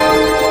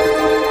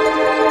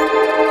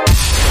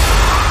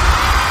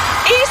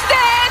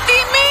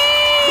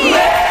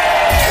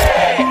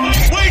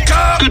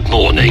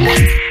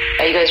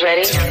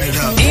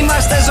ready?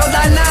 Είμαστε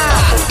ζωντανά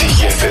από τη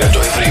γέφυρα του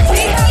Ευρύπου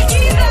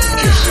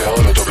και σε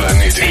όλο το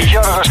πλανήτη.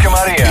 Γιώργος και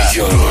Μαρία.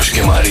 Γιώργος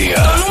και Μαρία.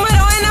 Το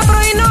νούμερο 1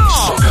 πρωινό.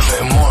 Στο Cafe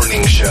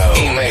Morning Show.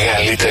 Οι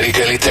μεγαλύτεροι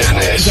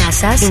καλλιτέχνες. Γεια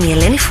σας, είμαι η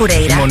Ελένη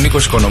Φουρέιρα. Είμαι ο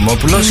Νίκος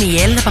Οικονομόπουλος. Είμαι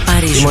η Έλληνα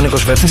Παπαρίζου. Είμαι ο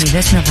Νίκος Βέρτης.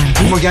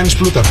 Είμαι ο Γιάννης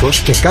Πλούταρχος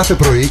και κάθε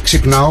πρωί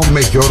ξυπνάω με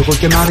Γιώργο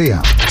και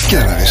Μαρία.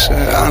 Κοίτα να δεις,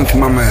 αν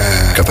θυμάμαι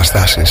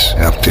καταστάσεις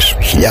από τις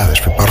χιλιάδες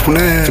που υπάρχουν,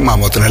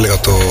 θυμάμαι όταν έλεγα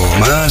το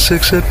 «Μα σε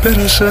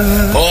ξεπέρασα».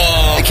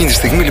 Εκείνη τη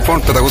στιγμή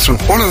λοιπόν πεταγόντουσαν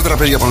όλα τα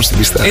τραπέζια πάνω στην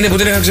πίστα. Είναι που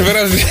την είχα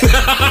ξεπεράσει.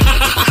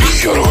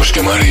 Γιώργος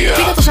και Μαρία.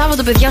 Πήγα το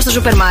Σάββατο, παιδιά, στο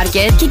σούπερ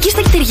μάρκετ και εκεί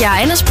στα κτηριά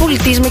ένας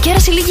πολιτής με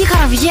κέρασε λίγη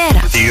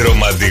χαραβιέρα. Τι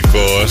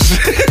ρομαντικός.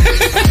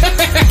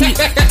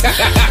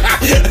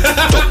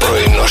 Το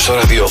πρωινό στο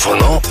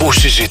ραδιόφωνο που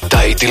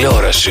συζητάει η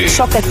τηλεόραση.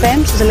 Σοκ FM,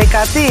 σας λέει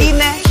κάτι?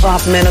 Είναι ο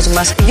αγαπημένος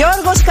μας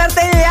Γιώργος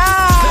Καρτελιά.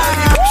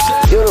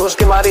 Γιώργος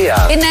και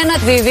Μαρία. Είναι ένα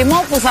δίδυμο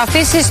που θα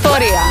αφήσει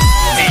ιστορία.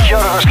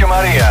 Γιώργος και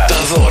Μαρία.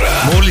 Τα δώρα.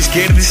 Μόλις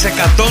κέρδισε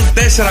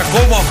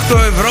 104,8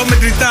 ευρώ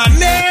μετρητά.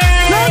 Ναι!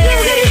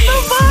 Ευχαριστώ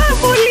πάρα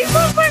πολύ.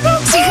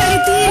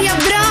 Συγχαρητήρια,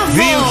 μπράβο!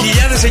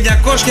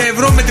 2.900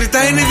 ευρώ μετρητά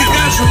είναι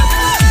δικά σου.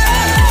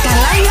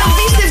 Καλά, είναι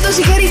απίστευτο,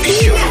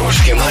 συγχαρητήρια! Γιώργος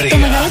και Μαρία. Το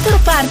μεγαλύτερο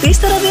πάρτι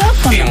στο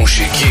ραδιόφωνο. Η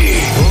μουσική.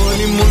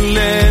 Όλοι μου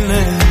λένε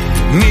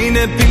μην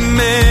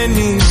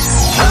επιμένεις.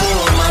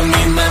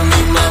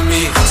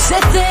 Μαμί. Σε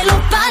θέλω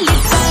πάλι.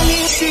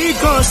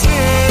 Σήκωσε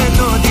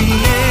το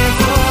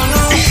τηλέφωνο.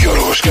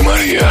 Γιώργος και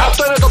Μαρία.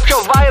 Αυτό είναι το πιο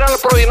viral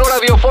πρωινό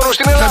ραδιοφώνου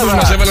στην Κάποιος μας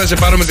Ελλάδα. έβαλε να σε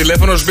πάρω με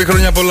τηλέφωνο, σου πει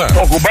χρόνια πολλά.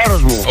 Ο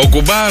κουμπάρος μου. Ο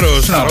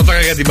κουμπάρος. Θα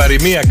ρώταγα για την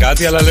παροιμία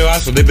κάτι, αλλά λέω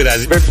άστο, δεν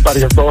πειράζει. Δεν του πάρει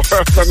γι' αυτό.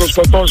 Θα τον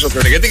σκοτώσω.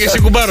 Γιατί και εσύ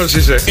κουμπάρος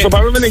είσαι. Το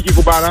παρόν δεν έχει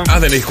κουμπάρα. Α,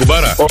 δεν έχει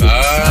κουμπάρα.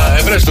 Α,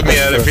 έβρες του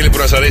μία ρε φίλη που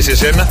να σ' αρέσει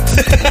εσένα.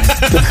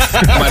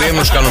 Μαρία,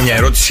 να σου κάνω μια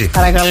ερώτηση.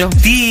 Παρακαλώ.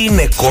 Τι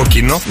είναι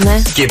κόκκινο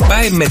Ναι. και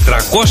πάει με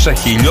 300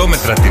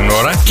 χιλιόμετρα την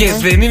ώρα και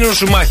δεν είναι ο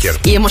Σουμάχερ?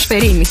 Η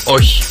αιμοσφαιρίνη.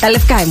 Όχι. Τα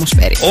λευκά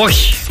αιμοσφαίρι.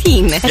 Όχι. Τι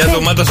είναι? Για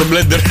ντομάτα στο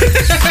μπλέντερ.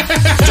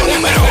 Το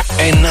νούμερο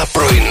 1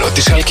 πρωινό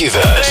της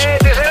Αλκίδας.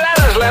 Της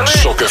Ελλάδας λέμε.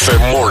 Στο Cafe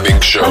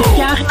Morning Show.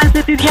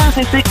 Φτιάχνετε τη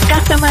διάθεση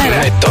κάθε μέρα.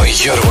 Με τον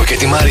Γιώργο και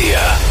τη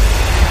Μαρία.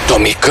 Το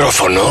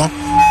μικρόφωνο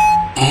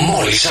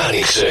μόλις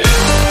άνοιξε.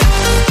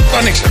 Το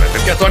ανοίξαμε,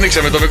 παιδιά, το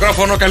ανοίξαμε το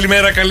μικρόφωνο.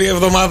 Καλημέρα, καλή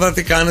εβδομάδα.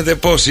 Τι κάνετε,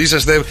 πώς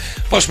είσαστε,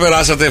 πώς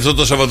περάσατε αυτό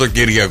το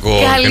Σαββατοκύριακο?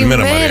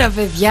 Καλημέρα, Μαρία.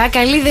 παιδιά.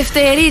 Καλή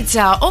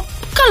Δευτερίτσα.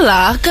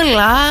 Καλά,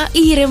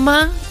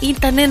 ήρεμα.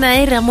 Ήταν ένα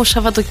έρεμο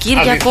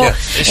Σαββατοκύριακο. Αλήθεια.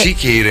 Εσύ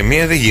και η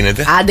ηρεμία δεν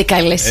γίνεται. Άντε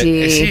καλέ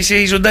εσύ. Εσύ είσαι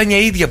η ζωντάνια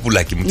ίδια,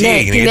 πουλάκι μου. Τι Ναι,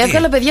 έγινε, την γιατί?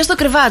 έβγαλα, παιδιά, στο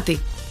κρεβάτι.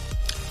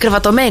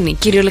 Κρεβατωμένη,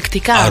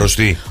 κυριολεκτικά.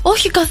 Άρρωστη?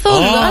 Όχι καθόλου.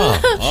 Αλλά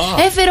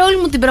έφερε όλη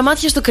μου την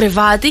πραμάτια στο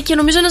κρεβάτι και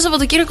νομίζω ένα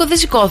Σαββατοκύριακο δεν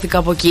σηκώθηκα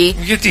από εκεί.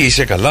 Γιατί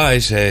είσαι καλά,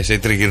 σε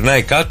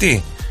τριγυρνάει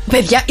κάτι?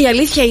 Παιδιά, η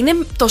αλήθεια είναι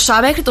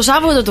μέχρι το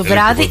Σάββατο το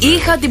βράδυ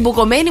είχα την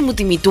μπουκωμένη μου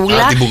τη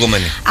μητούλα. Την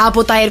μπουκωμένη.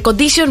 Από τα air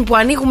condition που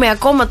ανοίγουμε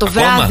ακόμα το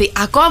βράδυ.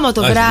 Ακόμα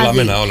το βράδυ.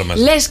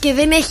 Λες και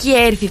δεν έχει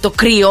έρθει το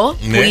κρύο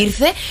που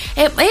ήρθε.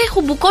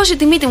 Έχω μπουκώσει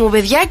τη μύτη μου,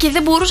 παιδιά, και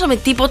δεν μπορούσα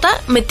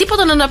με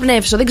τίποτα να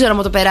αναπνεύσω. Δεν ξέρω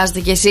αν το περάσετε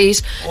κι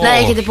εσείς να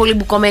έχετε πολύ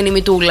μπουκωμένη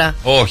μυτούλα.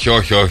 Όχι.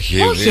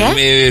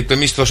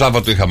 Εμείς το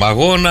Σάββατο είχαμε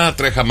αγώνα,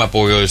 τρέχαμε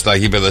στα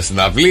γήπεδα στην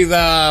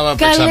αυλίδα.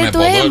 Καλέ, το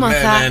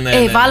έμαθα.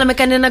 Ναι. Βάλαμε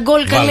κανένα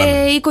γκολ,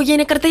 καλέ, η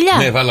οικογένεια Καρτελιά.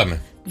 Ναι,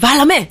 βάλαμε.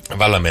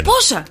 Βάλαμε.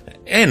 Πόσα?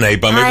 Ένα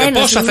είπαμε.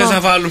 Πόσα θες να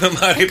βάλουμε,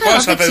 Μάρη?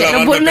 Πόσα θες να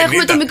βάλουμε? Μπορεί να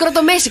έχουμε το μικρό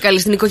το μέση καλή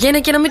στην οικογένεια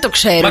και να μην το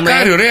ξέρουμε.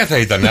 Μακάρι, ωραία θα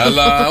ήταν.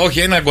 Αλλά όχι,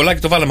 ένα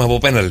γκολάκι το βάλαμε από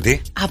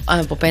πέναλτι.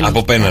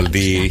 Από πέναλτι.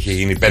 Είχε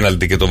γίνει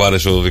πέναλτι και το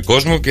βάρεσε ο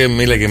δικός μου και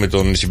μίλαγε με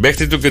τον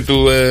συμπαίχτη του και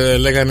του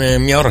λέγανε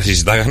μια ώρα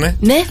συζητάγανε.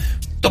 Ναι.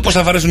 Το πώς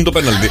θα βαρέσουν το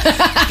πέναλτι.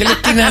 Και λέει,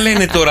 τι να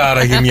λένε τώρα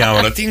άραγε μια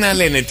ώρα, τι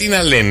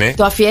να λένε.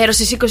 Το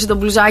αφιέρωσε, σήκωσε το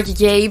μπλουζάκι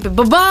και είπε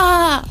μπαμπά.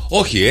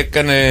 Όχι,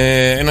 έκανε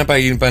ένα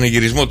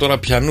πανηγυρισμό τώρα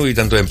πιανού,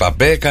 ήταν το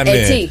Εμπαπέ,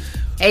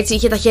 Έτσι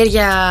είχε τα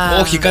χέρια.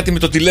 Όχι, κάτι με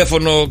το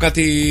τηλέφωνο,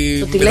 κάτι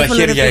με τα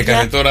χέρια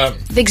έκανε τώρα.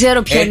 Δεν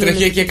ξέρω ποιο.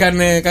 Έτρεχε και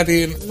έκανε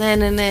κάτι.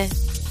 Ναι.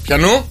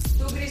 Πιανού?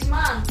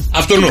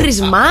 Αυτονού.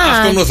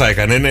 Αυτονού θα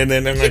έκανε. Ναι.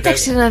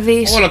 Κοίταξε να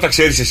δεις. Όλα τα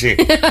ξέρεις εσύ.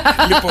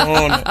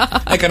 Λοιπόν,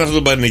 έκανε αυτόν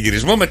τον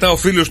πανηγυρισμό. Μετά ο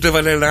φίλος του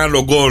έβαλε ένα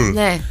άλλο γκολ.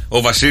 Ναι.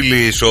 Ο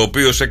Βασίλης, ο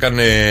οποίος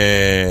έκανε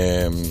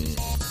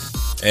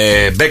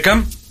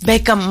Μπέκαμ.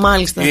 Μπέκαμ,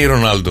 μάλιστα. Ή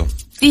Ρονάλντο.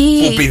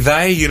 Που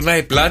πηδάει,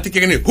 γυρνάει πλάτη και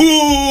κάνει.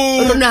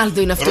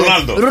 Ρονάλντο είναι αυτό.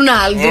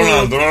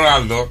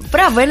 Ρονάλντο.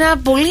 Μπράβο, ένα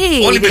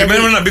πολύ. Όλοι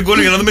περιμένουμε να μπει γκολ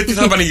για να δούμε τι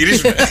θα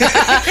πανηγυρίσουμε.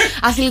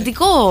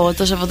 Αθλητικό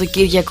το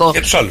Σαββατοκύριακο.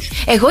 Για τους άλλους.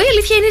 Εγώ η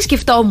αλήθεια είναι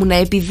σκεφτόμουν,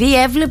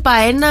 επειδή έβλεπα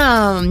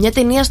μια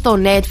ταινία στο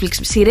Netflix,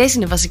 σειρές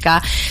είναι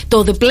βασικά,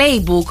 το The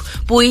Playbook,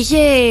 που είχε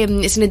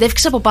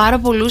συνεντεύξεις από πάρα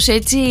πολλούς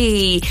έτσι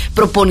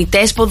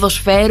προπονητές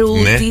ποδοσφαίρου,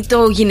 το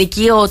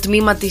γυναικείο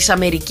τμήμα της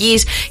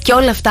Αμερικής και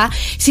όλα αυτά.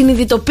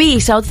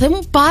 Συνειδητοποίησα ότι θα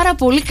ήμουν πάρα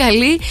πολύ πολύ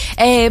καλή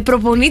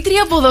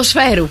προπονήτρια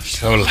ποδοσφαίρου.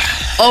 Όλα.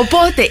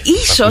 Οπότε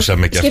ίσως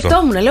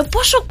σκεφτόμουν, λέω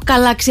πόσο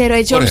καλά ξέρω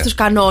έτσι όλους τους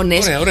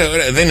κανόνες. Ωραία.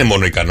 Δεν είναι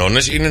μόνο οι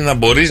κανόνες, είναι να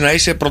μπορείς να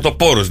είσαι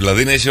πρωτοπόρος.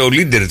 Δηλαδή να είσαι ο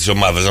leader της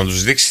ομάδας, να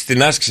τους δείξεις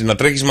την άσκηση, να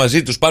τρέχεις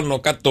μαζί τους πάνω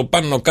κάτω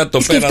πέρα.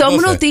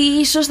 Σκεφτόμουν ότι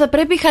ίσως θα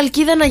πρέπει η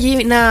Χαλκίδα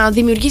να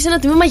δημιουργήσει ένα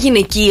τμήμα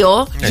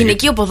γυναικείο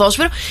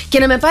ποδόσφαιρο και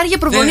να με πάρει για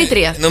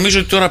προπονήτρια. Νομίζω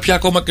ότι τώρα πια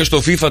ακόμα και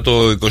στο FIFA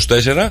το 24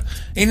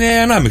 είναι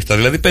ανάμεικτα.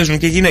 Δηλαδή παίζουν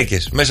και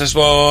γυναίκες μέσα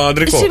στο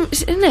αντρικό. Ναι,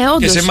 όντως.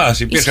 Και σε εμάς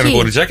υπήρχαν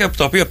κοριτσάκια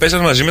τα οποία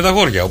παίζανε μαζί με τα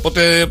αγόρια.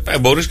 Οπότε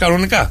μπορείς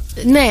κανονικά.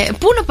 Ναι,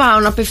 πού να πάω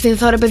να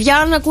απευθυνθώ, ρε παιδιά,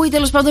 αν ακούει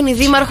τέλος πάντων η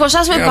δήμαρχος,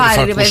 ας με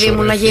πάρει, ρε παιδί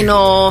μου, να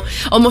γίνω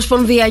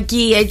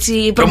ομοσπονδιακή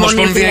έτσι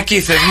προπονήτρια.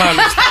 Ομοσπονδιακή θες,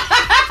 μάλιστα.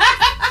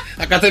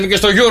 Θα κατέβει και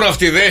στο Euro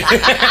αυτή, δε.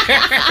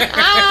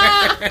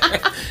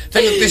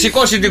 Θέλει να τη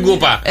σηκώσει την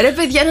κούπα. Ρε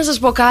παιδιά, να σας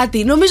πω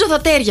κάτι. Νομίζω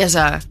θα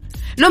τέριαζα.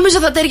 Πολύ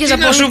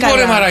καλά. Να σου πω,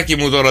 ρε μαράκι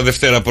μου, τώρα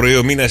Δευτέρα πρωί,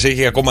 ο μήνας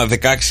έχει ακόμα 16,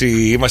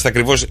 είμαστε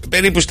ακριβώς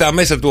περίπου στα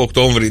μέσα του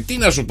Οκτώβρη. Τι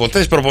να σου πω,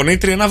 θες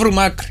προπονήτρια, να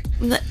βρούμε άκρη.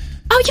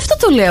 Γι' αυτό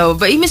το λέω.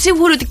 Είμαι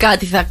σίγουρη ότι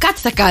κάτι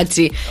θα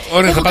κάτσει.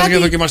 Ωραία, θα πας για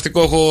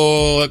δοκιμαστικό.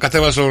 Έχω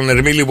κατέβασα στον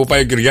Ερμήλιο που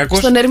πάει ο Κυριάκος.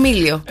 Στον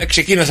Ερμήλιο.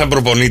 Ξεκίνασα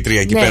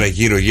προπονήτρια εκεί πέρα,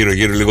 γύρω,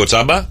 λίγο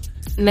τσάμπα.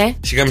 Ναι.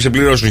 Σιγά με σε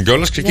πληρώσουν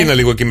κιόλας. Ξεκίνα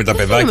λίγο εκεί με τα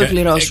παιδάκια.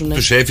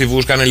 Τους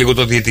έφηβους, κάνε λίγο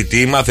το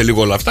διαιτητή, μάθε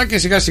λίγο όλα αυτά και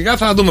σιγά σιγά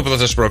θα δούμε που θα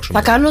σας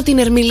σπρώξουμε. Θα κάνω την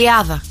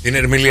Ερμηλιάδα. Την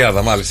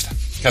Ερμηλιάδα, μάλιστα.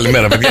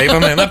 Καλημέρα, παιδιά.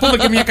 Είπαμε να πούμε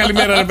και μια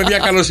καλημέρα, ρε παιδιά.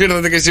 Καλώς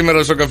ήρθατε και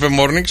σήμερα στο Cafe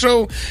Morning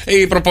Show.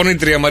 Η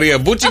προπονήτρια Μαρία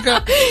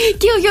Μπούτσικα.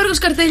 Και ο Γιώργος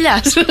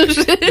Καρτελιάς.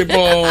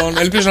 Λοιπόν,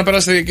 ελπίζω να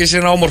περάσετε και σε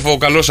ένα όμορφο,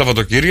 καλό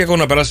Σαββατοκύριακο.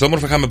 Να περάσετε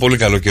όμορφα. Είχαμε πολύ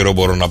καλό καιρό,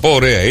 μπορώ να πω.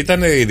 Ωραία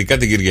ήταν, ειδικά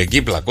την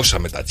Κυριακή.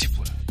 Πλακώσαμε τα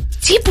τσίπουρα.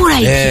 Τσίπουρα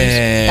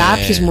ήπιες. Τα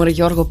άπιες μου, ρε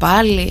Γιώργο,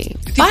 πάλι.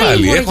 Τι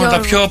πάλι, έχουν τα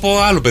πιο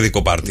από άλλο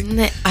παιδικό πάρτι.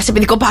 Ναι. Α, σε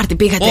παιδικό πάρτι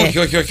πήγατε.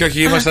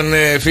 Όχι. Ήμασταν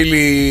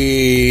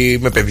φίλοι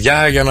με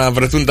παιδιά για να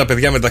βρεθούν τα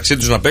παιδιά μεταξύ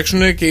τους να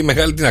παίξουν και οι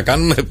μεγάλοι τι να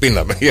κάνουμε,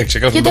 πίναμε. Και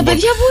τα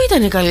παιδιά που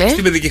ήτανε καλέ.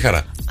 Στην παιδική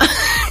χαρά.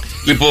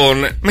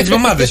 Λοιπόν, με τις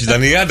μαμάδες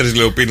ήταν, οι άντρες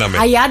λέω πίναμε.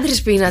 Α, οι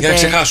άντρες πίνατε. Για να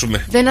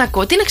ξεχάσουμε. Δεν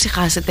ακούω, τι να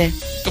ξεχάσετε.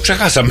 Το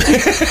ξεχάσαμε.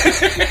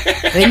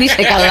 Δεν είσαι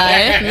καλά,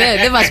 ναι,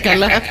 δεν vas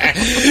καλά.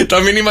 Τα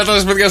μηνύματά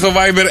σας, παιδιά, στο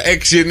Viber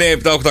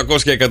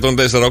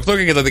 697-800-1048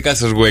 και για τα δικά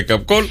σας wake up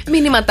call.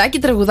 Μηνυματάκι,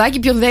 τραγουδάκι,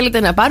 ποιον θέλετε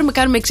να πάρουμε.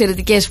 Κάνουμε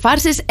εξαιρετικές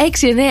φάρσες.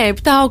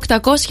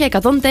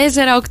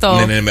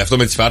 697-800-1048. Ναι, με αυτό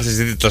με τις φάρσες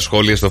δείτε τα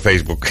σχόλια στο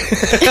Facebook.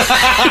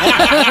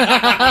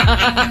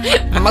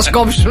 Να μας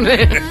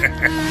κόψουνε.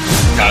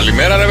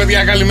 Καλημέρα, ρε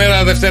παιδιά, καλημέρα.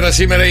 Δευτέρα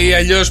σήμερα ή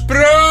αλλιώς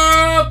Παρασκευή.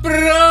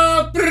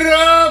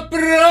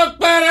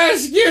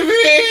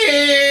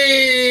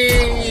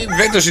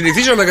 Δεν το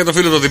συνηθίζω, αλλά για το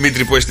φίλο του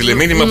Δημήτρη που έστειλε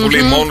μήνυμα που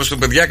λέει μόνος του,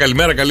 παιδιά,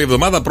 καλημέρα, καλή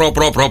εβδομάδα,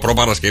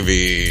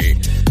 Παρασκευή.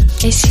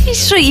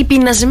 Εσείς οι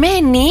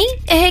πεινασμένοι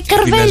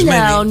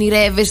καρβέλια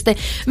ονειρεύεστε.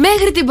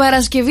 Μέχρι την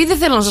Παρασκευή δεν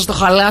θέλω να σας το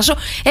χαλάσω.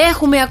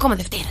 Έχουμε ακόμα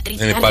Δευτέρα, Τρίτη.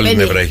 Δεν είναι πάλι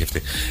νεύρα έχει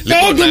αυτή.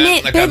 Λοιπόν,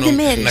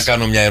 να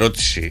κάνω μια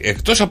ερώτηση.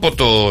 Εκτός από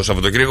το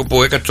Σαββατοκύριακο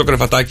που έκατσε το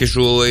κρεβατάκι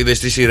σου, είδες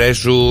τις σειρές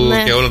σου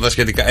και όλα τα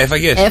σχετικά,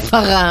 έφαγες?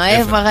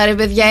 Έφαγα ρε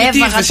παιδιά,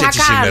 έφαγα. Θα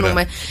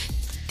κάνουμε.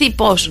 Τι,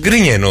 πώς?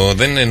 Γκρίνια εννοώ,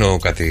 δεν εννοώ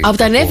κάτι. Από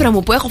τα νεύρα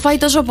μου που έχω φάει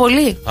τόσο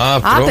πολύ.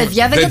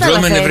 Παιδιά, δεν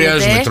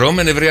καταλαβαίνετε.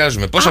 Τρώμε,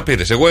 νευριάζουμε. Πόσα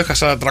πήρες? Εγώ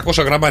έχασα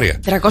 300 γραμμάρια.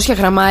 300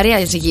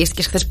 γραμμάρια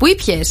ζυγίστηκες χθες. Πού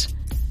ήπιες?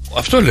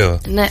 Αυτό λέω.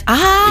 Ναι.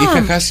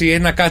 Είχα χάσει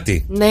ένα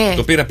κάτι. Ναι.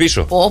 Το πήρα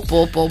πίσω. Πω.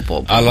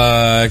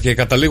 Αλλά και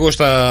καταλήγω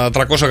στα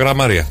 300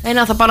 γραμμάρια.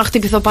 Θα πάω να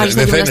χτυπηθώ πάλι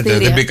στα γυμναστήρια.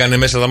 Δεν μπήκανε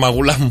μέσα τα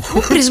μάγουλά μου.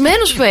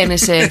 Πρισμένος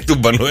φαίνεσαι.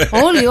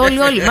 Όλοι.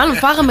 Μάλλον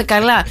φάγαμε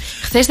καλά.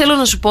 Χθες θέλω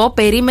να σου πω,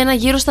 περίμενα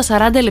γύρω στα 40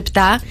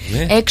 λεπτά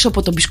έξω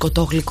από το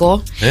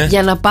μπισκοτόγλυκο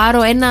για να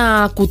πάρω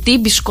ένα κουτί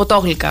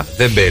μπισκοτόγλυκα.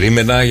 Δεν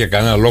περίμενα για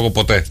κανένα λόγο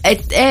ποτέ.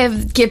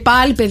 Και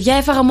πάλι, παιδιά,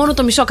 έφαγα μόνο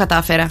το μισό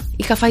κατάφερα.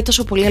 Είχα φάει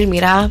τόσο πολύ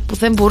αλμυρά που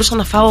δεν μπορούσα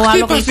να φάω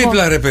άλλο γλυκό.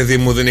 Δίπλα, ρε παιδί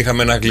μου, δεν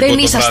είχαμε ένα γλυκό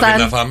το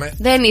βράδυ να φάμε.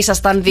 Δεν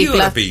ήσασταν δίπλα. Τι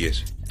ώρα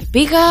πήγες?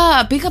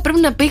 Πρέπει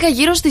να πήγα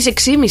γύρω στις 6.30. 6.30,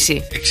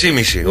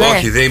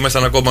 όχι, δεν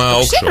ήμασταν ακόμα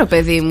όξο. Ξέρω,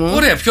 παιδί μου.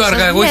 Ωραία, πιο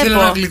αργά. Εγώ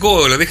ήθελα ένα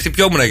γλυκό, δηλαδή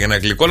χτυπιόμουν για ένα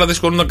γλυκό, αλλά δεν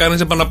σκορούν να κάνει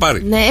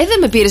επαναπάρει. Ναι, δεν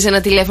με πήρε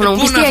ένα τηλέφωνο, μου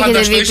πει τι έγινε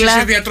δίπλα. Είσαι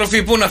σε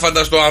διατροφή, πού να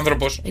φανταστώ ο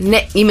άνθρωπος?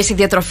 Ναι, είμαι σε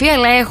διατροφή,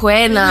 αλλά έχω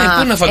ένα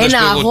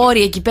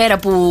αγόρι εκεί πέρα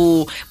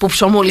που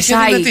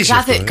ψωμολισάει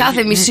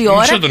κάθε μισή ώρα.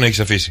 Μισό τον έχεις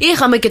αφήσει.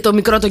 Είχαμε και το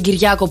μικρό τον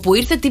Κυριάκο που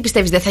ήρθε. Τι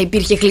πιστεύεις, δεν θα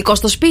υπήρχε γλυκό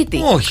στο σπίτι?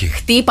 Όχι.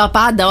 Χτύπα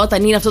πάντα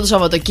όταν είναι αυτό το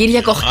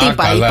Σαββατοκύριακο,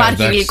 χτύπα.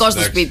 Υπάρχει γλυκό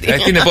στο σπίτι.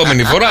 Την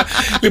επόμενη φορά.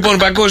 Λοιπόν,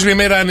 Παγκόσμια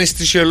ημέρα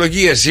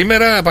αναισθησιολογία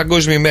σήμερα.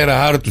 Παγκόσμια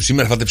ημέρα άρτου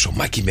σήμερα. Φάτε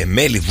ψωμάκι με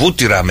μέλι,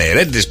 βούτυρα, με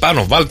ρέντες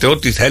πάνω. Βάλτε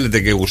ό,τι θέλετε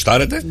και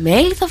γουστάρετε.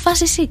 Μέλι θα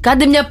φας εσύ.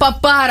 Κάντε μια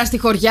παπάρα στη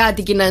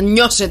χωριάτικη να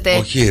νιώσετε.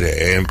 Όχι,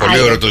 ρε. Πολύ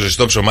ωραίο το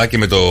ζεστό ψωμάκι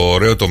με το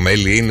ωραίο το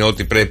μέλι. Είναι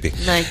ό,τι πρέπει.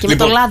 Ναι, και με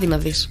το λάδι να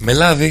δεις. Με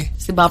λάδι.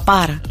 Στην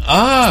παπάρα.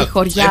 Στη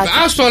χωριάτικη.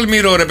 Ας το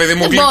αλμυρό, ρε παιδί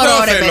μου. Γλυκό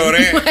θέλω,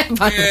 ρε.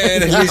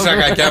 Λύσα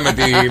κακιά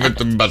με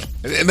τον μπάτο.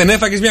 Δεν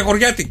έφαγες μια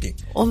χωριάτικη?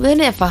 Δεν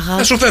έφαγα.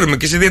 Θα σου φέρουμε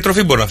και στη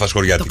διατροφή μπορεί να φας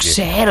χωριάτικη.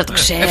 Το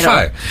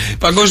ξέρω.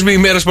 Παγκόσμια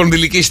ημέρα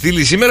σπονδυλικής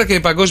στήλης σήμερα και η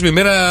Παγκόσμια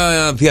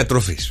ημέρα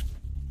διατροφής.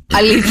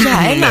 Αλήθεια,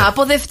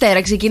 από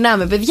Δευτέρα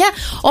ξεκινάμε, παιδιά.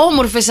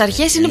 Όμορφες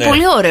αρχές, είναι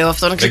πολύ ωραίο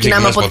αυτό να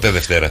ξεκινάμε από. Δεν ποτέ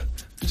Δευτέρα.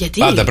 Γιατί?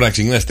 Πάντα πρέπει να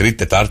ξεκινάς Τρίτη,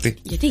 Τετάρτη.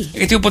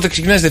 Γιατί όποτε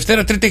ξεκινάς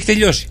Δευτέρα, Τρίτη έχει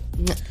τελειώσει.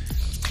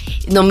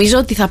 Νομίζω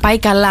ότι θα πάει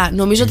καλά.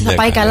 Νομίζω ότι θα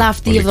πάει καλά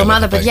αυτή η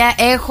εβδομάδα, παιδιά.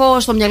 Έχω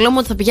στο μυαλό μου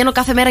ότι θα πηγαίνω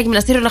κάθε μέρα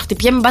γυμναστήριο να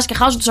χτυπιέμαι, μπας και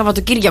χάσω το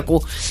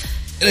Σαββατοκύριακο.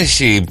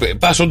 Εσύ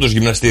πας όντως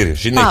γυμναστήριο.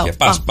 Συνέχεια.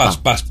 Πας.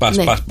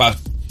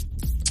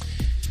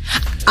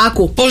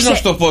 Άκου. Πώς να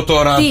σου το πω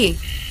τώρα.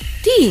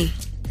 Τι.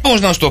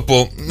 Πώς να σου το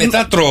πω.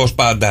 Μετά τρως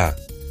πάντα.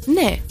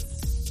 Ναι.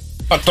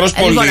 Τρως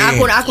πολύ.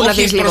 Λοιπόν, άκου να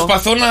δεις λίγο.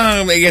 Προσπαθώ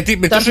να. Γιατί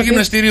με τόσο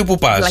γυμναστήριο που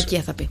πας.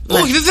 Βλακεία θα πει.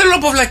 Όχι, δεν θέλω να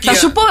πω βλακεία. Θα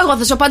σου πω εγώ,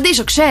 θα σου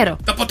απαντήσω, ξέρω.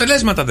 Τα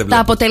αποτελέσματα δεν βλέπω. Τα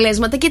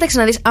αποτελέσματα, κοίταξε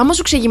να δεις. Άμα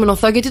σου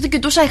ξεγυμνοθώ, γιατί το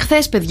κοιτούσα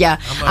εχθές, παιδιά.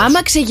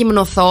 Άμα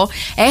ξεγυμνοθώ,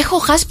 έχω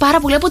χάσει πάρα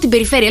πολύ από την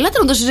περιφέρεια. Ελάτε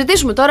να το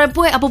συζητήσουμε τώρα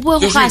από πού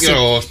έχω χάσει.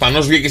 Ο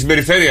Σπανός βγήκε στην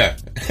περιφέρεια.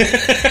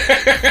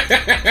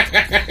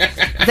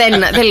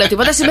 Δεν λέω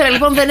τίποτα. Σήμερα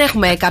λοιπόν δεν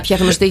έχουμε κάποια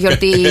γνωστή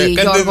γιορτή,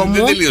 Γιώργο μου.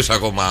 Δεν τελείωσα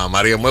ακόμα,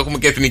 Μαρία μου. Έχουμε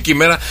και Εθνική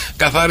Μέρα.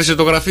 Καθάρισε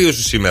το γραφείο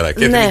σου σήμερα.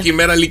 Και Εθνική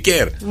Μέρα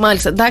Λικέρ.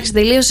 Μάλιστα, εντάξει,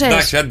 τελείωσε.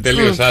 Εντάξει, άντε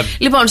τελείωσα.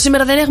 Λοιπόν,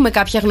 σήμερα δεν έχουμε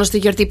κάποια γνωστή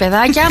γιορτή,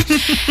 παιδάκια.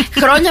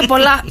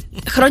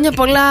 Χρόνια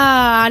πολλά,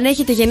 αν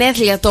έχετε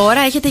γενέθλια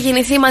τώρα, έχετε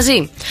γεννηθεί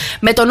μαζί.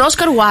 Με τον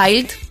Όσκαρ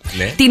Wilde,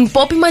 την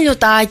Πόπη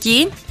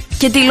Μαλιωτάκη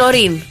και τη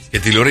Λωρίν. Και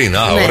τη Λωρίν,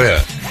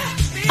 ωραία.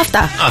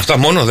 Αυτά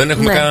μόνο, δεν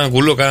έχουμε κανένα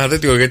κουλό, κανένα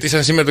τέτοιο. Γιατί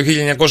σαν σήμερα το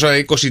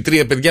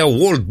 1923, παιδιά, ο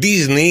Walt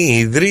Disney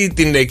ιδρύει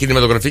την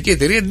κινηματογραφική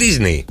εταιρεία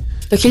Disney.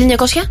 Το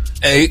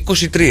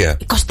 1923.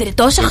 23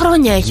 τόσα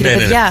χρόνια έχει,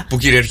 παιδιά. Ναι. Που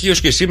κυριαρχεί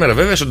ως και σήμερα,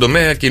 βέβαια, στον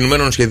τομέα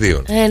κινουμένων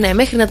σχεδίων. Ναι,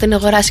 μέχρι να την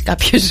αγοράσει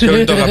κάποιος. Ποιο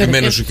είναι το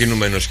αγαπημένο σου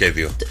κινουμένο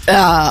σχέδιο?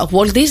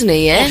 Walt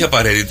Disney, Όχι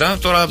απαραίτητα,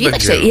 τώρα δεν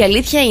ξέρω. Η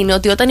αλήθεια είναι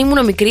ότι όταν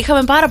ήμουν μικρή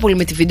είχαμε πάρα πολύ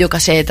με τη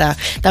βιντεοκασέτα.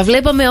 Τα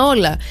βλέπαμε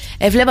όλα.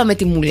 Βλέπαμε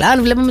τη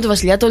Μουλάν, βλέπαμε το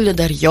Βασιλιά των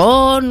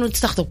Λιονταριών, τη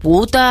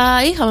Σταχτοπούτα.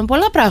 Είχαμε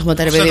πολλά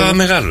πράγματα, ρε παιδί. Αυτά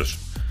μεγάλος.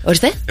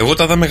 Ορίστε. Εγώ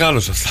τα είδα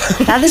μεγάλος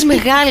αυτά. Τα είδες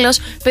μεγάλος.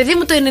 Παιδί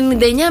μου, το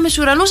 99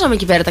 μεσουρανούσαμε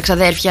εκεί πέρα τα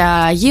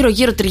ξαδέρφια.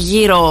 Γύρω-γύρω,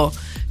 τριγύρω.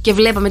 Και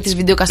βλέπαμε τις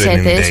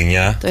βιντεοκασέτες.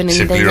 Το 99.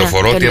 Σε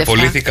πληροφορώ ότι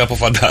απολύθηκα από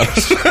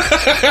φαντάρος.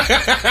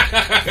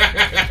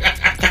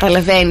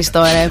 Καταλαβαίνεις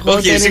τώρα. Εγώ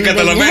όχι, εσύ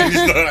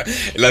καταλαβαίνεις τώρα.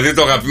 Δηλαδή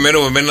το αγαπημένο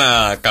με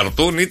εμένα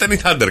καρτούν ήταν οι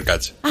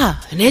Thundercats.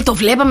 Ναι, το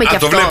βλέπαμε και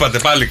αυτό. Το βλέπατε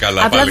πάλι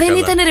καλά. Απλά δεν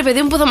ήταν, ρε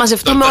παιδί μου, που θα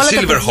μαζευτούμε όλα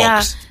τα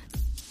παιδιά.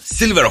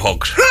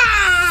 Silverhawks.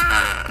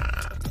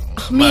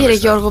 Μη ρε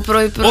Γιώργο,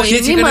 πρωί.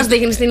 Μη μας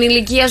δείχνεις την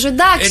ηλικία σου,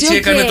 εντάξει. Έτσι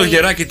έκανε το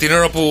γεράκι την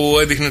ώρα που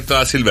έδειχνε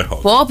τα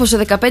Silverhawks. Όπως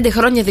σε 15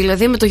 χρόνια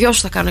δηλαδή με το γιο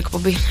σου θα κάνω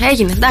εκπομπή.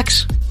 Έγινε,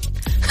 εντάξει.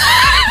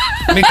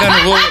 Μην κάνω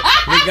εγώ.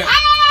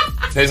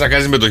 Θες να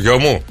κάνεις με το γιο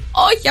μου?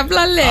 Όχι,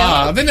 απλά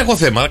λέω. Δεν έχω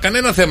θέμα.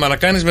 Κανένα θέμα να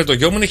κάνεις με το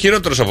γιο μου είναι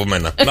χειρότερος από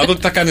μένα. Να δω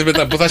τι θα κάνεις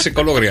μετά που θα είσαι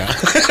κολόγρια.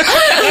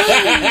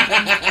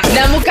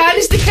 Να μου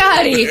κάνεις τη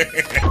χάρη.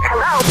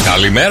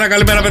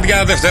 Καλημέρα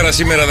παιδιά. Δευτέρα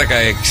σήμερα 16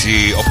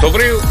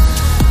 Οκτωβρίου.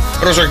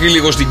 Προσοχή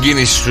λίγο στην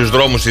κίνηση στους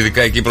δρόμους,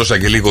 ειδικά εκεί προς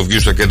Αγγελίκο Βιού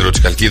στο κέντρο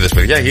της Καλκίδας,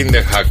 παιδιά.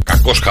 Γίνεται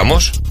κακός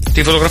χαμός.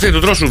 Τη φωτογραφία του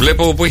δρόσου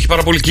βλέπω που έχει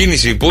πάρα πολύ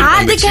κίνηση.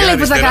 Άντε καλά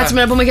που θα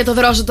κάτσουμε να πούμε για το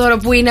δρόσο τώρα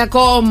που είναι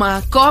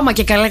ακόμα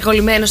και καλά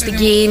κολλημένο στην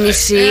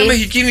κίνηση. Με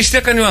έχει κίνηση, τι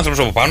έκανε ο άνθρωπος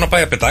από πάνω, να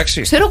πάει να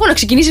πετάξει? Ξέρω εγώ να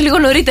ξεκινήσει λίγο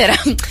νωρίτερα.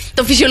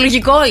 Το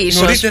φυσιολογικό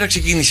ίσως. Νωρίτερα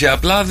ξεκίνησε,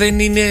 απλά δεν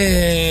είναι.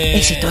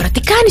 Εσύ τώρα τι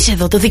κάνεις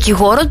εδώ, το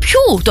δικηγόρο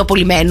ποιου, του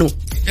απολυμένου?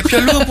 Ποιο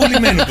άλλο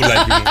απολυμένου,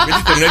 πουλάκι μου?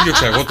 Γιατί τον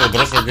έδιωξα εγώ τον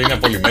δρόσο και είναι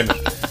απολυμένο.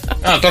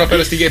 Τώρα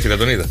πέρα στη γέφυρα,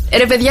 τον είδα.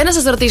 Ρε παιδιά, να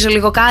σας ρωτήσω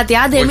λίγο κάτι.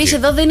 Άντε, εμείς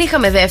εδώ δεν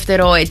είχαμε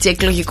δεύτερο έτσι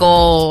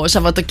εκλογικό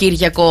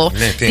Σαββατοκύριακο.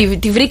 Ναι,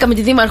 τη βρήκαμε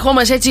τη δήμαρχό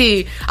μας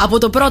έτσι από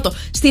το πρώτο.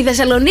 Στη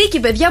Θεσσαλονίκη,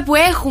 παιδιά, που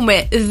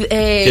έχουμε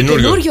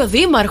καινούριο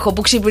δήμαρχο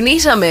που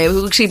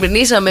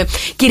ξυπνήσαμε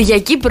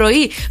Κυριακή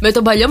πρωί με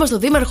τον παλιό μας τον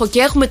δήμαρχο και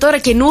έχουμε τώρα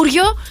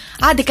καινούριο.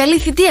 Άντε, καλή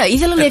θητεία.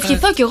 Ήθελα να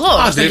ευχηθώ κι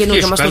εγώ στον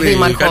καινούριο μας τον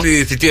δήμαρχο.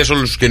 Καλή θητεία σε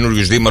όλους τους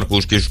καινούριους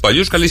δήμαρχους και στους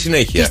παλιούς. Καλή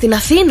συνέχεια. Και στην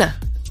Αθήνα.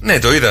 Ναι,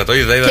 το είδα.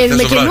 Και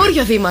με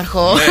καινούριο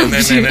δήμαρχο. Ναι,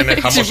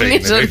 χαμός έγινε.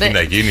 Πρέπει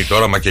να γίνει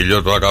τώρα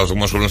μακελιό, τώρα κάτω στο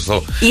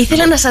ασχολούμαστε.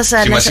 Ήθελα να σας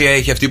σημασία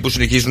έχει αυτοί που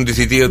συνεχίζουν τη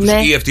θητεία τους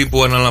ή αυτοί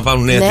που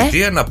αναλαμβάνουν νέα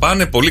θητεία να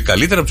πάνε πολύ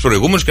καλύτερα από τους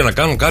προηγούμενους και να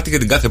κάνουν κάτι για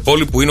την κάθε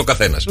πόλη που είναι ο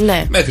καθένας.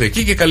 Μέχρι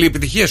εκεί και καλή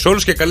επιτυχία σε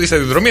όλους και καλή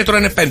σταδιοδρομία. Τώρα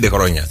είναι 5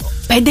 χρόνια.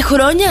 5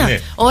 χρόνια? Ναι.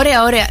 Ωραία.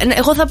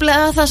 Εγώ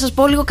θα σας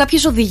πω λίγο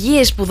κάποιες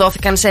οδηγίες που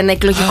δόθηκαν σε ένα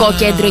εκλογικό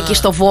κέντρο εκεί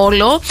στο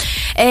Βόλο.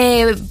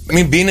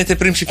 Μην πίνετε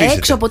πριν ψηφίσετε.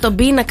 Έξω από τον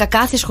πίνακα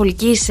κάθε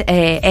σχολικής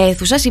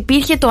αίθουσας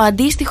υπήρχε το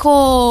αντίστοιχο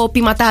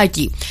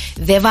πηματάκι.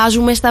 Δεν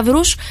βάζουμε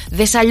σταυρούς,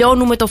 δεν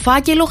σαλιώνουμε το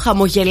φάκελο,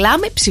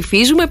 χαμογελάμε,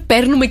 ψηφίζουμε,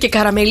 παίρνουμε και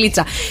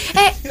καραμελίτσα.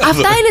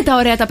 Αυτά είναι τα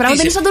ωραία τα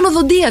πράγματα. Είναι σαν τον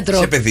οδοντίατρο.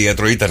 Σε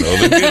παιδίατρο ήταν ο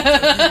οδοντίατρος.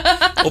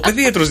 Ο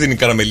παιδίατρος δίνει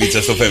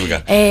καραμελίτσα στο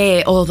φεύγα.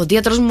 Ο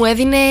οδοντίατρος μου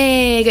έδινε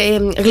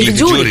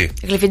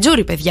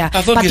γλυφιτζούρι, παιδιά.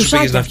 Τα δόντια σου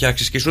πήγες να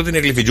φτιάξεις και σου δίνει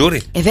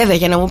γλυφιτζούρι. Βέβαια,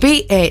 για να μου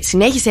πει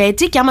συνέχισε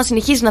έτσι και άμα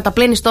συνεχίσεις να τα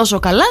πλένεις τόσο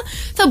καλά,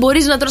 θα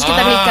μπορείς να τρως και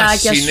τα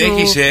γλυκάκια σου.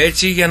 Συνέχισε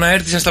έτσι για να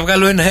έρθεις να στα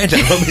βγάλω ένα-ένα.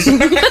 νόμιζα.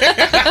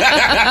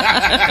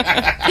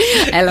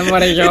 Έλα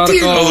μωρέ Γιώργο.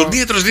 Ο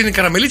οδοντίατρος δίνει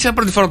καραμελίτσα,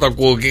 πρώτη φορά το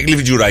ακούω και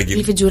γλυφιτζουράκι.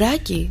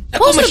 Γλυφιτζουράκι.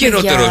 Ακόμα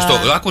χειρότερο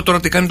αυτό. Άκου τώρα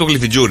τι κάνει το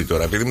γλυφιτζούρι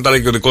τώρα. Επειδή μου τα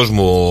λέει και ο δικός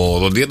μου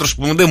οδοντίατρος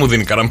που δεν μου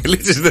δίνει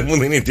καραμελίτσες, δεν μου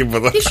δίνει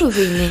τίποτα. Τι σου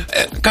δίνει?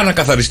 Κάνα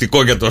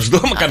καθαριστικό για το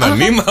στόμα, κάνα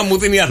νήμα, μου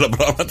δίνει άλλα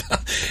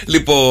πράγματα.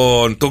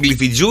 Λοιπόν, το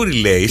γλυφιτζούρι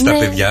λέει στα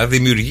παιδιά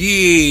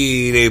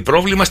δημιουργεί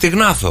πρόβλημα στη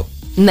γνάθο.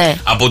 Ναι.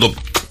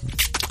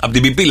 Από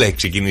την πιπίλα έχει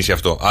ξεκινήσει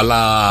αυτό. Αλλά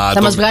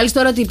θα μας βγάλεις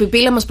τώρα ότι η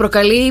πιπίλα μας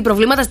προκαλεί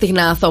προβλήματα στη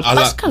γνάθο.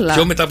 Πας καλά.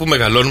 Πιο μετά που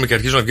μεγαλώνουμε και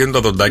αρχίζουν να βγαίνουν τα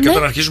δοντάκια,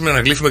 όταν αρχίζουμε να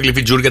γλύφουμε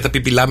γλυφιτζούρια, τα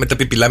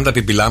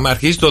πιπιλάμε,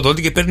 αρχίζει το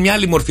δόντι και παίρνει μια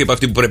άλλη μορφή από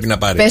αυτή που πρέπει να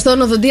πάρει. Πες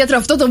τον οδοντίατρο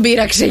αυτό τον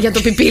πείραξε για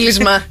το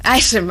πιπίλισμα.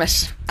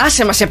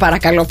 Άσε μας σε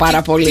παρακαλώ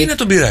πάρα πολύ. Τι να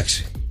τον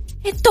πειράξει?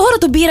 Τώρα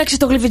τον πείραξε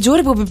το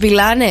γλυφιτζούρι που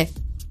πιπιλάνε.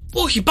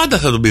 Όχι, πάντα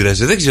θα τον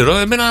πειράζει. Δεν ξέρω,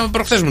 εμένα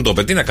προχθές μου το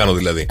είπε. Τι να κάνω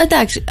δηλαδή?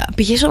 Εντάξει,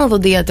 πήγες στον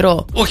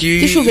οδοντίατρο. Όχι,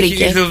 τι σου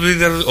βρήκε? Ήρθε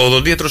ο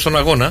οδοντίατρος στον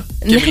αγώνα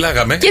και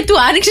μιλάγαμε. Και του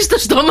άνοιξε το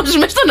στόμα σου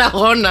μέσα στον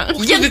αγώνα.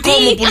 Το δικό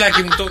μου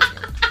πουλάκι μου.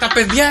 Τα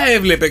παιδιά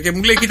έβλεπε και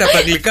μου λέει: κοίτα,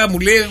 τα γλυκά μου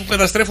λέει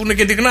καταστρέφουν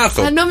και τη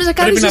γνάθο.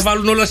 Πρέπει να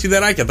βάλουν όλα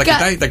σιδεράκια.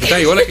 Τα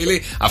κοιτάει όλα και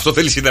λέει: αυτό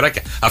θέλει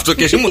σιδεράκια. Αυτό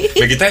και εσύ μου.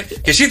 Με κοιτάει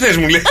και εσύ θες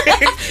μου λέει.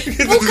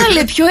 Μου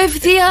καλέ πιο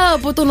ευθεία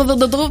από τον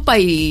οδοντοτό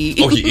πάει.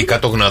 Όχι, η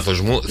κάτω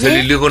γνάθος μου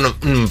θέλει λίγο να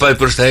πάει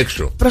προς τα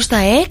έξω. Προς τα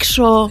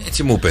έξω.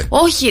 Έτσι μου είπε.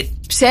 Όχι,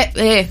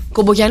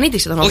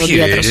 Κομπογιαννίτης ήταν ο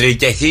οδοντίατρος. Όχι,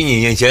 και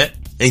εκείνη.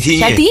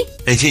 Γιατί?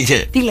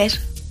 Τι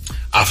λες?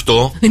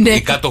 Αυτό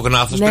η κάτω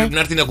γνάθος πρέπει να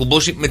έρθει να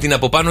κουμπώσει με την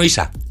από πάνω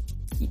ίσα.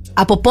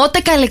 Από πότε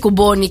καλέ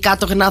κουμπώνει η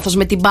κάτω γνάθος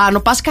με την πάνω?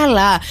 Πας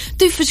καλά.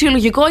 Το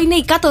φυσιολογικό είναι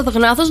η κάτω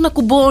γνάθος να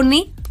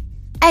κουμπώνει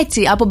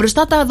έτσι από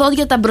μπροστά τα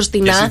δόντια τα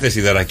μπροστινά. Εσύ θες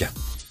σιδεράκια?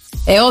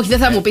 Όχι, δεν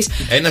θα μου πεις.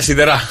 Ένα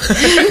σιδερά.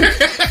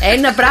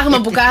 Ένα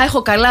πράγμα που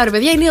έχω καλά, ρε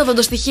παιδιά, είναι η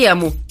οδοντοστοιχεία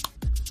μου.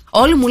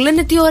 Όλοι μου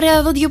λένε τι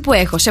ωραία δόντια που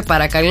έχω. Σε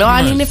παρακαλώ,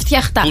 αν είναι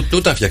φτιαχτά.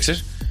 Πού τα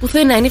φτιάξες?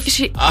 Πουθενά, είναι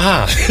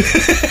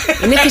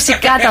είναι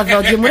φυσικά τα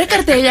δόντια μου. Ρε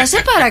καρτέλια,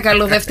 σε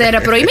παρακαλώ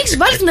Δευτέρα πρωί. Μην έχεις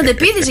βάλει την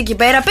αντεπίθεση εκεί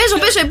πέρα.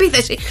 Παίζω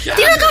επίθεση.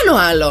 Τι να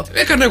κάνω άλλο?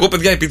 Έκανα εγώ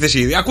παιδιά επίθεση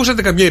ήδη.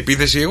 Ακούσατε καμία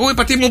επίθεση? Εγώ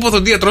είπα τι μου είπε ο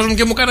οδοντίατρος μου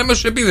και μου έκανε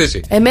αμέσως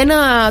επίθεση. Εμένα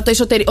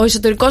ο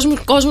εσωτερικός μου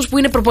κόσμος που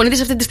είναι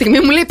προπονητής αυτή τη στιγμή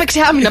μου λέει παίξε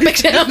άμυνα.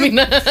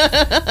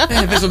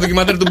 Πες το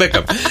ντοκιμαντέρ του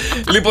Μπέκαμ.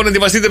 Λοιπόν,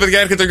 ετοιμαστείτε παιδιά,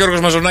 έρχεται ο Γιώργος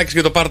Μαζονάκης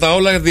και το πάρτα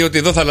όλα, διότι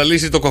εδώ θα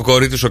λαλήσει το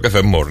κοκόρι του στο Cafe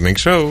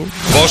Morning Show.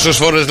 Πόσες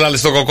φορές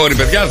λάλησε το κοκόρι,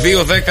 παιδιά?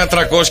 2, 10,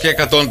 300 και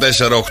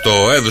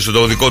 104,8. Έδωσε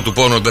το δικό του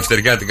πόνο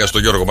δευτεριάτικα στο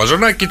Γιώργο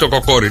Μαζονάκη. Το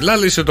κοκόρι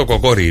λάλησε, το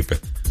κοκόρι είπε.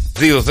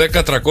 2,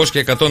 10, 300 και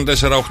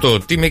 104,8.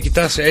 Τι με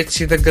κοιτάς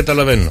έτσι, δεν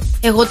καταλαβαίνω.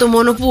 Εγώ το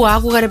μόνο που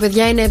άκουγα, ρε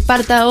παιδιά, είναι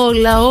πάρτα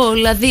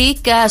όλα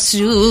δικά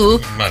σου.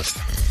 Μάλιστα.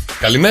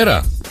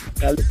 Καλημέρα.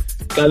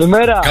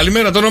 Καλημέρα.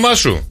 Καλημέρα, το όνομά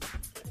σου?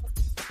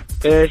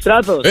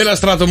 Στράτος. Έλα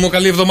Στράτο μου,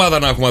 καλή εβδομάδα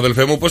να έχουμε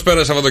αδελφέ μου. Πώς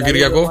πέρασε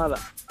Σαββατοκύριακο?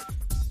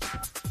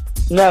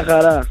 Μια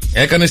χαρά.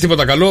 Έκανες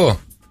τίποτα καλό?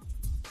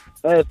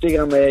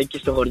 Πήγαμε εκεί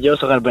στο χωριό,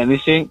 στο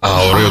Γαρπενήσι.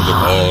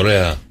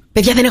 Ωραία.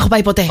 Παιδιά, δεν έχω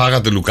πάει ποτέ.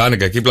 Φάγατε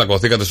λουκάνικα εκεί,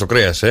 πλακωθήκατε στο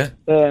κρέας,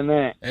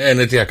 Ναι.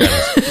 Ναι, τι έκανες?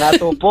 Να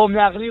το πω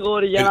μια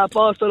γρήγορη για να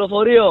πάω στο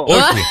λεωφορείο.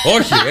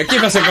 Όχι, εκεί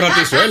θα σε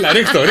κρατήσω. Έλα,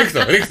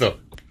 ρίχτω.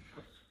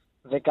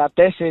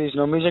 14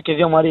 νομίζω και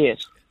 2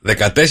 Μαρίες.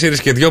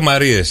 14 και 2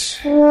 Μαρίες.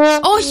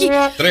 Όχι.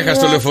 Τρέχα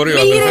στο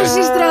λεωφορείο.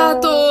 Μοίρασε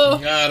Στράτο.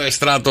 Άρε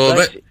Στράτο.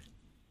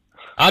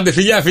 Άντε,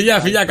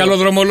 φιλιά, καλό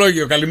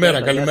δρομολόγιο.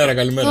 Καλημέρα.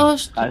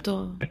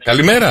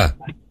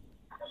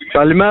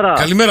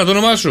 Καλημέρα, το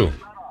όνομά σου?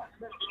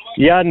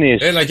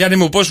 Γιάννης. Έλα, Γιάννη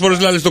μου, πόσες φορές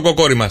λάλεις το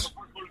κοκόρι μας?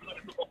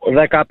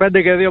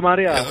 15 και 2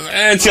 Μαρία.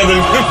 Έτσι,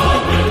 αδελφέ.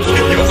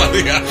 2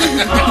 Μαρία.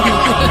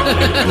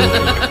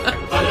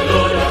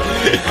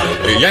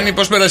 Γιάννη,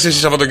 πώς πέρασες εσύ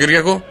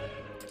Σαββατοκύριακο?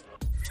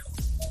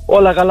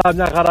 Όλα καλά,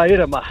 μια χαρά,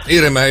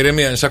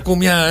 Ηρεμία. Σ' ακούω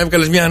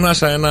έβγαλες μια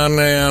ανάσα, έναν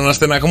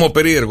αναστεναγμό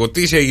περίεργο.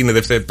 Τι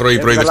έγινε πρωί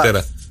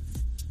Δευτέρα?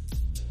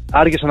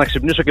 Άργησα να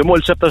ξυπνήσω και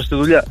μόλις έφτασα στη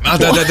δουλειά.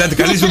 Άντε,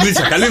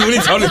 καλή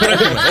δουλίτσα.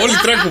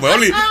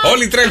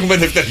 Όλοι τρέχουμε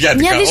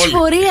δευτεριάτικα. Μια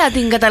δυσφορία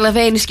την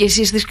καταλαβαίνεις κι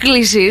εσύ στις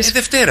κλήσεις.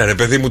 Δευτέρα, ρε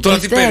παιδί μου, τώρα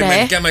τι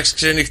περιμένει? Και άμα έχεις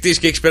ξενυχτήσει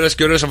και έχεις περάσει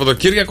και ωραίο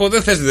Σαββατοκύριακο,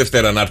 δεν θες τη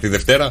Δευτέρα να έρθει η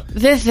Δευτέρα.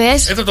 Δεν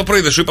θες. Εδώ το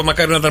πρωί δεν σου είπα,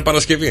 μακάρι να ήταν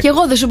Παρασκευή. Και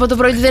εγώ δεν σου είπα το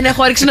πρωί ότι δεν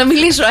έχω όρεξη να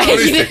μιλήσω.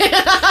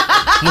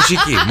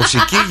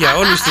 Μουσική για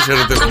όλους τους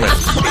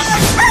ερωτευμένους.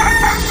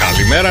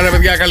 Καλημέρα, ρε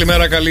παιδιά,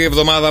 καλή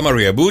εβδομάδα,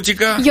 Μαρία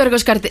Μπούτσικα.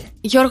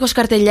 Γιώργος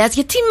Καρτελιάς,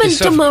 γιατί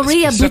με το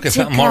Μαρία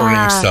Μπούτσικα?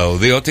 Morning Show,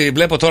 διότι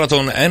βλέπω τώρα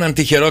τον έναν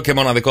τυχερό και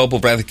μοναδικό που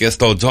βρέθηκε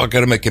στο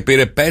Joker και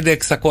πήρε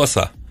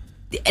 5.600.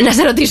 Να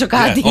σε ρωτήσω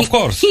κάτι. Yeah, of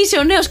course. Είσαι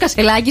ο νέος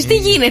Κασελάκης, τι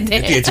γίνεται?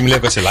 Γιατί έτσι μιλάει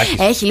ο Κασελάκης?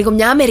 Έχει λίγο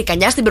μια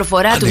αμερικανιά στην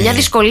προφορά του, μια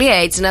δυσκολία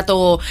έτσι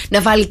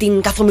να βάλει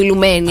την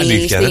καθομιλουμένη.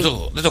 Αλήθεια, δεν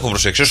το έχω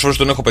προσέξει. Όσες φορές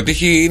τον έχω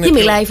πετύχει είναι. Τι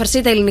μιλάει,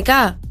 φαρσί τα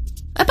ελληνικά?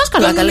 Πας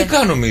καλά, καλά.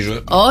 Ελληνικά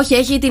νομίζω. Όχι,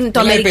 έχει το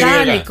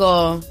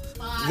αμερικάνικο.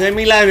 Δεν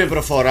μιλάει με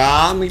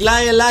προφορά,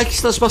 μιλάει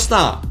ελάχιστα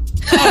σπαστά.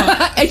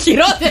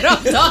 Χειρότερο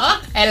αυτό.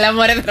 Έλα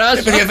μωρέ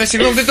δρόσο. Παιδιά,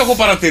 συγγνώμη, δεν το έχω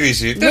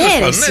παρατηρήσει.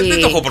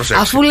 Δεν το έχω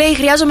προσέξει. Αφού λέει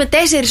χρειάζομαι 4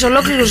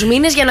 ολόκληρους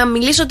μήνες για να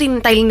μιλήσω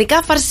τα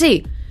ελληνικά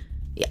φαρσί.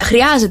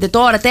 Χρειάζεται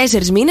τώρα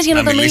 4 μήνες για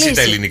να τα μιλήσει.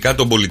 Τα ελληνικά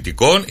των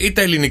πολιτικών ή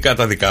τα ελληνικά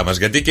τα δικά μας?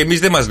 Γιατί και εμείς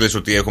δεν μας λες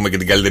ότι έχουμε και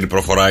την καλύτερη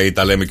προφορά ή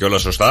τα λέμε και όλα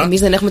σωστά. Εμείς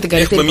δεν έχουμε την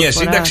καλύτερη προφορά.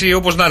 Έχουμε μια σύνταξη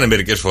όπως να είναι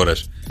μερικές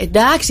φορές.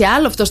 Εντάξει,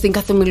 άλλο αυτό στην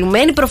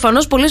καθομιλουμένη.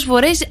 Προφανώς πολλές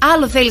φορές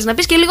άλλο θέλεις να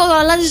πεις και λίγο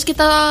αλλάζεις και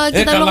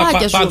τα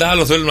λογάκια σου. Πάντα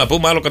άλλο θέλουν να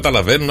πούμε, άλλο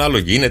καταλαβαίνουν, άλλο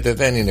γίνεται.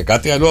 Δεν είναι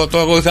κάτι.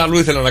 Αλλού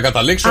ήθελα να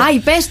καταλήξω.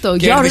 Πες το,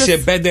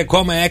 κέρδισε 5,6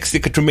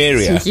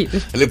 εκατομμύρια.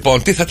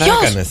 Λοιπόν, τι θα τα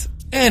έκανες?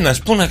 Ένας,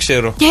 πού να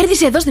ξέρω.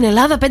 Κέρδισε εδώ στην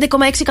Ελλάδα 5,6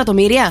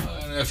 εκατομμύρια.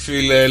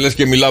 Φίλε, λες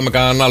και μιλάμε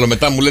κανέναν άλλο.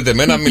 Μετά μου λέτε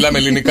εμένα, μιλάμε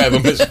ελληνικά εδώ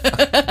μέσα.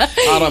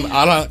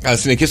 Άρα,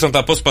 συνεχίσω να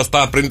τα πω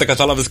σπαστά πριν τα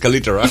κατάλαβες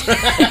καλύτερα.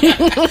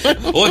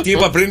 Ό,τι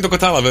είπα πριν το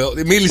κατάλαβε.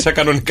 Μίλησα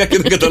κανονικά και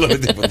δεν κατάλαβε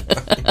τίποτα.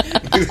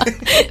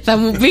 Θα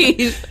μου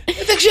πεις.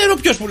 Δεν ξέρω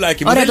ποιος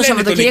πουλάκι μου. Ωραία, το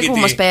Σαββατοκύριακο που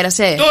μας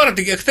πέρασε. Τώρα,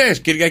 χθες,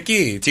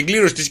 Κυριακή.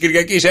 Τσιγκλήρωση της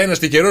Κυριακής. Ένας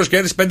τυχερός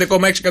κέρδισε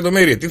 5,6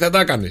 εκατομμύρια. Τι θα τα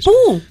έκανες?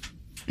 Πού?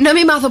 Να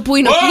μην μάθω πού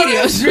είναι ο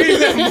κύριος.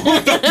 Φίλε μου,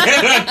 το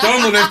κέρατό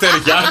μου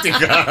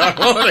δευτεριάτικα.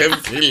 Ωραία,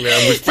 φίλε,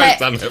 μου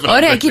σπέστανε.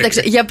 Ωραία,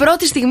 κοίταξε. Για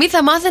πρώτη στιγμή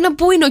θα μάθαινα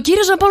πού είναι ο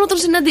κύριος να πάω να τον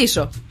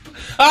συναντήσω.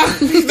 Αχ,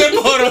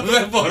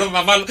 δεν μπορώ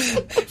να βάλω.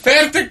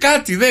 Φέρτε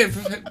κάτι,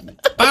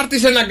 πάρτε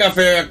σε ένα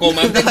καφέ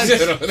ακόμα. Δεν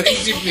ξέρω,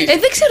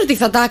 δεν ξέρω τι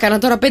θα τα έκανα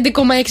τώρα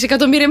 5,6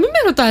 εκατομμύρια. Μην με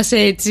ρωτάς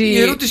έτσι.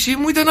 Η ερώτησή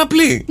μου ήταν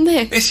απλή.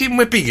 Ναι. Εσύ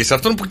μου πήγες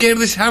αυτόν που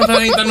κέρδισε, αν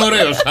θα ήταν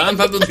ωραίος, αν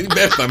θα τον την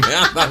πέφταμε.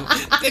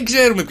 Δεν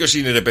ξέρουμε ποιος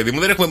είναι, ρε παιδί μου.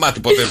 Δεν έχουμε μάθει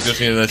ποτέ ποιος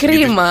είναι ένας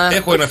συγκεκριτής. Κρίμα.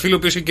 Έχω ένα φίλο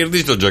που έχει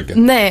κερδίσει τον Τζόκερ.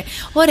 Ναι,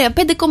 ωραία,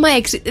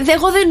 5,6.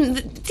 Εγώ δεν.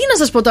 Τι να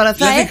σας πω τώρα,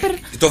 θα έπαιρνα.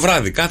 Το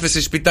βράδυ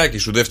κάθεσαι σπιτάκι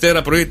σου,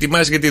 Δευτέρα πρωί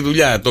ετοιμάζεις για τη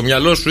δουλειά. Το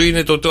μυαλό σου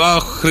είναι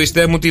αχ,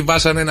 Χριστέ μου, τι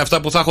βάσανε είναι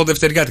αυτά που θα έχω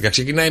δευτεριάτικα.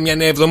 Ξεκινάει μια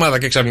νέα εβδομάδα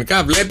και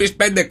ξαφνικά βλέπεις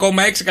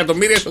 5,6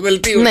 εκατομμύρια στο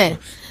δελτίο. Ναι.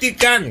 Τι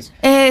κάνεις?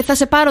 Θα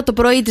σε πάρω το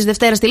πρωί της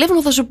Δευτέρας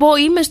τηλέφωνο, θα σου πω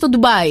είμαι στο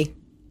Ντουμπάι.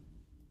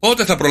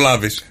 Πότε θα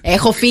προλάβεις?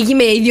 Έχω φύγει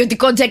με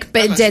ιδιωτικό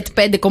jet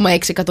 5,6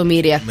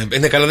 εκατομμύρια.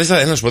 Ναι, καλά,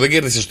 να σου πω, δεν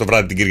κέρδισες το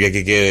βράδυ την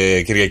Κυριακή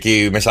και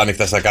Κυριακή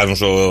μεσάνυχτα θα κάνουν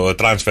στο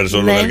transfer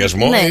στο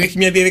λογαριασμό. Ναι. Έχει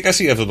μια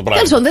διαδικασία αυτό το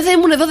πράγμα. Τέλος, δεν θα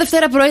ήμουν εδώ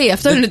Δευτέρα πρωί.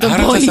 Αυτό είναι το point.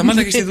 Άρα θα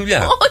σταμάταγες τη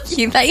δουλειά.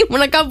 Όχι, θα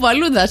ήμουν κάπου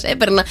αλλού,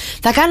 έπαιρνα.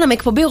 Θα κάναμε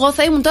εκπομπή, εγώ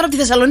θα ήμουν τώρα από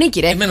τη Θεσσαλονίκη,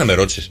 ρε. Εμένα με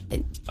ρώτησες.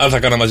 Αν θα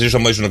κάνα μαζί σου,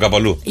 άμα ήσουν κάπου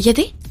αλλού.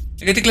 Γιατί?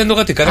 Γιατί κλείνω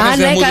κάτι, κανένα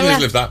δεν μου δίνεις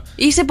λεφτά.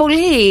 Είσαι πολύ.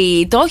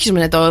 Το όχι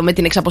με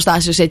την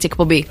εξαποστάσεως έτσι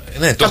εκπομπή.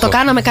 Ναι, θα το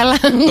κάναμε καλά.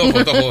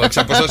 Το έχω.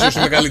 Εξαποστάσεως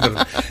είμαι καλύτερο.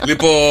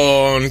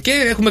 Λοιπόν, και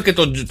έχουμε και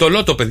το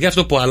λότο, παιδιά,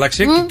 αυτό που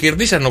άλλαξε. Και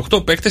κερδίσαν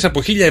 8 παίκτες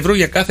από 1.000 ευρώ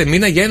για κάθε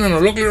μήνα για έναν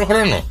ολόκληρο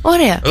χρόνο.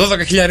 Ωραία.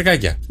 12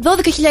 χιλιαρικάκια.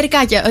 12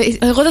 χιλιαρικάκια.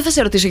 Εγώ δεν θα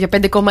σε ρωτήσω για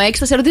 5,6,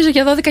 θα σε ρωτήσω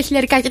για 12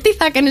 χιλιαρικάκια. Τι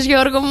θα έκανες,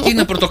 Γιώργο μου? Τι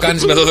να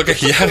πρωτοκάνεις με 12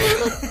 χιλιάρικα?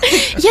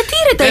 Γιατί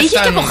ρε, το είχες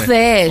και από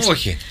χθες?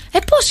 Όχι.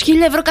 Πώς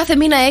 1.000 ευρώ κάθε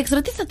μήνα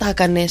έξτρα, τι θα τα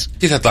έκανες?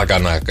 Τι θα τα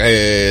έκανα?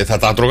 Θα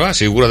τα έτρωγα,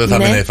 σίγουρα δεν θα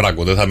μένε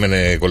φράγκο, δεν θα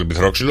μένε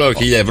κολυμπηθρόξυλο.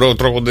 1.000 ευρώ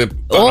τρώγονται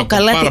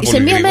πάρα πολύ. Σε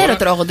μία μέρα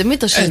τρώγονται, μην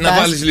το συζητάς. Να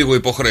βάλεις λίγο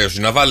υποχρέωση,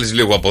 να βάλεις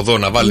λίγο από εδώ,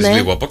 να βάλεις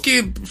λίγο από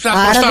εκεί. Θα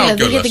άρα προστάω δηλαδή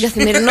κιόλας. για την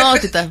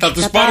καθημερινότητα. Θα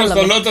τους πάρω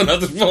στο λότο να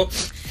τους πω.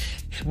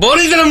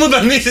 Μπορείτε να μου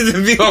δανείσετε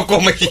 2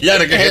 ακόμα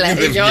χιλιάρικα γιατί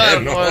δεν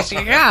βγαίνω.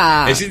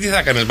 Σιγά. Εσύ τι θα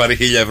έκανες, πάρει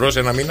 1.000 ευρώ σε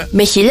ένα μήνα?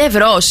 Με 1.000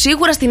 ευρώ,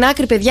 σίγουρα στην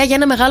άκρη, παιδιά, για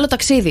ένα μεγάλο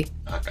ταξίδι.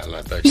 Καλά,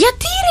 εντάξει.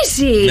 Γιατί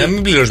ρε εσύ? Να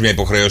μην πληρώσεις μια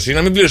υποχρέωση,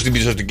 να μην πληρώσεις την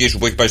πιστωτική σου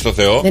που έχει πάει στο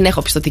Θεό. Δεν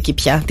έχω πιστωτική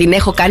πια. Την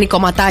έχω κάνει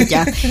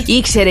κομματάκια.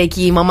 Ήξερε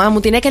εκεί η μαμά μου,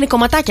 την έκανε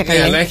κομματάκια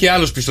καλά. Αλλά έχει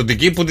άλλος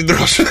πιστωτική που την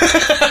τρως.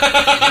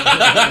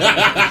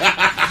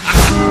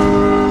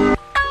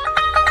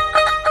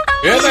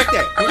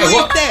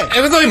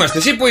 Εδώ είμαστε,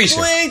 εσύ που είσαι?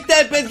 Πού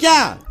είστε,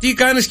 παιδιά? Τι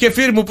κάνεις και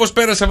φίλοι μου, πώς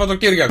πέρασε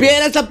Σαββατοκύριακο?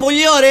 Πέρασα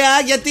πολύ ωραία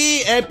γιατί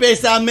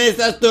έπεσα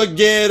μέσα στον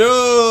καιρό.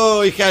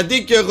 Είχα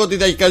δίκιο εγώ ότι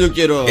θα έχει καλό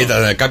καιρό.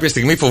 Κάποια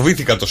στιγμή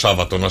φοβήθηκα το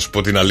Σάββατο, να σου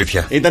πω την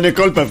αλήθεια. Ήτανε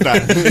κόλπα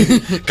αυτά.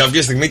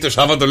 Κάποια στιγμή το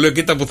Σάββατο λέω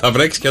κοίτα που θα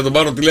βρέξει και θα τον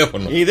πάρω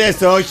τηλέφωνο. Είδες,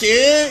 όχι,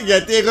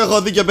 γιατί εγώ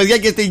έχω δίκιο, παιδιά,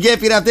 και στην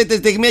γέφυρα αυτή τη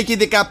στιγμή έχει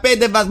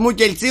 15 βαθμούς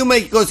Κελσίου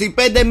με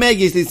 25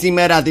 μέγιστη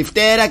σήμερα.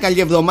 Δευτέρα, καλή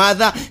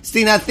εβδομάδα.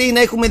 Στην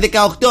Αθήνα έχουμε 18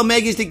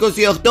 μέγιστη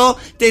 28.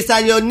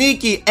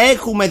 Θεσσαλονίκη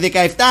έχουμε 17,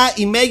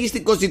 η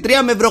μέγιστη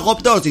 23 με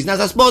βροχοπτώσεις. Να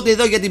σας πω ότι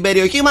εδώ για την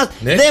περιοχή μας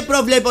δεν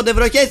προβλέπονται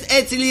βροχές,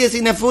 έτσι λίγες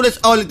είναι φούρες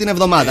όλη την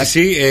εβδομάδα.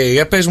 Εσύ,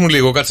 για πες μου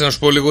λίγο, κάτσε να σου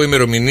πω λίγο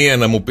ημερομηνία,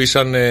 να μου πεις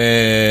αν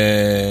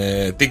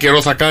τι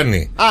καιρό θα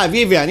κάνει.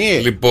 Βέβαια, ναι.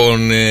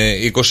 Λοιπόν,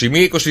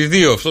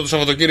 21-22, αυτό το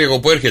Σαββατοκύριακο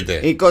που έρχεται.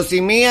 21-22,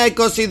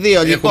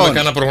 λοιπόν. Έχουμε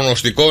κανένα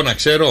προγνωστικό, να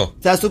ξέρω?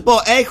 Θα σου πω,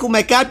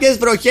 έχουμε κάποιες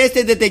βροχές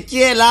στην Δυτική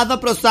Ελλάδα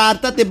προς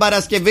Άρτα την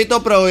Παρασκευή το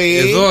πρωί.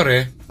 Εδώ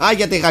ρε.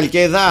 Για τη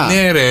Χαλκίδα.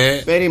 Ναι,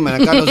 ρε.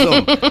 Περίμενα, κάνω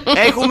zoom.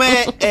 Έχουμε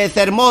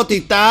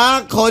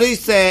θερμότητα χωρίς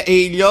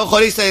ήλιο,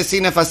 χωρίς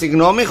σύννεφα,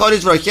 συγγνώμη, χωρίς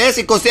βροχές.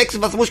 26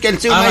 βαθμούς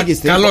Κελσίου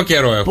μέγιστη. Καλό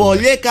καιρό έχουμε.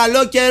 Πολύ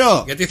καλό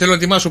καιρό. Γιατί θέλω να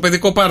ετοιμάσω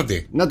παιδικό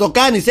πάρτι. Να το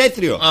κάνεις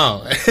έθριο.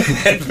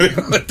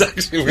 Έθριο,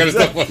 εντάξει,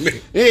 ευχαριστώ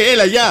πολύ.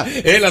 Έλα, γεια.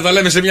 Έλα, τα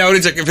λέμε σε μια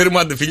ωρίτσα και φέρουμε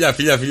άντε.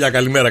 Φιλιά,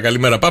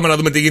 καλημέρα. Πάμε να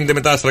δούμε τι γίνεται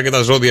με τα άστρα και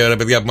τα ζώδια, ρε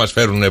παιδιά, που μας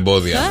φέρουν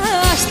εμπόδια.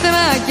 Τα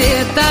άστρα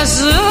και τα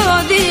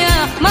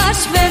ζώδια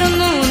μας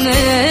φέρνουν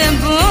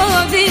εμπόδια.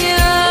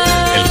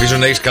 Ελπίζω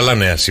να έχεις καλά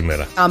νέα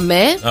σήμερα.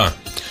 Αμέ.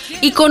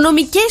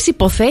 Οικονομικές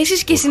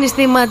υποθέσεις και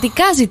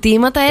συναισθηματικά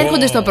ζητήματα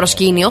έρχονται στο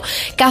προσκήνιο,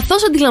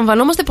 καθώς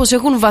αντιλαμβανόμαστε πως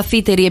έχουν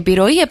βαθύτερη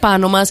επιρροή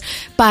επάνω μας.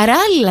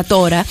 Παράλληλα,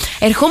 τώρα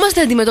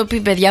ερχόμαστε αντιμετωπί,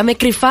 παιδιά, με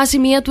κρυφά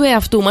σημεία του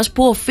εαυτού μας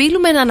που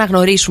οφείλουμε να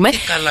αναγνωρίσουμε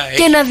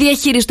και να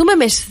διαχειριστούμε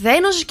με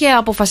σθένος και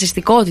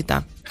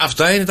αποφασιστικότητα.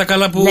 Αυτά είναι τα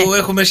καλά που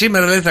έχουμε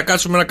σήμερα. Δηλαδή, θα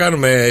κάτσουμε να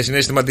κάνουμε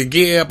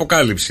συναισθηματική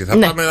αποκάλυψη. Θα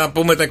πάμε να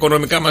πούμε τα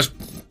οικονομικά μας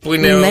που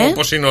είναι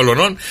όπως είναι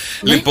ολονών.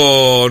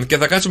 Λοιπόν, και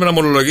θα κάτσουμε να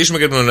μολολογήσουμε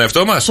και τον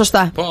εαυτό μας.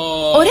 Σωστά.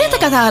 Ωραία τα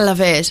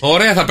κατάλαβες.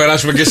 Ωραία θα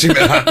περάσουμε και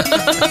σήμερα.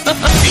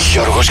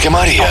 Γιώργος και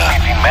Μαρία.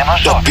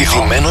 Το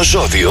πηδημένο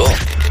ζώδιο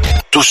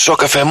του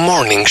Σοκαφέ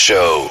Morning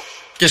Show.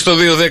 Και στο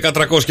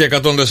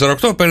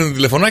 210-300-1048 παίρνετε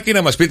τηλεφωνάκι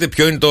να μας πείτε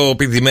ποιο είναι το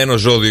πηδημένο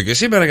ζώδιο και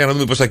σήμερα, για να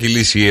δούμε πώς θα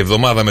κυλήσει η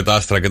εβδομάδα με τα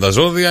άστρα και τα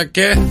ζώδια.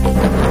 Και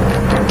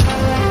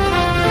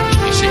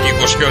είσαι και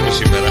κοσιόνι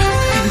σήμερα.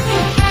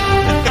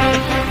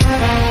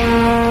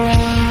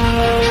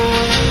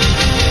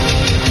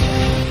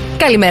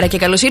 Καλημέρα και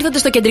καλώς ήρθατε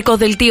στο κεντρικό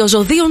δελτίο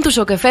ζωδίων του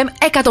Σοκ FM 104,8.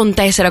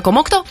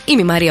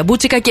 Είμαι η Μαρία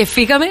Μπούτσικα και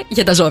φύγαμε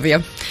για τα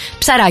ζώδια.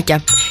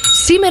 Ψαράκια.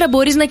 Σήμερα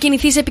μπορείς να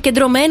κινηθείς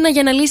επικεντρωμένα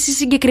για να λύσεις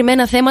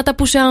συγκεκριμένα θέματα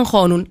που σε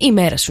αγχώνουν. Η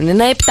μέρα σου είναι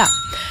ένα 7.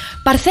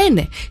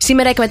 Παρθένε,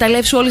 σήμερα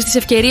εκμεταλλεύσου όλες τις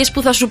ευκαιρίες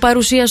που θα σου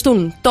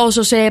παρουσιαστούν,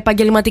 τόσο σε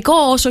επαγγελματικό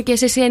όσο και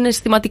σε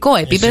συναισθηματικό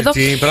επίπεδο.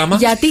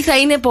 Γιατί θα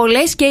είναι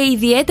πολλές και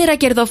ιδιαίτερα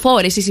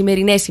κερδοφόρες οι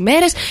σημερινές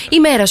ημέρες. Η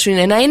μέρα σου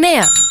είναι ένα 9.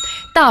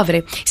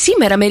 Ταύρε,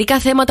 σήμερα μερικά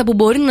θέματα που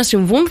μπορεί να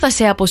συμβούν θα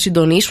σε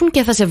αποσυντονίσουν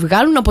και θα σε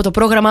βγάλουν από το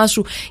πρόγραμμά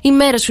σου. Η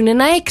μέρα σου είναι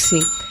ένα 6.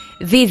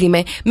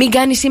 Δίδυμε, μην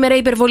κάνεις σήμερα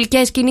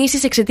υπερβολικές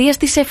κινήσεις εξαιτίας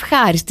της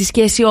ευχάριστης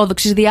και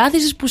αισιόδοξης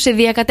διάθεσης που σε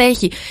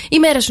διακατέχει. Η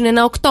μέρα σου είναι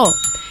ένα 8.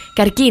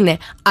 Καρκίνε,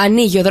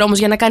 ανοίγει ο δρόμος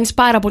για να κάνεις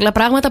πάρα πολλά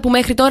πράγματα που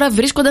μέχρι τώρα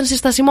βρίσκονταν σε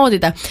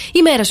στασιμότητα.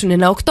 Η μέρα σου είναι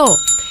ένα 8.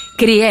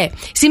 Κριέ,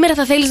 σήμερα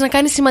θα θέλεις να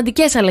κάνεις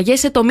σημαντικές αλλαγές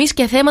σε τομείς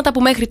και θέματα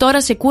που μέχρι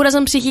τώρα σε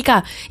κούραζαν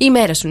ψυχικά. Η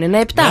μέρα σου είναι ένα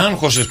 7.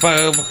 Άγχωσες,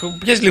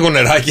 πιες λίγο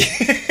νεράκι.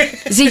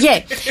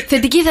 Ζυγέ,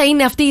 θετική θα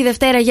είναι αυτή η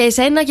Δευτέρα για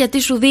εσένα,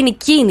 γιατί σου δίνει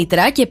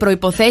κίνητρα και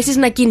προϋποθέσεις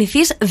να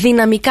κινηθείς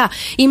δυναμικά.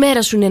 Η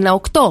μέρα σου είναι ένα 8.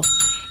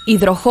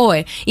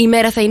 Υδροχόε, η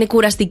μέρα θα είναι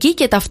κουραστική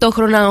και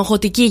ταυτόχρονα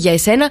αγχωτική για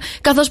εσένα,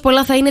 καθώς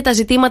πολλά θα είναι τα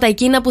ζητήματα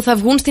εκείνα που θα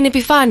βγουν στην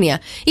επιφάνεια.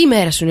 Η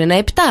μέρα σου είναι ένα 7.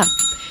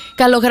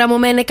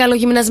 Καλογραμμωμένε,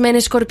 καλογυμνασμένε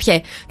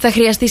Σκορπιέ, θα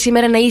χρειαστεί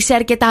σήμερα να είσαι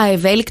αρκετά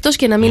ευέλικτος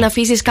και να μην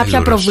αφήσεις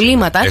κάποια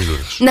προβλήματα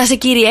να σε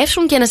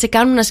κυριεύσουν και να σε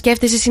κάνουν να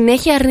σκέφτεσαι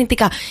συνέχεια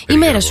αρνητικά. Η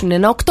μέρα σου είναι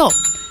ένα 8.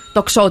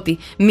 Τοξότη,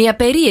 μια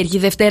περίεργη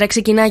Δευτέρα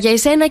ξεκινά για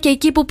εσένα και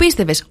εκεί που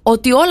πίστευες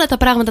ότι όλα τα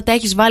πράγματα τα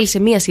έχεις βάλει σε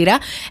μια σειρά,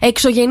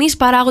 εξωγενείς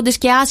παράγοντες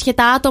και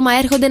άσχετα άτομα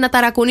έρχονται να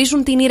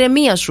ταρακουνήσουν την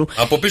ηρεμία σου.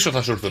 Από πίσω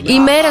θα σου έρθουν. Η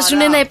μέρα σου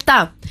είναι ένα 7.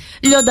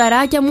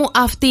 Λιονταράκια μου,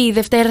 αυτή η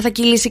Δευτέρα θα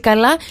κυλήσει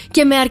καλά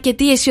και με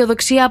αρκετή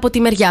αισιοδοξία από τη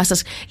μεριά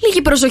σας.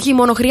 Λίγη προσοχή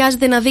μόνο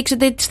χρειάζεται να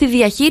δείξετε στη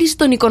διαχείριση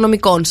των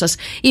οικονομικών σας.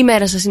 Η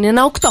μέρα σας είναι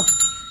ένα 8.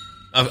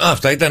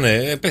 Αυτά ήταν,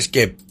 πες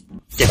και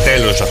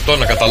τέλος αυτό,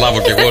 να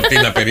καταλάβω κι εγώ τι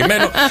να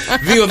περιμένω. 2-10-300-1048.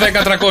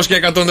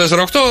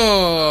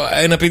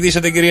 Ένα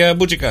πηδήσατε, κυρία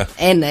Μπούτσικα?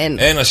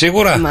 Ένα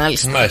σίγουρα.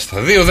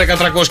 Μάλιστα.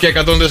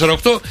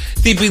 2-10-300-1048.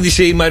 Τι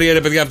πήδησε η Μαρία,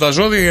 ρε παιδιά, από τα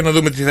ζώδια, για να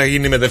δούμε τι θα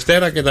γίνει με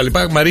Δευτέρα και τα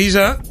λοιπά.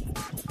 Μαρίζα.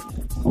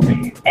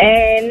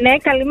 Ναι,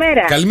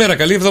 καλημέρα. Καλημέρα,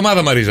 καλή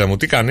εβδομάδα, Μαρίζα μου.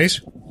 Τι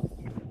κάνεις?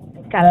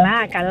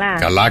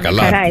 Καλά.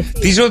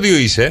 Τι ζώδιο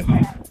είσαι?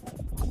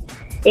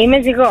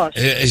 Είμαι ζυγός.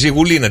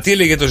 Ζυγουλίνα. Τι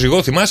έλεγε το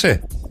ζυγό,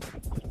 θυμάσαι?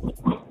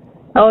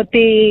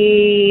 Ότι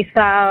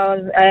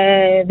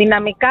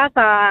δυναμικά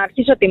θα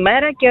αρχίσω τη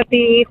μέρα και ότι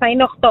θα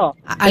είναι 8.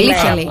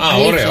 Αλήθεια λέει.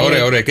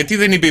 Ωραία. Και τι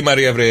δεν είπε η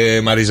Μαρία,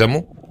 Μαρίζα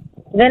μου?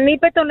 Δεν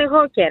είπε τον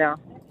εγώ καιρό.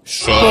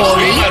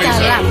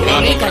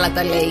 Πολύ καλά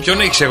τα λέει.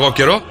 Ποιον έχεις εγώ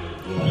καιρό?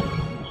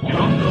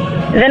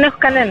 Δεν έχω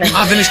κανένα.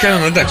 Δεν έχεις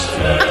κανένα, εντάξει.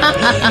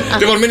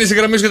 Λοιπόν, μείνει στη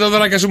γραμμή και τα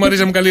δωράκια σου,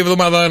 Μαρίζα μου. Καλή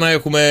εβδομάδα να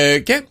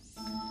έχουμε και...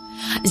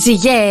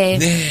 Ζυγέ.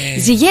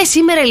 Ζυγέ,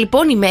 σήμερα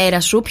λοιπόν η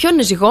μέρα σου. Ποιον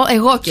είναι ζυγό?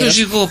 Εγώ καιρό. Ποιο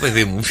ζυγό,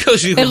 παιδί μου? Ποιο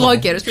ζυγό? Εγώ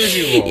καιρό.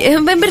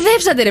 Με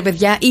μπερδέψατε, ρε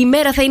παιδιά. Η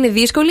μέρα θα είναι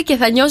δύσκολη και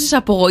θα νιώσεις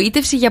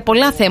απογοήτευση για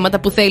πολλά θέματα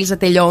που θέλεις να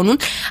τελειώνουν,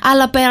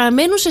 αλλά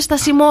παραμένουν σε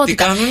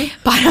στασιμότητα. Τι κάνουν?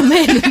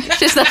 Παραμένουν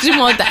σε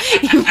στασιμότητα.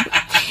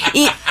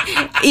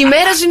 Η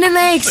μέρα σου είναι ένα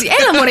 6.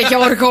 Έλα μωρέ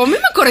Γιώργο, μην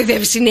με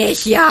κοροϊδεύεις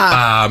συνέχεια.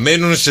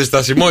 Μένουν σε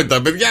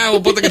στασιμότητα, παιδιά.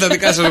 Οπότε και τα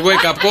δικά σας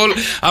wake up call.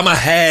 Άμα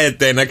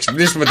έχετε να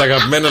ξυπνήσουμε τα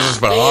αγαπημένα σας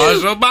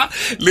πρόσωπα.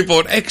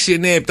 Λοιπόν,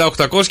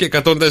 697-800 και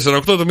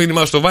 104,8 το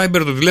μήνυμά στο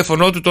Viber, το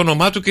τηλέφωνό του, το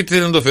όνομά του και τι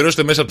θέλετε να το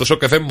αφιερώσετε μέσα από το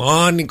Σοκ FM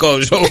Morning Show.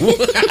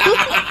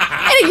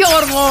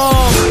 Γιώργο!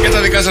 Και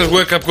τα δικά σας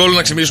wake up call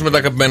να ξυπνήσουμε τα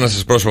αγαπημένα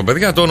σας πρόσωπα,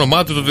 παιδιά. Το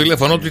όνομά του, το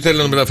τηλέφωνό του, τι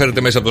θέλετε να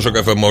μεταφέρετε μέσα από το Σοκ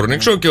FM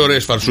Morning Show. Και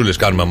ωραίες φαρσούλες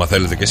κάνουμε, άμα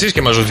θέλετε κι εσείς.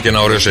 Και μας δώσετε και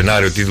ένα ωραίο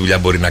σενάριο, τι δουλειά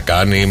μπορεί να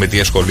κάνει, με τι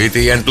ασχολείται,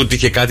 ή αν τούτη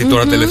είχε κάτι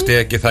τώρα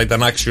τελευταία και θα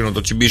ήταν άξιο να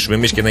το τσιμπήσουμε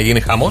εμείς και να γίνει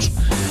χαμός.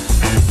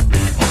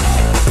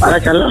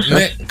 Παρακαλώ.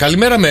 Ναι,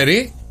 καλημέρα,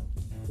 Μέρη.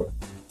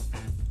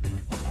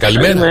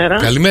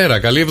 Καλημέρα.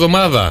 Καλή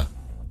εβδομάδα.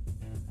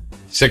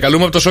 Σε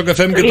καλούμε από το Shock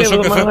FM και το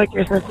Shock FM.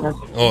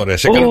 Ωραία,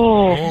 σε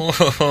καλούμε.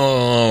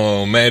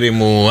 Μέρη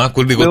μου,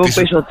 άκου λίγο. Μην μου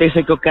πεις ότι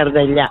είσαι και ο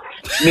Καρτελιά.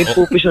 Μην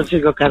μου πεις ότι είσαι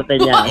και ο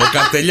Καρτελιά. Ο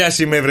Καρτελιάς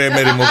είμαι, βρε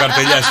Μέρη μου. Ο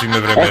Καρτελιάς είμαι,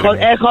 βρε Μέρη μου.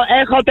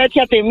 Έχω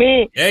τέτοια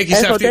τιμή.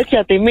 Έχω αυτή...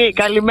 τέτοια τιμή.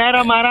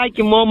 Καλημέρα,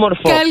 μαράκι μου,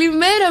 όμορφο.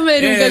 Καλημέρα,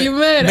 Μέρη μου,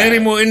 καλημέρα. Μέρη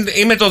μου,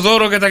 είμαι το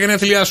δώρο για τα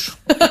γενέθλιά σου.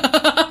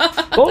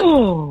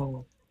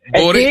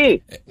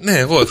 Μπορεί. Ναι,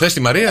 εγώ. Θες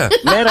τη Μαρία?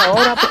 Μέρα,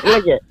 ώρα,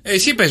 λέγε.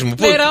 Εσύ πες μου.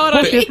 Μέρα, ώρα.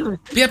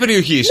 Ποια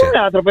περιοχή είσαι? Ναι,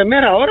 άνθρωπε,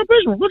 μέρα, ώρα,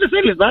 πες μου. Πότε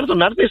θέλεις να έρθω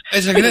να έρθεις?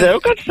 Δεν ξέρω,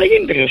 κάτι θα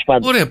γίνει τέλος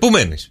πάντων. Ωραία, πού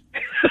μένεις?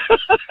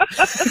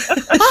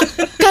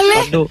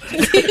 Καλέ.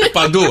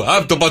 Παντού.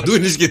 Το παντού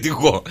είναι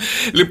σχετικό.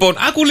 Λοιπόν,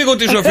 άκου λίγο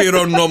τι σου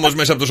αφιερώνουν όμως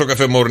μέσα από το Shock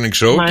Cafe Morning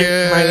Show και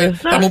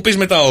θα μου πεις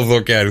μετά οδό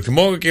και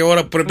αριθμό και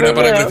ώρα που πρέπει να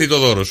παρακριθεί το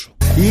δώρο σου.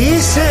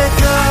 Είσαι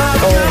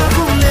κάποια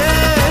που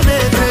λένε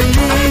τρελή.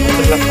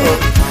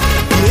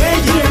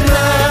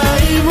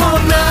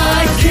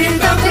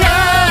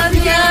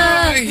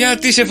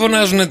 Γιατί σε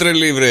φωνάζουνε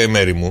τρελή, βρε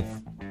Μέρη μου?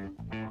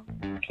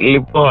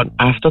 Λοιπόν,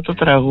 αυτό το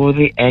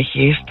τραγούδι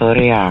έχει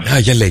ιστορία.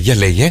 Για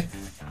λέγε.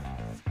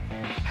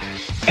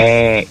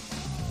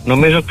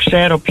 Νομίζω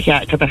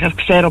καταρχάς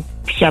ξέρω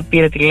ποια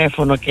πήρε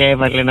τηλέφωνο και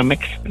έβαλε να με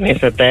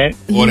ξυπνήσετε.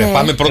 Ωραία,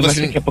 πάμε πρώτα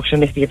στην... Και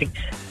αποξενήστη γιατί...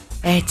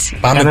 Έτσι.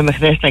 Κάναμε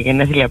χθες τα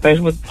γενέθλια, πες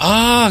μου.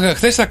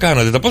 Χθες τα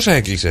κάνατε, τα πόσα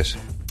έκλεισες?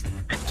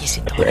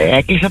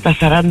 Έκλεισα τα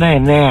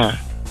 49.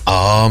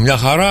 Μια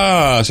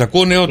χαρά, σε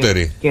ακούω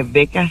νεότερη. Και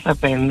μπήκα στα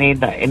 50.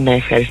 Ναι,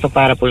 ευχαριστώ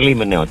πάρα πολύ,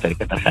 είμαι νεότερη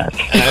καταρχάς.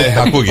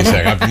 Ακούγεσαι,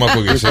 αγάπη μου,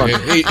 ακούγεσαι.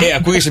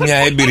 Ακούγεσαι μια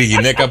έμπειρη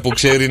γυναίκα που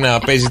ξέρει να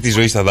παίζει τη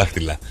ζωή στα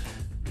δάχτυλα.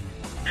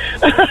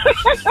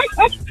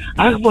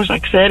 Αχ, πόσα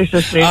ξέρεις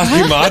εσύ. Αχ,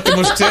 είμαι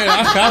άτιμος, ξέρει.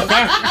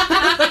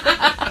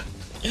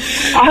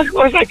 Αχ,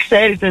 πόσα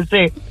ξέρεις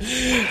εσύ.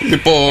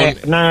 Λοιπόν,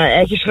 να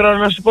έχεις χρόνο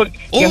να σου πω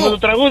για αυτό το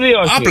τραγούδι,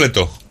 όχι?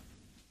 Άπλετο.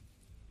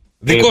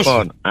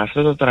 Λοιπόν,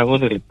 αυτό το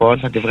τραγούδι λοιπόν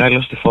θα τη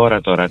βγάλω στη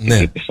φόρα τώρα. Ναι, την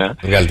τύπησα.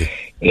 βγάλτε.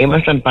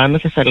 Ήμασταν πάνω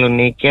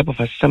Θεσσαλονίκη,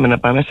 αποφασίσαμε να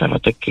πάμε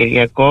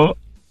Σαββατοκύριακο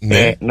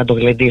να το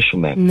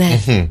γλεντήσουμε. Ναι.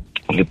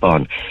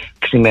 Λοιπόν,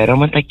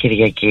 ξημερώματα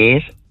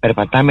Κυριακής,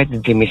 περπατάμε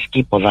την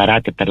Τζιμισκή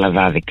ποδαράτη από τα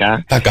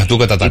Λαδάδικα. Τα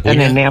κατούκα τα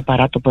τακούνια. Ήταν 9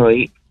 παρά το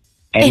πρωί.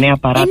 9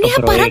 παρά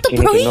το πρωί,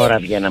 εκείνη την ώρα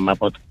βγαίναμε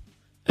από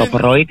το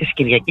πρωί της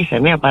Κυριακής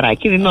 9 παρά.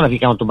 Εκείνη την ώρα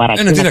βγήκαμε τον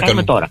παράκι. Τι να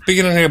κάνουμε τώρα?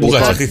 Πήγαιναν για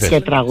μπουγάτσα, τι θες?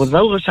 Και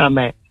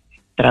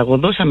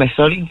τραγουδούσαμε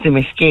σε όλη τη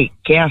Μισκή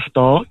και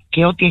αυτό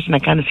και ό,τι έχει να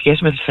κάνει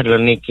σχέση με τη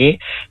Θεσσαλονίκη.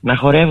 Να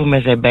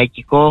χορεύουμε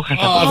ζεμπέκικο,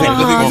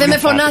 χασαποδέλικο. Δεν με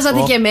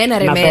φωνάζατε και εμένα,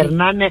 ρε Μέρη.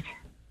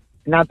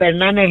 Να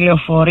περνάνε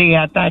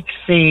λεωφορεία,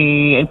 τάξη,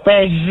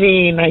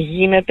 παίζει, να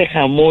γίνεται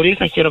χαμούλη,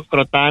 θα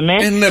χειροκροτάνε.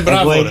 Ναι,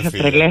 μπράβο, εγώ είχα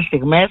τρελές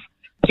στιγμές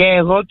και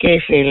εγώ και οι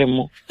φίλοι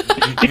μου.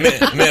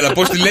 Ναι, αλλά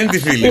πώς τη λένε τη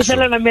φίλη σου?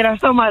 Ήθελα να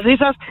μοιραστώ μαζί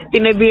σας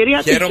την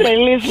εμπειρία της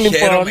τρελής,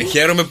 λοιπόν.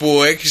 Χαίρομαι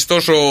που έχεις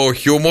τόσο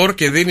χιούμορ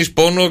και δίνεις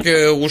πόνο και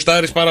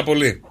γουστάρεις πάρα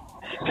πολύ.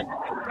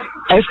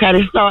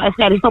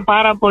 Ευχαριστώ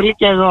πάρα πολύ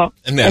και εγώ.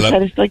 Ναι,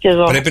 ευχαριστώ και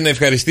εγώ. Πρέπει να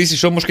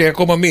ευχαριστήσεις όμως και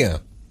ακόμα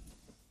μία.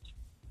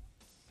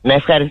 Να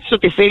ευχαριστήσω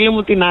τη φίλη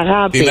μου την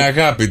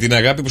αγάπη. Την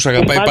αγάπη που σε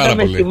αγαπάει πάρα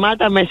πολύ. Με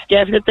θυμάται, με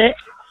σκέφτεται,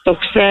 το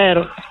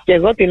ξέρω. Και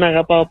εγώ την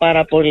αγαπάω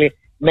πάρα πολύ.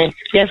 Με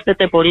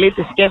σκέφτεται πολύ,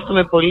 τη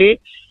σκέφτομαι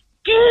πολύ.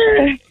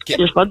 Και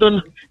τέλος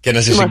πάντων. Και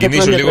να σε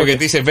συγκινήσω λίγο,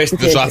 γιατί είσαι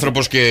ευαίσθητος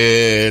άνθρωπος και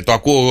το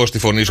ακούω εγώ στη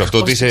φωνή σου αυτό,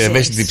 ότι είσαι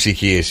ευαίσθητη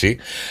ψυχή εσύ.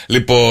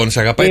 Λοιπόν,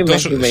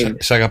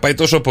 σε αγαπάει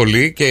τόσο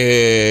πολύ και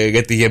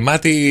για τη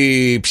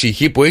γεμάτη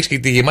ψυχή που έχεις και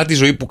τη γεμάτη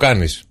ζωή που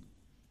κάνεις.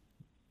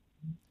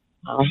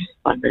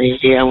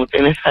 Παναγία μου,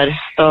 την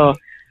ευχαριστώ.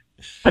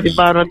 Θα την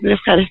πάρω να την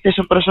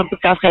ευχαριστήσω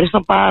προσωπικά.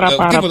 Ευχαριστώ πάρα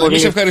πολύ.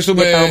 Εμείς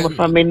ευχαριστούμε για τα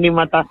όμορφα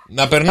μηνύματα.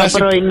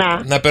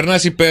 Να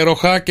περνάς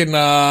υπέροχα και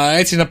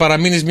έτσι να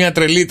παραμείνεις μια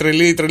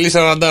τρελή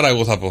σαραντάρα,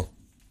 εγώ θα πω.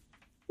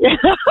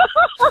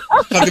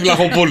 Θα την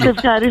Βλαχοπούλου. Σε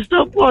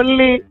ευχαριστώ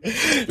πολύ.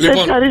 Λοιπόν,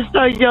 σε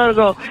ευχαριστώ,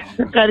 Γιώργο.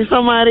 Σε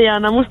ευχαριστώ, Μαρία.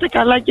 Να μου είστε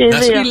καλά και οι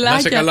δύο. Να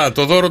είσαι καλά.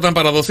 Το δώρο όταν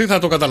παραδοθεί θα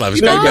το καταλάβεις.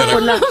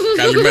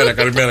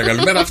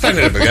 Καλημέρα. Αυτά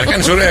είναι, ρε παιδιά. Να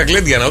κάνεις ωραία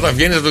γλέντια όταν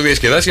βγαίνεις να το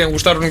διασκεδάσεις και να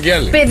γουστάρουν και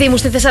άλλοι. Παιδί μου,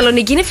 στη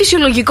Θεσσαλονίκη είναι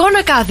φυσιολογικό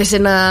να κάθεσαι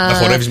να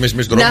χορεύεις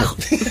μέσα στον δρόμο.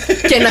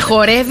 Και να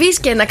χορεύεις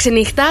και να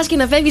ξενυχτάς και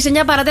να φεύγεις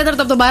 9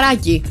 παρατέταρτο από τον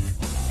παράκι.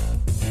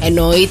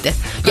 Εννοείται.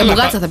 Για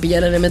μπουγάτσα θα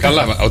πηγαίνανε μετά.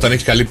 Καλά, όταν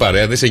έχεις καλή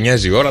παρέα δεν σε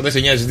νοιάζει η ώρα, δεν σε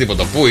νοιάζει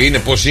τίποτα. Πού είναι,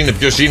 πώς είναι,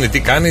 ποιος είναι, τι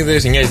κάνει, δεν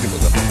σε νοιάζει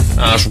τίποτα.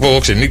 Να σου πω εγώ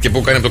ξενύχτια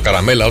που κάνει από το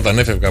Καραμέλα όταν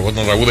έφευγα,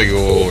 όταν τραγούδαγε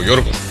ο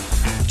Γιώργος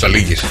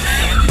Τσαλίκης.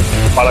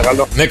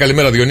 Παρακαλώ. Ναι,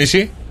 καλημέρα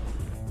Διονύση.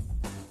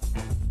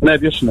 Ναι,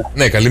 ποιος είναι?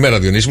 Ναι, καλημέρα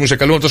Διονύση μου. Σε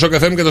καλούμε από το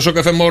Shock FM και το Shock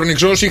FM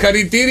Morning Show.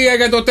 Συγχαρητήρια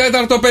για το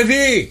 4ο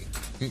παιδί.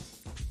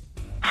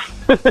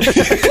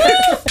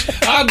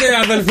 Άντε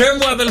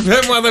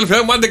αδελφέ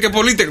μου, άντε και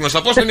πολύτεκνος.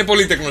 Από πόσο είναι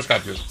πολύτεκνος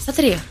κάποιος? Στα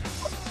 3.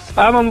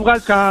 Άμα μου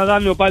βγάλεις κανένα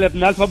δάνειο πάλι από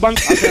την Αλφα-Bank.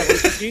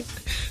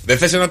 Δεν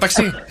θες ένα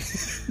ταξί?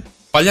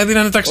 Παλιά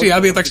δίνανε ταξί,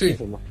 άδεια ταξί.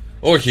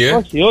 Όχι,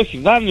 Όχι,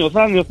 δάνειο,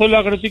 θέλω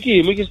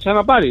αγροτική. Μου είχες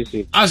ξαναπάρει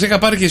εσύ. Σε είχα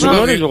πάρει και εσύ.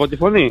 Γνωρίζω εγώ τη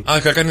φωνή.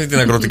 Είχα κάνει την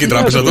αγροτική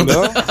τράπεζα τότε.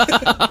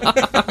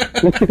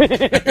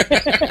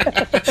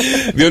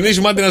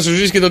 Διονύση, μάτι να σου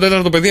ζήσει και το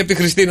τέταρτο παιδί από τη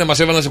Χριστίνα. Μας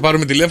έβαλε να σε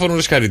πάρουμε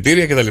τηλέφωνο,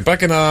 συγχαρητήρια κτλ.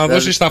 Και να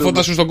δώσεις τα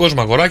φώτα σου στον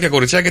κόσμο. Αγοράκια,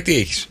 κοριτσάκια, τι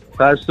έχεις?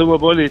 Ευχαριστούμε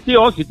πολύ. Τι,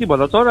 όχι,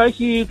 τίποτα. Τώρα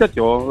έχει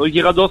τέτοιο.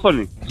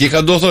 Γιγαντοοθόνη.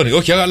 Γιγαντοοθόνη.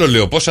 Όχι, άλλο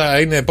λέω. Πόσα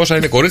είναι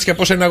κορίτσια,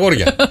 πόσα είναι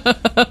αγόρια.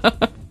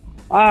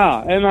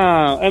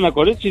 Ένα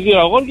κορίτσι, 2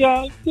 αγόρια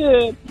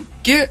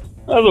και.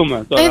 Θα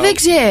δούμε τώρα. Δεν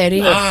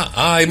ξέρει.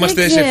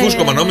 Είμαστε σε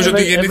φούσκωμα. Νόμιζα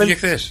ότι γεννήθηκε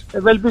χθες.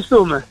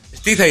 Ευελπιστούμε.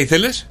 Τι θα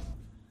ήθελες?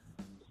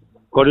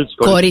 Κορίτσι.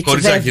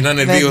 Κοριτσάκι, να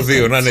είναι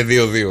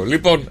 2-2.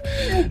 Λοιπόν,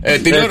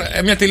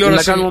 μια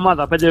τηλεόραση. Να κάνουμε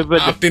ομάδα,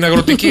 5-5. Από την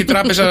Αγροτική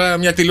Τράπεζα,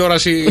 μια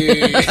τηλεόραση.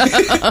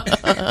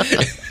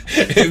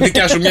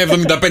 Δικιά σου μια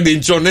 75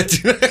 ιντσών,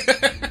 έτσι.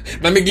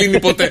 Να μην κλείνει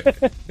ποτέ.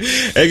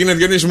 Έγινε,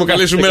 Διονύση μου,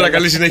 καλή σου μέρα,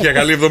 καλή συνέχεια,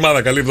 καλή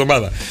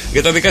εβδομάδα.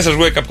 Για τα δικά σας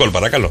wake up call,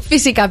 παρακαλώ.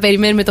 Φυσικά,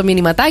 περιμένουμε το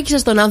μηνυματάκι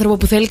σας, τον άνθρωπο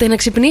που θέλετε να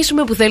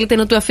ξυπνήσουμε, που θέλετε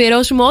να του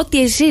αφιερώσουμε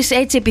ό,τι εσείς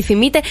έτσι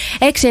επιθυμείτε.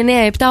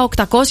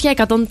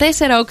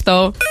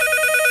 697-800-1048.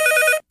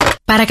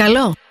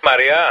 Παρακαλώ.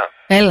 Μαρία.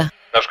 Έλα.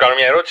 Να σου κάνω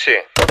μια ερώτηση.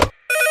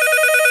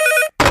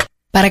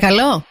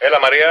 Παρακαλώ. Έλα,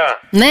 Μαρία.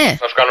 Ναι.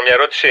 Να σου κάνω μια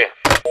ερώτηση.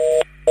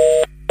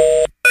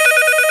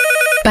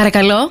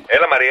 Παρακαλώ.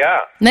 Έλα, Μαρία.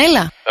 Ναι,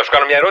 έλα. Να σου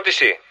κάνω μια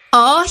ερώτηση.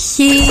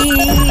 Όχι.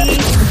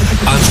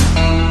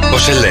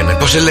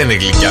 Πώς σε λένε,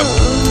 γλυκιά μου?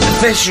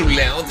 Δεν σου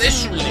λέω.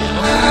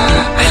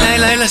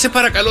 Έλα, σε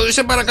παρακαλώ.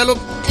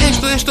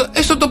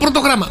 Έστω το πρώτο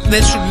γράμμα.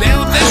 Δεν σου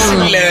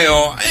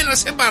λέω. Έλα,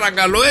 σε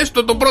παρακαλώ,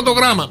 έστω το πρώτο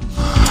γράμμα.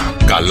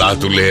 Καλά,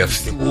 του λέει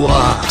αυτή.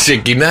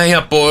 Ξεκινάει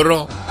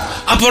από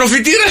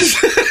απορροφητήρας.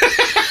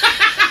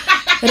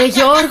 Ρε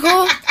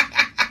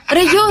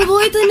Γιώργο,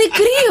 ήτανε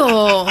κρύο.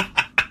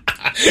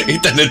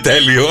 Ήτανε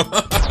τέλειο.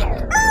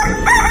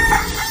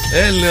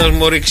 Έλεος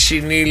μωρή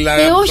ξυνήλα.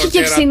 Όχι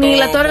και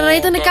ξυνήλα, τώρα να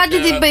ήταν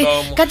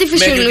κάτι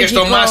φυσιολογικό. Μέχρι και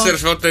στο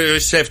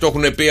Masterchef το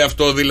έχουν πει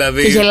αυτό,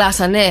 δηλαδή.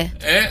 Γελάσανε.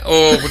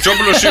 Ο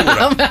Κουτσόπουλος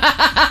σίγουρα.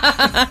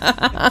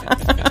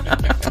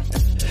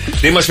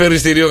 Τι μας φέρει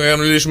θηρίο για να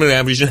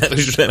μιλήσουμε?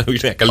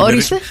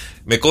 Ορίστε.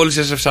 Με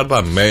κόλλησε σε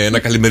Σαρμπάν. Να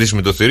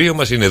καλημερίσουμε το θηρίο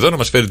μας. Είναι εδώ να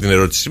μας φέρει την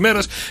ερώτηση της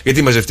ημέρας.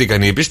 Γιατί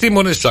μαζευτήκαν οι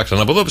επιστήμονες, ψάξαν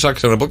από εδώ,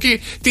 ψάξαν από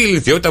εκεί. Τι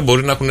ηλικιότητα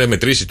μπορεί να έχουν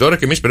μετρήσει τώρα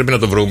και εμείς πρέπει να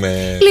το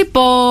βρούμε.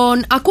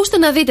 Λοιπόν, ακούστε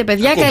να δείτε,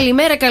 παιδιά.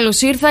 Καλημέρα,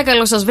 καλώς ήρθα,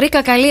 καλώς σας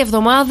βρήκα. Καλή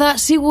εβδομάδα.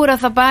 Σίγουρα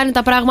θα πάνε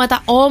τα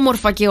πράγματα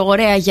όμορφα και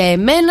ωραία για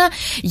εμένα.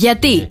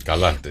 Γιατί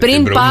καλά, πριν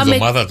την προηγούμενη πάμε.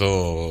 εβδομάδα το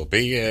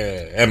πήγε.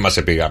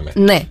 Έμασε πήγαμε.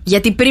 Ναι,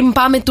 γιατί πριν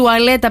πάμε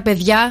τουαλέτα,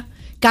 παιδιά.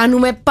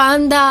 Κάνουμε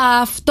πάντα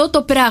αυτό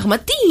το πράγμα.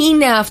 Τι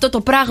είναι αυτό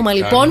το πράγμα,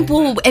 λοιπόν,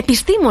 που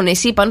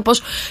επιστήμονες είπαν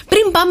πως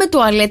πριν πάμε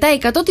τουαλέτα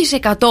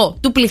 100%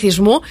 του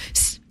πληθυσμού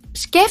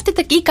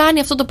σκέφτεται ή κάνει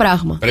αυτό το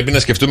πράγμα. Πρέπει να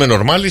σκεφτούμε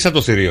νορμάλι ή σαν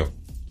το θηρίο?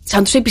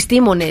 Σαν τους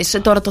επιστήμονες.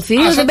 Τώρα το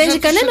θηρίο δεν παίζει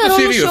κανένα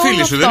ρόλο. Το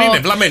φίλοι σου δεν είναι,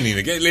 βλαμμένοι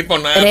είναι.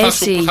 Λοιπόν,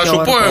 θα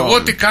σου πω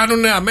εγώ τι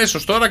κάνουν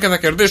αμέσως τώρα και θα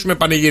κερδίσουμε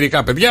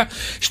πανηγυρικά, παιδιά.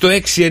 Στο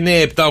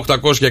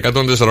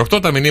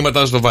 697-800-1048 τα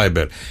μηνύματα στο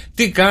Viber.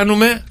 Τι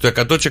κάνουμε το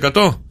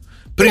 100%?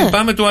 Πριν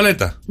πάμε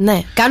τουαλέτα.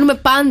 Ναι, κάνουμε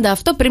πάντα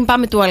αυτό πριν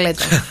πάμε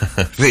τουαλέτα.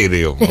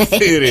 Θηρίο.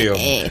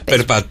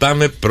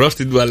 Περπατάμε προς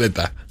την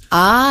τουαλέτα.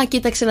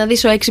 Κοίταξε να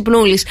δεις ο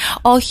έξυπνούλης.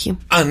 Όχι.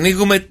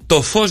 Ανοίγουμε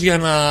το φως για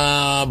να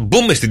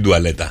μπούμε στην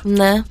τουαλέτα.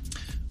 Ναι.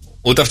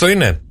 Ούτε αυτό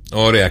είναι.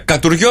 Ωραία.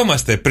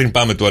 Κατουριόμαστε πριν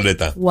πάμε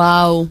τουαλέτα.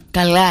 Wow.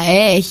 Καλά,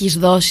 έχεις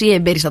δώσει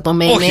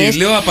εμπεριστατωμένες. Όχι,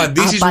 λέω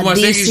απαντήσεις που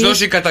μας έχεις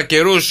δώσει κατά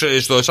καιρούς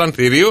στο σαν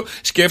θηρίο.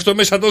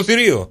 Σκέφτομαι σαν το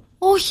θηρίο.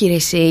 Όχι, ρε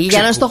εσύ.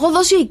 Για να στο έχω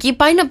δώσει εκεί,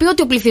 πάει να πει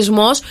ότι ο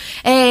πληθυσμός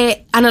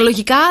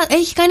αναλογικά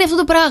έχει κάνει αυτό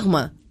το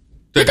πράγμα.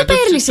 Δεν το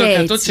παίρνεις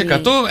έτσι. Το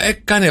 100%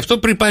 κάνει αυτό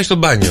πριν πάει στο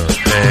μπάνιο.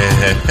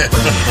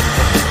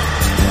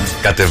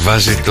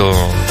 Κατεβάζει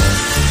το.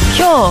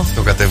 Ποιο?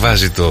 Το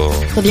κατεβάζει το.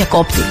 Το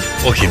διακόπτη.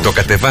 Όχι, το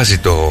κατεβάζει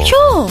το.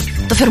 Ποιο?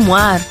 Το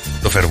φερμουάρ.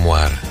 Το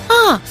φερμουάρ.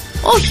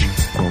 Όχι.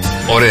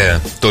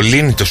 Ωραία. Το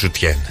λύνει το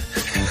σουτιέν.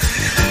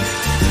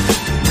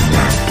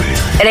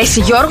 Ρε εσύ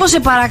Γιώργο, σε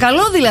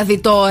παρακαλώ δηλαδή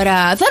τώρα.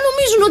 Θα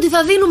νομίζουν ότι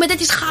θα δίνουμε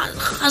τέτοιες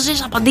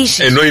χαζές απαντήσεις.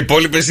 Ενώ οι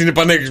υπόλοιπες είναι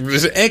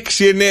πανέξυπνες.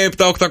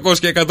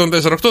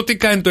 697-800-1048. Τι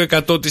κάνει το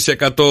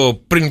 100%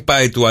 πριν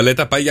πάει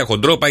τουαλέτα? Πάει για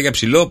χοντρό, πάει για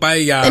ψηλό,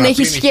 πάει για. Δεν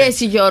έχει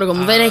σχέση, Γιώργο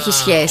μου, δεν έχει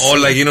σχέση.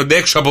 Όλα γίνονται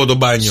έξω από το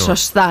μπάνιο.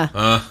 Σωστά.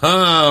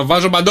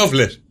 Βάζω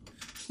παντόφλες.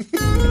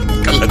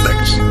 Καλά,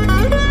 εντάξει.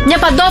 Μια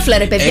παντόφλα,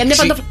 ρε παιδιά, μια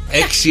παντόφλα.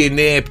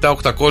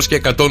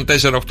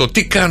 697-800-1048.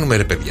 Τι κάνουμε,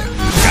 ρε παιδιά?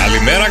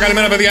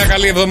 Καλημέρα, παιδιά.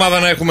 Καλή εβδομάδα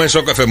να έχουμε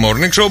στο Cafe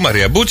Morning Show.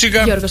 Μαρία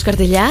Μπούτσικα. Γιώργος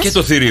Καρτελιάς. Και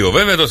το θηρίο.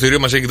 Βέβαια, το θηρίο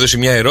μας έχει δώσει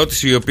μια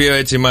ερώτηση η οποία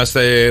έτσι μας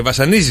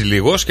βασανίζει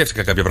λίγο.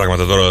 Σκέφτηκα κάποια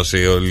πράγματα τώρα σε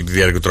όλη τη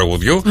διάρκεια του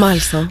τραγουδιού.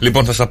 Μάλιστα.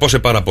 Λοιπόν, θα στα πω σε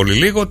πάρα πολύ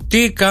λίγο.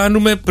 Τι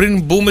κάνουμε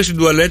πριν μπούμε στην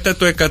τουαλέτα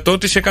το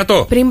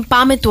 100%? Πριν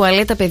πάμε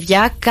τουαλέτα,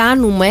 παιδιά,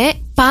 κάνουμε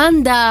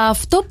πάντα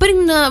αυτό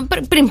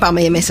πριν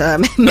πάμε μέσα.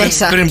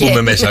 Πριν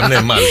μπούμε μέσα,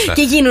 ναι, μάλιστα.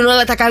 Και γίνουν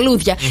όλα τα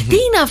καλούδια. Τι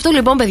είναι αυτό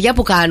λοιπόν, παιδιά,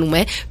 που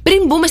κάνουμε πριν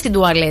μπούμε στην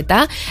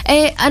τουαλέτα?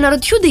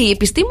 Αναρωτιούνται οι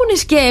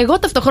επιστήμονες και εγώ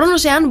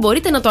ταυτοχρόνως, εάν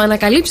μπορείτε να το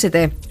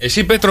ανακαλύψετε.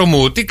 Εσύ, Πέτρο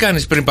μου, τι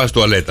κάνεις πριν πας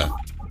τουαλέτα?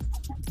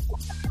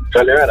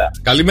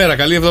 Καλημέρα,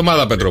 καλή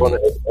εβδομάδα, Πέτρο μου. Καλή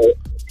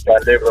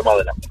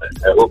εβδομάδα.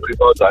 Εγώ πριν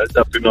πάω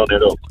τουαλέτα πίνω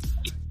νερό.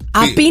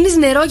 Απίνεις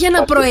νερό για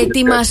να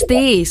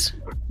προετοιμαστείς.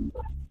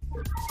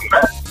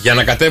 Για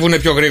να κατέβουνε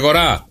πιο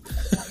γρήγορα.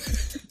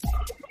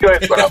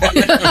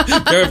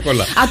 Πιο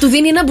εύκολα. Α, του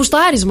δίνει ένα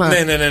μπουστάρισμα.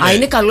 Ναι. Α,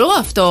 είναι καλό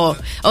αυτό.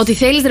 Ότι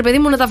θέλεις, ρε παιδί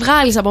μου, να τα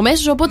βγάλεις από μέσα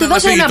σου. Οπότε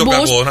δώσε ένα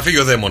boost. Να φύγει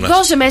ο δαίμονας.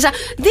 Δώσε μέσα.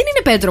 Δεν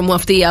είναι Πέτρο μου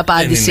αυτή η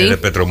απάντηση. Δεν είναι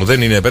Πέτρο μου,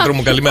 δεν είναι Πέτρο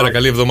μου. Καλημέρα,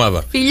 καλή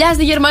εβδομάδα. Φιλιά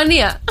στη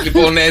Γερμανία.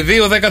 Λοιπόν,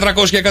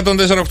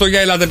 2-10-300-1048 για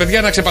ελάτε,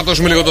 παιδιά, να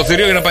ξεπατώσουμε λίγο το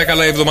θηρίο για να πάει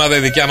καλά η εβδομάδα η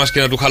δικιά μας και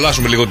να του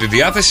χαλάσουμε λίγο τη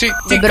διάθεση.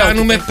 Τι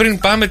κάνουμε πριν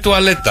πάμε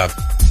τουαλέτα?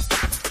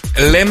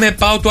 Λέμε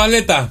πάω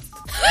τουαλέτα.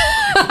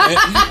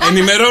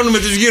 Ενημερώνουμε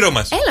τους γύρω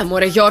μας. Έλα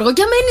μωρέ Γιώργο,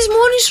 και μένεις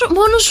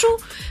μόνος σου.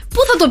 Πού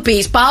θα το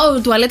πεις?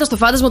 Πάω τουαλέτα στο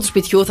φάντασμα του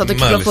σπιτιού, θα το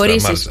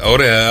κυκλοφορήσεις.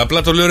 Ωραία,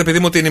 απλά το λέω ρε παιδί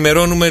μου ότι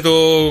ενημερώνουμε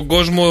τον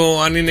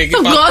κόσμο αν είναι εκεί.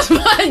 Τον κόσμο,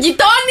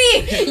 γειτόνι,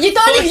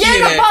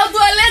 βγαίνω, πάω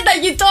τουαλέτα,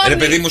 γειτόνι. Ρε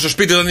παιδί μου, στο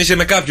σπίτι όταν είσαι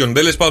με κάποιον,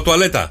 δεν λες πάω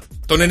τουαλέτα.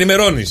 Τον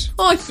ενημερώνεις.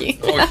 Όχι.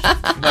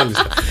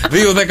 Μάλιστα.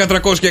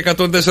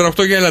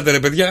 2-10-300-1048 για έλατε ρε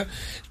παιδιά.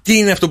 Τι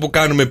είναι αυτό που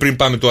κάνουμε πριν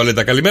πάμε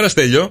τουαλέτα? Καλημέρα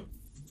Στέλιο.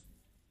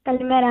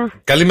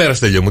 Καλημέρα. Καλημέρα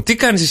Στέλιο μου. Τι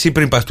κάνεις εσύ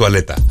πριν πας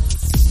τουαλέτα?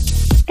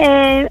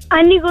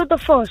 Ανοίγω το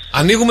φως.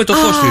 Ανοίγουμε το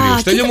φως, θηρίο.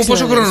 Στέλιο μου,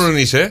 πόσο χρόνο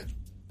είσαι?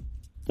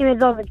 Είμαι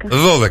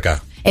 12.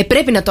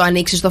 Πρέπει να το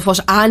ανοίξεις το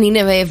φως αν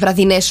είναι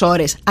βραδινές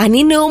ώρες. Αν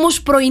είναι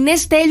όμως πρωινές,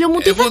 Στέλιο μου,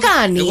 τι θα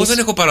κάνεις? Εγώ δεν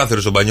έχω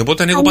παράθυρο στο μπάνιο,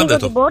 οπότε ανοίγω πάντα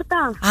το. Την πόρτα.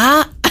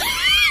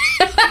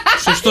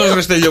 Σωστός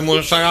ρε Στέλιο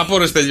μου, σ' αγαπώ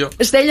ρε Στέλιο.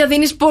 Στέλιο,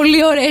 δίνεις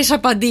πολύ ωραίες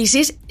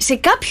απαντήσεις. Σε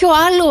κάποιο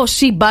άλλο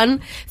σύμπαν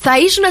θα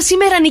ήσουν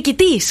σήμερα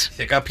νικητής.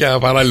 Σε κάποια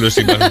παράλληλο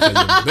σύμπαν.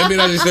 Δεν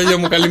πειράζει Στέλιο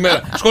μου,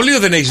 καλημέρα. Σχολείο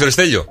δεν έχεις ρε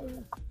Στέλιο?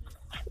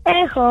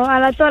 Έχω,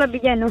 αλλά τώρα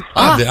πηγαίνω.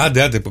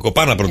 Άντε,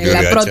 κοπάνα πρώτη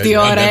ώρα.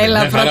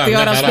 Πρώτη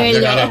ώρα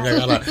Στέλιο.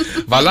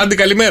 Βαλάντι,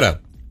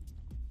 καλημέρα.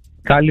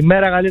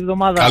 Καλημέρα, καλή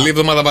εβδομάδα. Καλή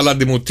εβδομάδα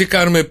Βαλάντι μου. Τι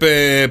κάνουμε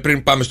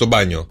πριν πάμε στο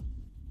μπάνιο?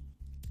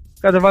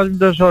 Κατεβάζουμε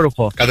το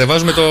εσώρουχο.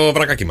 Κατεβάζουμε το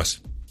βρακάκι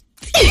μας.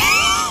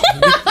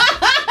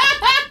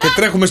 Και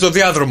τρέχουμε στο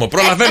διάδρομο.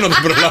 Προλαβαίνω.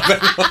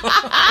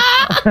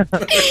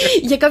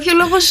 Για κάποιο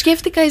λόγο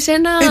σκέφτηκα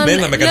εσένα.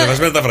 Εμένα με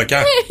κατεβασμένα τα βρακιά.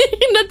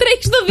 Να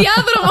τρέχεις στο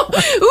διάδρομο.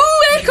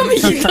 Έρχομαι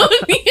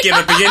γειτόνι. Και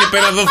να πηγαίνει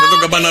πέρα εδώ το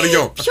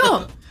καμπαναριό.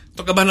 Ποιο?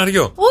 Το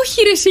καμπαναριό.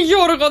 Όχι ρε εσύ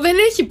Γιώργο, δεν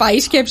έχει πάει η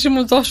σκέψη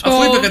μου τόσο.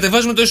 Αφού είπε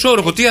κατεβάζουμε το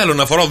εσώρουχο, τι άλλο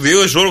να φοράω?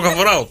 2 εσώρουχα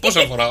φοράω.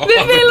 Πόσα φοράω?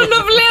 Δεν θέλω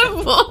να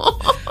βλέπω.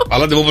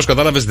 Βαλάντι μου, όπως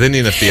κατάλαβες, δεν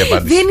είναι αυτή η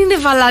απάντηση. Δεν είναι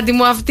Βαλάντι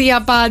μου αυτή η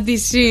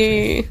απάντηση.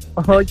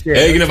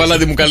 Έγινε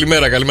Βαλάντι μου,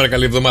 καλημέρα,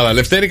 καλή εβδομάδα.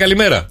 Λευτέρη,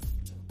 καλημέρα.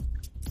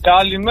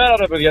 Καλημέρα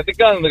ρε παιδιά, τι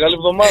κάνετε, καλή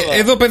εβδομάδα.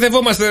 Εδώ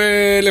παιδευόμαστε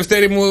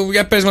Λευτέρη μου,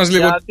 για πες μας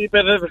λίγο. Γιατί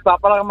παιδεύεις, τα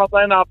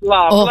πράγματα είναι απλά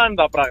είναι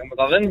τα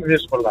πράγματα, δεν είναι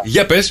δύσκολα.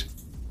 Για πες.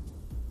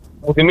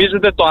 Μου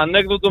θυμίζετε το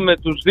ανέκδοτο με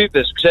τους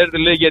δίτες. Ξέρετε,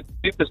 λέει, γιατί οι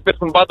δίτες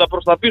πέφτουν πάντα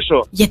προς τα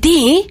πίσω.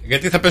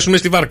 Γιατί θα πέσουμε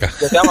στη βάρκα.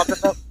 Γιατί άμα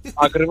πέφτουν.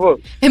 Ακριβώς.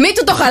 Μην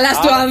του το χαλάς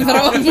του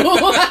άνθρωπου.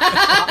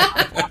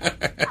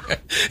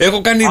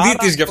 Έχω κάνει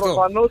δίτης γι' αυτό.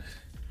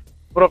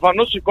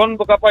 Προφανώς σηκώνουν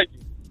το καπάκι.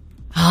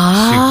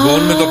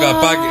 Σηκώνουμε το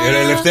καπάκι.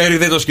 Ρε Λευτέρη,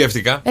 δεν το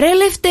σκέφτηκα. Ρε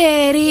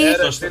Λευτέρη.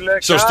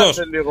 Σωστός.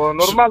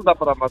 Νορμάλ τα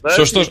πράγματα.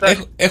 Σωστός.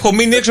 Έχω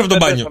μείνει έξω από το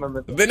μπάνιο.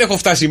 Δεν έχω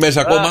φτάσει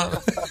μέσα ακόμα.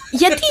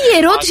 Γιατί η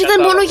ερώτηση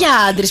ήταν μόνο για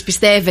άντρες,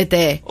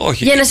 πιστεύετε?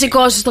 Όχι. Για να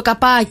σηκώσεις το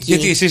καπάκι.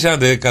 Γιατί εσείς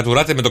αν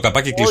κατουράτε με το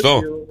καπάκι κλειστό?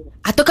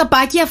 Το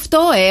καπάκι αυτό,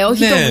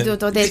 όχι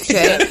το τέτοιο.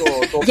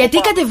 Γιατί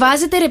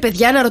κατεβάζετε, ρε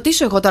παιδιά, να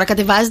ρωτήσω εγώ τώρα,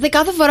 κατεβάζετε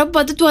κάθε φορά που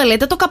πάτε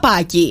τουαλέτα το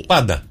καπάκι?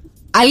 Πάντα.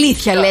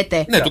 Αλήθεια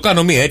λέτε? Ναι, του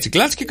κάνω μία έτσι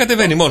κλάτς και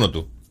κατεβαίνει μόνο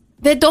του.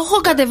 Δεν το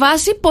έχω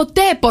κατεβάσει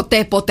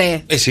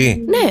ποτέ.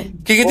 Εσύ? Ναι.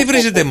 Και γιατί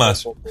βρίζετε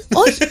εμάς?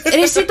 Όχι,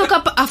 εσύ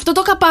αυτό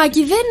το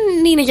καπάκι δεν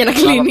είναι για να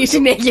κλείνει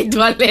συνέχεια η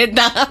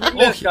τουαλέτα.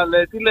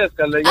 Τι λες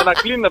καλέ, για να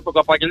κλείνει αυτό το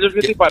καπάκι, αλλιώς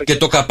γιατί υπάρχει? Και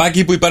το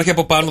καπάκι που υπάρχει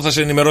από πάνω, θα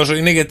σε ενημερώσω,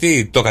 είναι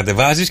γιατί το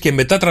κατεβάζεις και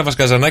μετά τραβάς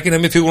καζανάκι να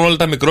μην φύγουν όλα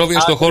τα μικρόβια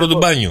στο χώρο του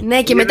μπάνιου.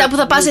 Ναι, και μετά που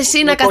θα πας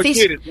εσύ να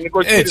καθίσεις.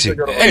 Έτσι,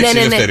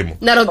 Λευτέρη μου.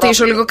 Να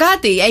ρωτήσω λίγο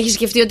κάτι. Έχεις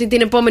σκεφτεί ότι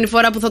την επόμενη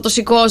φορά που θα το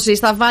σηκώσεις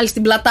θα βάλεις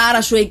την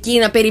πλατάρα σου εκεί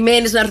να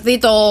περιμένεις να έρθει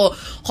το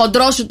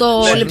χοντρό σου, το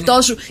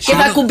λεπτό σου και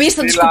θα κουμπίσεις,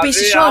 θα τις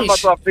κουμπίσεις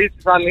όλες?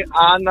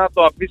 Αν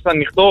το αφήσεις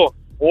ανοιχτό,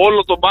 όλο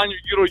το μπάνιο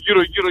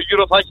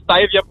γύρω θα έχει τα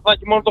ίδια που θα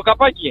έχει μόνο το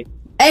καπάκι.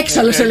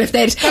 Έξαλλος ο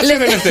Λευτέρης.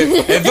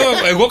 Εδώ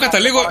εγώ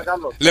καταλήγω.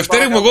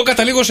 Λευτέρη μου, εγώ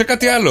καταλήγω σε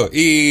κάτι άλλο.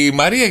 Η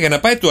Μαρία για να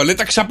πάει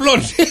τουαλέτα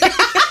ξαπλώνει.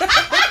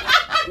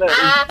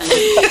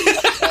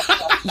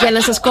 Για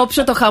να σας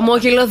κόψω το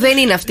χαμόγελο, δεν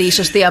είναι αυτή η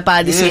σωστή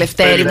απάντηση,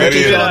 Λευτέρη μου και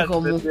Γιώργο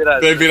μου.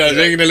 Δεν πειράζει,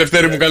 έγινε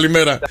Λευτέρη μου,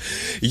 καλημέρα.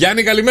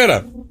 Γιάννη,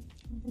 καλημέρα.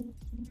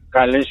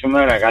 Καλή σου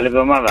μέρα, καλή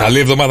εβδομάδα. Καλή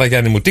εβδομάδα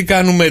Γιάννη μου. Τι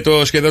κάνουμε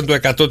το σχεδόν το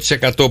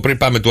 100% πριν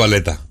πάμε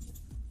τουαλέτα?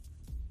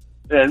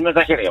 Πλένουμε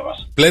τα χέρια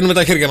μας. Πλένουμε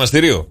τα χέρια μας,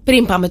 θηρίο.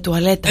 Πριν πάμε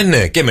τουαλέτα?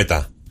 Ναι, και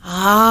μετά.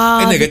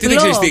 Ναι, γιατί δεν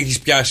ξέρεις τι έχεις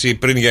πιάσει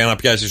πριν για να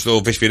πιάσεις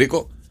το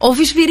φυσφυρίκο? Ο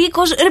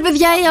φυσφυρίκος, ρε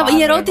παιδιά,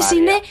 η ερώτηση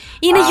είναι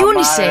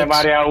unisex.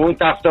 Μαρία,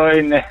 ούτε αυτό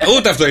είναι.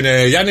 Ούτε αυτό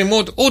είναι, Γιάννη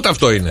μου, ούτε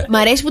αυτό είναι. Μ'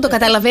 αρέσει που το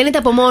καταλαβαίνετε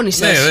από μόνοι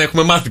σας. Ναι,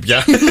 έχουμε μάθει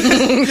πια.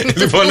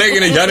 Λοιπόν,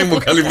 έγινε Γιάννη μου,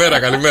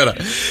 καλημέρα.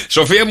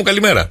 Σοφία μου,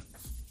 καλημέρα.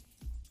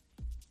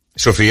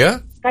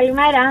 Σοφία.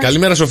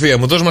 Καλημέρα Σοφία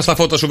μου, δώσ' μας τα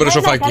φώτα σου, βρε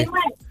σοφάκι.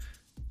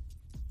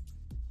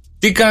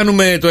 Τι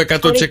κάνουμε το 100%?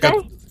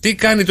 Τι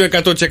κάνει το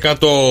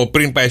 100%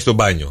 πριν πάει στο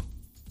μπάνιο?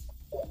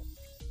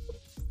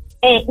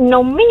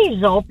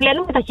 Νομίζω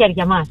πλένουμε τα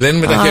χέρια μας.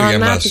 Πλένουμε τα χέρια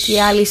μας. Και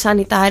οι άλλοι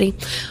σανιτάροι.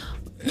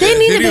 Δεν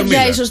είναι,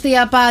 παιδιά, η σωστή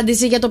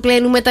απάντηση για το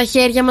πλένουμε τα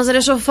χέρια μας,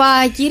 ρε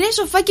Σοφάκι. Ρε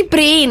Σοφάκι,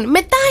 πριν.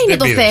 Μετά είναι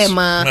το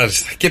θέμα.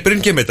 Μάλιστα. Και πριν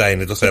και μετά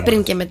είναι το θέμα.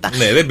 Πριν και μετά.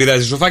 Ναι, δεν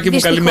πειράζει. Σοφάκι μου,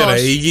 καλημέρα.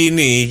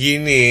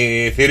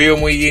 Υγιεινή, θηρίο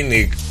μου,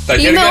 υγιεινή.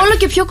 Είμαι όλο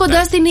και πιο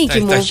κοντά στη νίκη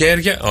μου. Τα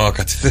χέρια.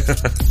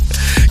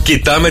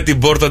 Κοιτάμε την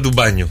πόρτα του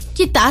μπάνιου.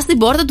 Κοιτάς την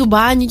πόρτα του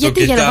μπάνιου,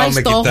 γιατί για να βάλεις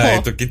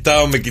στόχο. Το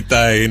κοιτάω, με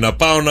κοιτάει. Να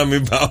πάω, να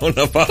μην πάω,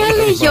 να πάω.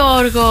 Καλή,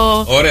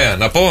 Γιώργο. Ωραία,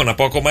 να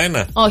πω ακόμα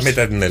ένα. Όχι.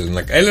 Μετά την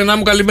Έλενα. Έλενα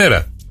μου,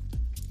 καλημέρα.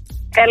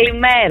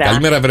 Καλημέρα.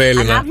 Καλημέρα, βρε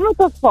Έλενα. Ανάβουμε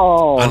το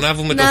φως.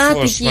 Ανάβουμε το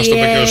φως. Μας το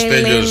είπε και ο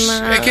Στέλιος.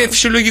 Και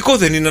φυσιολογικό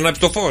δεν είναι να ανάβει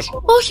το φως?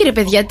 Όχι, ρε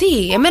παιδιά,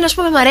 τι. Εμένα, ας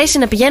πούμε, μου αρέσει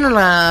να πηγαίνω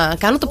να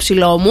κάνω το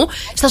ψηλό μου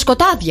στα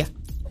σκοτάδια.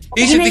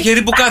 Είσαι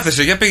τυχερή που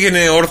κάθεσαι. Για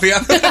πήγαινε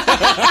όρθια.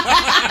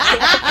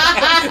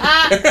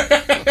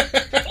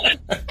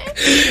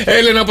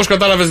 Έλενα, όπως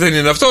κατάλαβες, δεν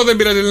είναι αυτό. Δεν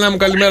πειράζει, Έλενα μου,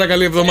 καλημέρα,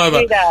 καλή εβδομάδα.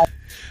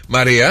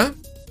 Μαρία.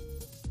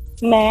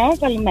 Ναι,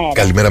 καλημέρα.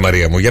 Καλημέρα,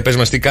 Μαρία μου. Για πες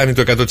μας, τι κάνει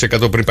το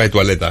 100% πριν πάει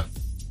τουαλέτα?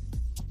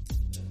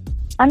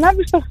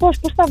 Ανάβεις το φως,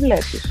 πώς τα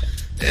βλέπεις?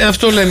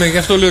 Αυτό λέμε, γι'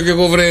 αυτό λέω και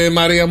εγώ, βρε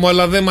Μαρία μου,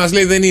 αλλά δεν μας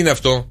λέει, δεν είναι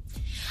αυτό.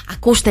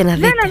 Ακούστε να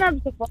δείτε. Δεν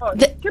ανάβεις το φως.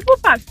 Και πού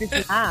πας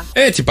φυσικά?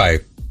 Έτσι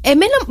πάει.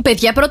 Εμένα,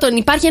 παιδιά, πρώτον,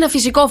 υπάρχει ένα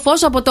φυσικό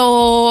φως από το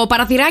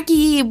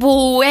παραθυράκι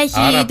που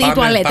έχει την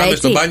τουαλέτα. Πάμε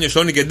στο μπάνιο,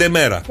 Σόνι και ντε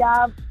μέρα.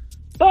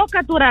 Το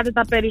κατουράτε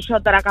τα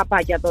περισσότερα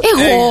καπάκια τότε.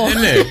 Εγώ.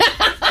 Ναι.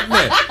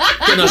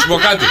 Και να σου πω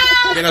κάτι.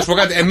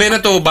 Εμένα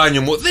το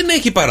μπάνιο μου δεν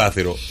έχει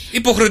παράθυρο.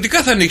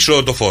 Υποχρεωτικά θα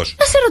ανοίξω το φως.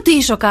 Να σε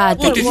ρωτήσω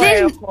κάτι.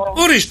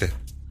 Ορίστε.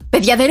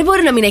 Παιδιά, δεν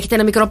μπορεί να μην έχετε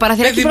ένα μικρό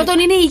παραθυράκι. Πρώτον,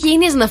 είναι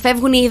υγιεινές να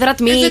φεύγουν οι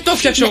υδρατμοί. Δεν το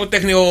φτιάξε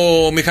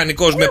ο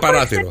μηχανικός με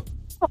παράθυρο.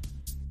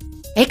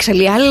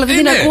 Έξαλλη άλλη, αλλά δεν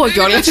την ακούω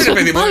κιόλας. Έτσι, ρε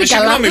παιδί μου,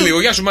 συγγνώμη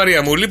λίγο. Γεια σου,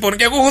 Μαρία μου. Λοιπόν,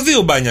 και εγώ έχω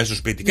 2 μπάνια στο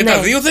σπίτι. Και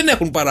τα 2 δεν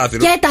έχουν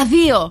παράθυρο. Και τα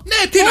 2.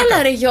 Ναι, τι να κάνω.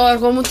 Έλα, ρε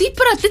Γιώργο μου, τι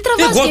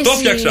τραβάς? Εγώ το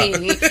φτιάξα.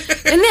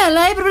 Ναι,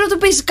 αλλά έπρεπε να το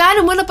πεις,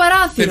 κάνε μου ένα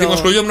παράθυρο. Γιατί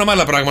ασχολιόμουν με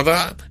άλλα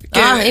πράγματα.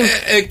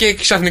 Και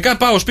ξαφνικά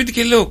πάω σπίτι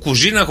και λέω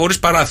κουζίνα χωρίς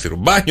παράθυρο.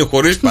 Μπάνιο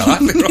χωρίς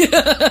παράθυρο.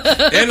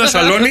 Ένα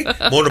σαλόνι,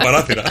 μόνο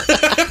παράθυρα.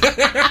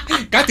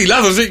 Κάτι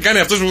λάθος έχει κάνει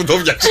αυτός που μου το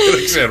φτιάξε.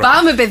 Δεν ξέρω.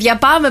 Πάμε, παιδιά,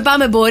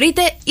 πάμε.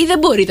 Μπορείτε ή δεν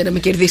μπορείτε να με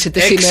κερδίσετε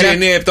σήμερα? 6,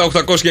 9, 7,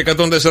 800 και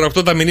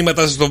 148 τα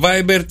μηνύματα σας στο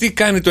Viber. Τι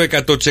κάνει το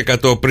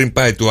 100% πριν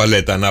πάει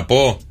τουαλέτα? Να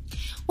πω.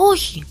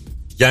 Όχι.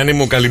 Γιάννη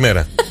μου,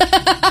 καλημέρα.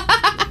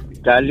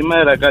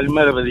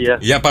 Καλημέρα, παιδιά.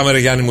 Για πάμε, ρε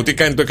Γιάννη μου, τι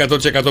κάνει το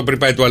 100% πριν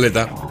πάει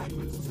τουαλέτα?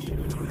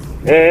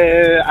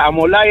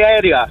 Αμολάει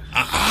αέρια.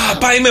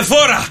 Πάει με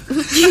φόρα.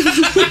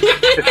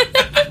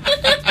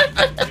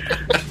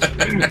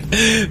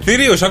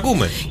 Θηρίος,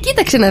 ακούμε.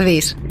 Κοίταξε να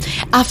δεις.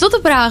 Αυτό το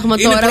πράγμα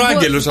είναι τώρα. Είναι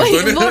προάγγελος αυτό.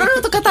 Μπορώ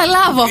να το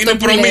καταλάβω αυτό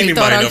που λέει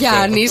τώρα ο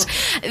Γιάννης.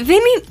 Δεν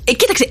είναι.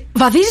 Κοίταξε,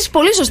 βαδίζεις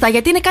πολύ σωστά,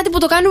 γιατί είναι κάτι που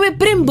το κάνουμε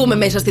πριν μπούμε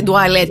μέσα στην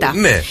τουαλέτα.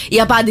 Ναι. Η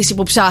απάντηση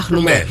που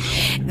ψάχνουμε. Ναι.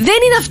 Δεν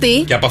είναι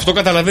αυτή. Και από αυτό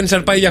καταλαβαίνεις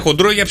αν πάει για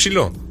χοντρό ή για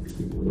ψηλό.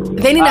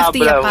 Δεν είναι αυτή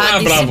η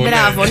απάντηση.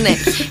 Μπράβο, ναι.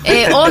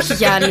 Όχι,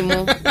 Γιάννη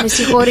μου. Με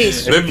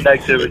συγχωρείς.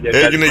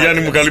 Έγινε,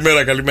 Γιάννη μου,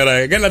 καλημέρα.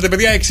 Έλατε,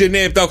 παιδιά, 6,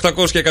 9, 7,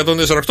 800 και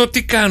 148.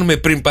 Τι κάνουμε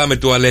πριν πάμε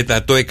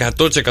τουαλέτα? Το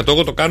 100%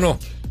 εγώ το κάνω.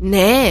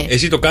 Ναι.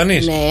 Εσύ το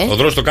κάνεις? Ναι. Ο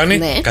Δρός το κάνει?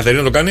 Ναι.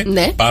 Κατερίνα το κάνει?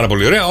 Ναι. Πάρα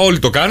πολύ ωραία. Όλοι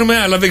το κάνουμε,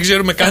 αλλά δεν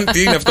ξέρουμε καν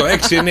τι είναι αυτό.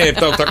 6, 9,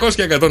 7, 800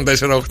 και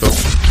 148.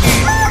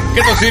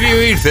 Και το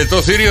θηρίο ήρθε.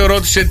 Το θηρίο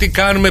ρώτησε τι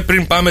κάνουμε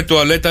πριν πάμε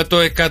τουαλέτα το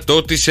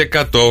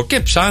 100%. Και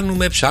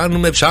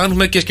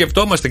ψάνουμε και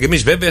σκεφτόμαστε κι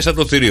εμείς, βέβαια, σαν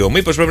το θηρίο.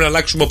 Μήπως πρέπει να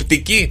αλλάξουμε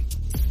οπτική?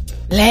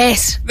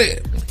 Λες.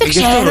 Δεν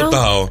γι' αυτό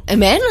ρωτάω.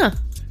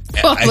 Εμένα?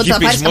 Έχει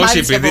πεισμώσει,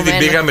 επειδή την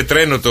πήγαμε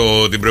τρένο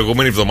την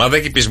προηγούμενη εβδομάδα.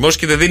 Έχει πεισμώσει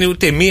και δεν δίνει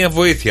ούτε μία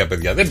βοήθεια,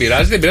 παιδιά. Δεν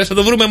πειράζει, θα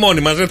το βρούμε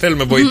μόνοι μας. Δεν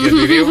θέλουμε βοήθεια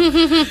θηρίου.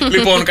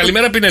 Λοιπόν,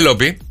 καλημέρα,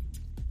 Πινελόπη.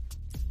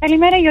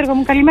 Καλημέρα, Γιώργο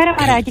μου. Καλημέρα,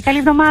 Μαράκι. Καλή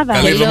εβδομάδα.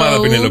 Καλή εβδομάδα,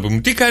 Πινελόπη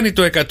μου. Τι κάνει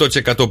το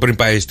 100% πριν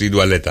πάει στην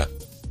τουαλέτα?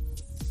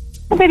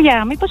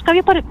 Παιδιά, μήπως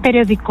κάποιο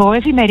περιοδικό,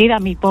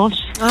 εφημερίδα, μήπως?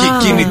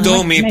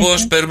 Κινητό,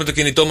 μήπως? Παίρνουμε το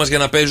κινητό μας για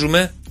να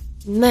παίζουμε.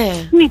 Ναι.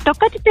 Κινητό,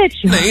 κάτι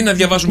τέτοιο. Ναι, ή να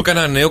διαβάσουμε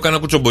κανένα νέο,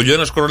 κανένα κουτσομπολιό,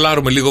 να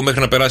σκρολάρουμε λίγο μέχρι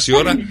να περάσει η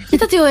ώρα.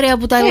 Κοίτα τι ωραία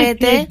που τα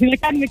λέτε.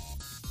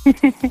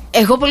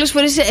 Εγώ πολλές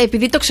φορές,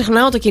 επειδή το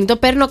ξεχνάω το κινητό,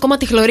 παίρνω ακόμα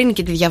τη χλωρίνη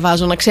και τη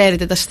διαβάζω, να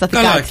ξέρετε τα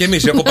συστατικά. Καλά, και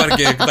εμείς. Έχω πάρει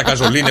και τα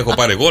καζολίνη, έχω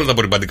πάρει εγώ, όλα τα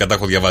απορριπαντικά τα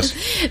έχω διαβάσει.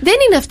 Δεν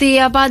είναι αυτή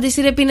η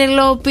απάντηση, ρε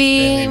Πινελόπη,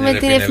 με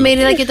την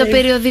εφημερίδα και το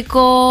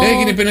περιοδικό.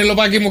 Έγινε,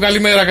 Πινελοπάκι μου,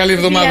 καλημέρα, καλή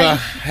εβδομάδα.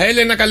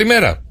 Έλενα,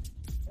 καλημέρα.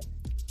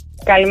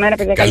 Καλημέρα,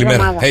 παιδιά.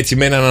 Καλημέρα. Έτσι,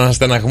 με έναν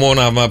αναστεναγμό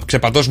να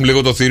ξεπατώσουμε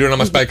λίγο το θηρίο, να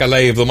μας πάει καλά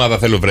η εβδομάδα.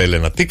 Θέλω, βρε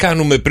Έλενα. Τι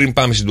κάνουμε πριν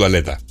πάμε στην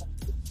τουαλέτα?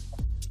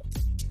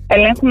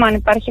 Ελέγχουμε αν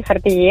υπάρχει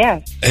χαρτί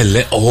υγείας.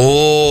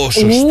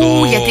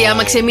 Σωστό. Γιατί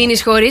άμα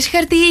ξεμείνεις χωρίς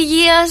χαρτί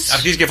υγείας,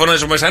 αρχίζεις και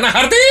φωνάζεις μέσα ένα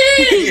χαρτί!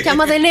 Και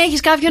άμα δεν έχεις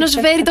κάποιον να σου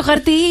φέρει το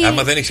χαρτί.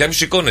 Άμα δεν έχεις κάποιον,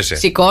 σηκώνεσαι.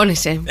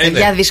 Σηκώνεσαι.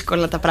 Παιδιά,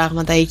 δύσκολα τα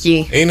πράγματα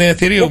εκεί. Είναι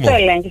θηρίο μου. Δεν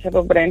το ελέγχεις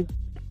από πριν.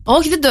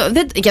 Όχι,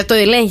 για το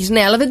ελέγχεις,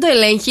 ναι, αλλά δεν το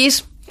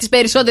ελέγχεις. τις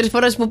περισσότερες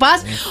φορές που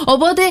πας.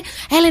 Οπότε,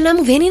 Έλενα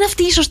μου, δεν είναι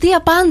αυτή η σωστή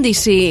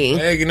απάντηση.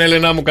 Έγινε,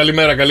 Έλενα μου,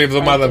 καλημέρα, καλή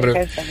εβδομάδα.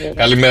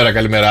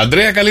 Καλημέρα.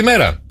 Αντρέα,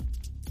 καλημέρα.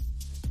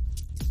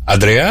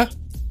 Αντρέα.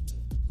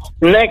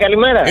 Ναι,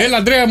 καλημέρα. Έλα,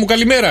 Αντρέα μου,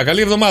 καλημέρα,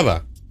 καλή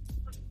εβδομάδα.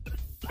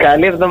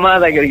 Καλή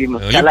εβδομάδα, Γιώργη μου.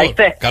 Λοιπόν, καλά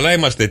είστε? Καλά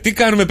είμαστε. Τι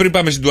κάνουμε πριν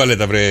πάμε στην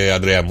τουαλέτα, βρε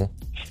Αντρέα μου?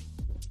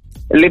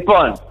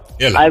 Λοιπόν,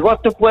 έλα. εγώ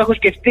αυτό που έχω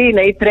σκεφτεί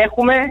είναι ή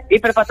τρέχουμε ή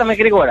περπατάμε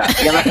γρήγορα.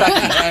 Για να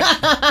φτάσουμε.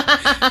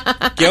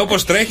 Και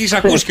όπως τρέχεις,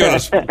 ακούς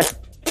κιόλας.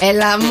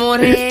 Έλα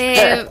μωρέ.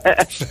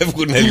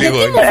 Φεύγουνε λίγο.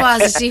 Γιατί μου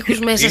βάζεις ήχους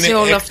μέσα σε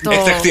όλο αυτό?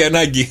 Έκτακτη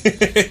ανάγκη.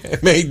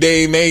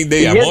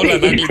 Mayday, αμόλα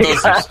να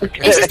γλιτώσεις.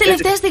 Εσείς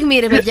τελευταία στιγμή,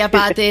 ρε παιδιά,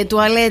 πάτε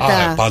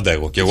τουαλέτα? Πάντα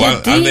εγώ. Και εγώ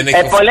αν δεν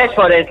έχει... πολλές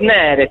φορές,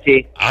 ναι, ρε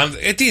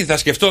τι. Τι θα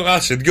σκεφτώ,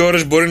 σε 2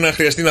 ώρες μπορεί να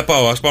χρειαστεί να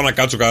πάω. Ας πάω να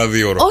κάτσω cada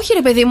 2 ώρες. Όχι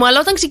ρε παιδί μου, αλλά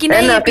όταν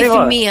ξεκινάει η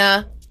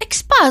επιθυμία,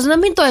 εξπάς να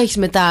μην το έχεις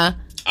μετά.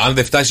 Αν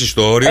δεν φτάσει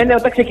στο όριο. Ναι,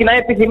 όταν ξεκινάει η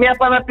επιθυμία,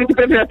 πάμε να πει τι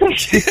πρέπει να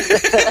τρέχει.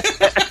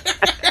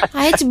 Α,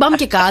 έτσι μπαμ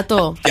και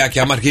κάτω. Και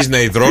άμα αρχίζει να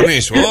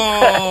υδρώνεις.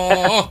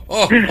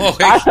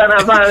 Άστα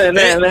να πάνε,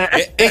 ναι.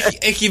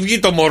 Έχει βγει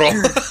το μωρό.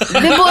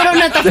 Δεν μπορώ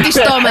να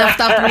ταυτιστώ με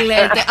αυτά που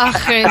λέτε.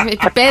 Αχ,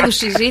 επίπεδου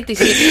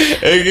συζήτηση.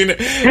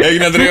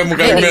 Έγινε, Αντρέα μου,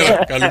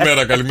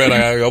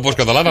 καλημέρα. Όπως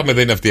καταλάβαμε,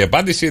 δεν είναι αυτή η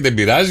απάντηση. Δεν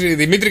πειράζει.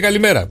 Δημήτρη,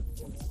 καλημέρα.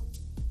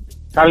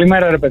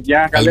 Καλημέρα, ρε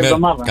παιδιά. Καλή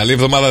εβδομάδα. Καλή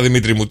εβδομάδα,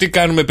 Δημήτρη μου. Τι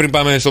κάνουμε πριν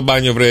πάμε στο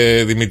μπάνιο,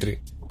 βρε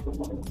Δημήτρη?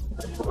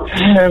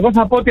 Εγώ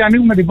θα πω ότι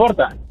ανοίγουμε την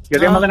πόρτα.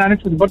 Γιατί άμα δεν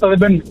ανοίξουμε την πόρτα δεν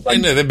μπαίνεις.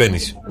 Ναι, δεν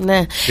μπαίνεις.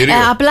 Ναι.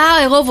 Απλά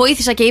εγώ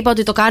βοήθησα και είπα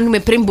ότι το κάνουμε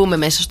πριν μπούμε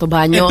μέσα στο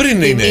μπάνιο.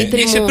 Πριν είναι.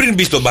 Είσαι πριν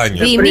μπει στο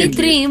μπάνιο.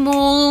 Δημήτρη μου.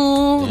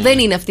 Δεν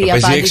είναι αυτή η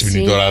απάντηση. Παίζει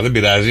έξυπνη τώρα, δεν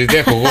πειράζει.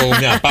 Έχω εγώ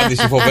μια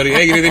απάντηση φοβερή.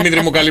 Έγινε,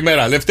 Δημήτρη μου,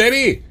 καλημέρα.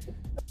 Λευτέρη.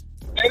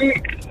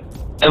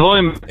 Εδώ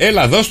είμαι.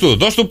 Έλα,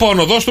 δώσ' του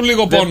πόνο, δώσ' του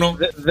λίγο πόνο.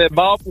 Δεν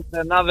πάω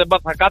πουθενά,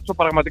 θα κάτσω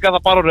πραγματικά,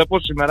 θα πάρω ρεπό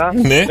σήμερα.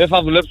 Ναι. Δεν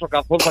θα δουλέψω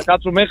καθόλου, θα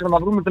κάτσω μέχρι να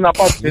βρούμε την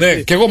απάντηση. Ναι,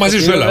 και εγώ μαζί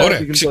σου, έλα, ωραία.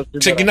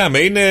 Ξεκινάμε,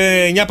 είναι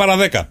 9 παρά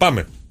 10,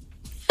 πάμε.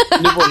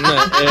 Λοιπόν, ναι,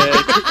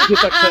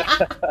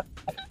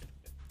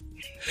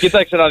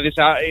 κοίταξε να δεις,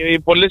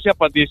 πολλές οι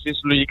απαντήσεις,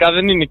 λογικά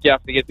δεν είναι και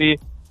αυτή, γιατί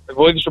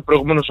βοήθησε ο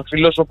προηγούμενος ο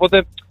φίλος, οπότε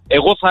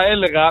εγώ θα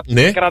έλεγα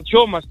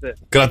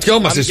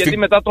κρατιόμαστε. Γιατί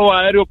μετά το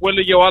αέριο που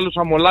έλεγε ο άλλος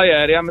αμολάει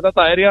αέρια, μετά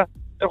τα αέρια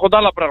έρχονται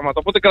άλλα πράγματα,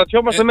 οπότε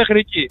κρατιόμαστε μέχρι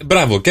εκεί.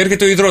 Μπράβο, και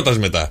έρχεται ο υδρότας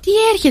μετά. Τι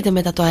έρχεται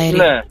μετά το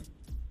αέριο? Ναι.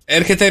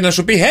 Έρχεται να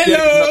σου πει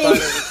hello.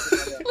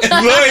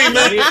 Εδώ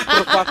είμαι.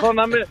 Προσπαθώ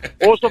να είμαι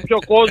όσο πιο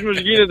κόσμος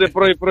γίνεται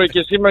πρωί-πρωί και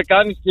εσύ με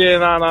κάνεις και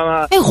να...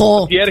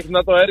 Εγώ. Τι έρχεται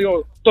μετά το αέριο,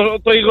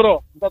 το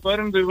υγρό. Μετά το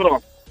αέριο είναι το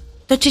υγρό.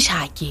 Το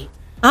τσισάκι.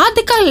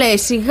 Άντε καλέ,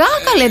 σιγά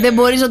καλέ, δεν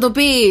μπορείς να το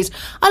πεις.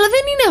 Αλλά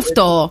δεν είναι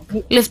αυτό.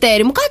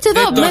 Λευτέρη μου, κάτσε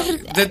εδώ.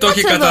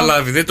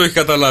 Δεν το έχει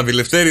καταλάβει,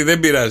 Λευτέρη, δεν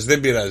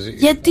πειράζει.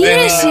 Γιατί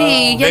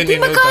εσύ, γιατί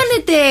με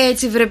κάνετε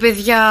έτσι, βρε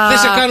παιδιά? Δεν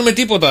σε κάνουμε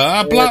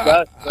τίποτα.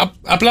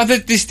 Απλά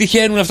δεν τις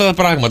τυχαίνουν αυτά τα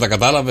πράγματα,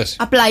 κατάλαβες?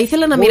 Απλά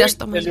ήθελα να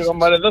μοιραστώ μαζί σας.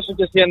 Μα δώσω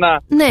και εσύ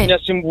μια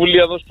συμβουλή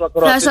εδώ στους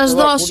ακροατές. Θα σας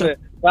δώσω.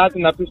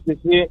 Κάτι να πεις και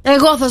εσύ.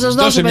 Εγώ θα σας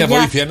δώσω, παιδιά, μια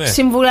βοήθεια, ναι.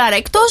 Συμβουλάρα.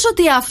 Εκτός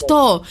ότι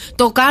αυτό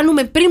το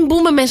κάνουμε πριν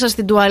μπούμε μέσα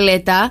στην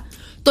τουαλέτα,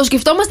 το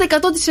σκεφτόμαστε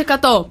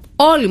 100%.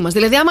 Όλοι μας.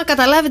 Δηλαδή, άμα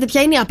καταλάβετε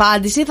ποια είναι η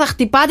απάντηση, θα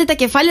χτυπάτε τα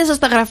κεφάλια σας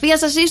στα γραφεία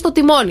σας ή στο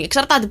τιμόνι.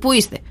 Εξαρτάται που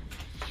είστε.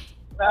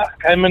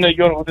 Καημένε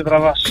Γιώργο, τι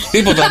τραβάς.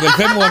 Τίποτα,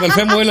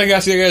 αδελφέ μου, έλεγα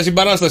για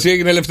συμπαράσταση.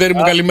 Έγινε, Ελευθέρη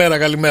μου,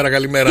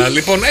 καλημέρα.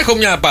 Λοιπόν, έχω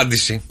μια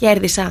απάντηση.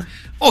 Κέρδισα.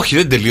 Όχι,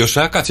 δεν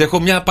τελείωσα. Κάτσε, έχω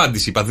μια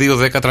απάντηση. Είπα 2,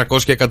 10,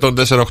 300 και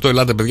 104,8.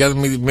 Ελάτε, παιδιά,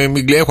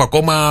 έχω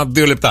ακόμα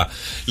 2 λεπτά.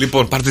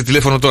 Λοιπόν, πάρτε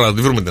τηλέφωνο τώρα, να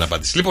τη βρούμε την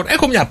απάντηση. Λοιπόν,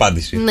 έχω μια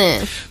απάντηση. Ναι.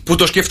 Που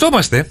το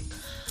σκεφτόμαστε.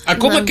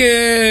 Ακόμα και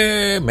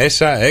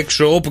μέσα,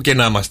 έξω, όπου και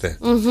να είμαστε.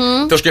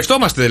 Το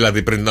σκεφτόμαστε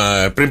δηλαδή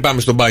πριν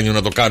πάμε στο μπάνιο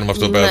να το κάνουμε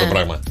αυτό πέρα το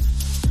πράγμα.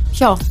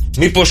 Ποιο?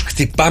 Μήπως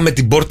χτυπάμε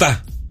την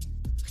πόρτα?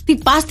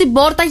 Χτυπάς την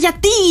πόρτα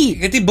γιατί?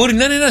 Γιατί μπορεί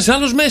να είναι ένας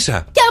άλλος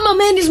μέσα. Και άμα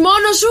μένεις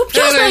μόνος σου,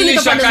 ποιος θα είναι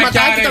το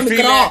πανεσματάκι το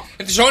μικρό?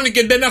 Σόνι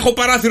και ντε να έχω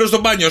παράθυρο στο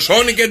μπάνιο.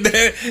 Σόνι και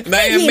ντε να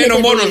μένω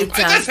μόνος μου.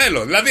 Δεν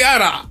θέλω. Δηλαδή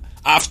άρα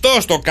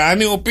αυτός το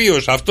κάνει, ο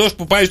οποίος αυτός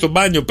που πάει στο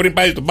μπάνιο πριν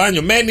πάει στο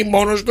μπάνιο μένει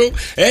μόνος του,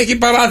 έχει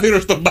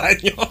παράθυρο στο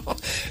μπάνιο.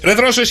 Ρε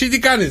Δρόσο, εσύ τι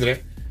κάνεις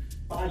ρε?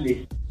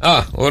 Πάλι.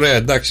 Α, ωραία,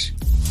 εντάξει.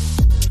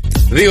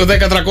 2,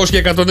 10, 300 και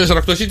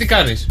 104,8. Εσύ τι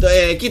κάνεις?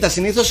 Κοίτα,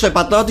 συνήθως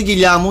πατάω την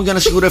κοιλιά μου για να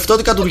σιγουρευτώ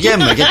ότι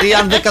κατουργέμαι. Γιατί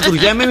αν δεν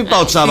κατουργέμαι, μην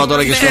πάω Σάββατο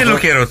τώρα και στο. Τι θέλω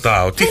και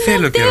ρωτάω.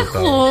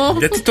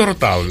 Γιατί το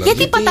ρωτάω, δηλαδή?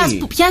 Γιατί πατάς,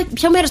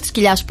 ποιο μέρος της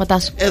κοιλιάς σου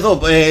πατάς?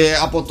 Εδώ,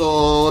 από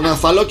τον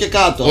αμφαλό και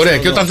κάτω. Ωραία,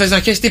 και όταν θες να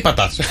χέσεις, τι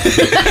πατάς?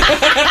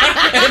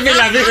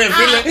 Δηλαδή, ρε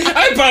φίλε,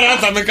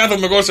 παράτα με,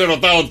 κάθομαι εγώ σε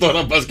ρωτάω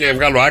τώρα, πας και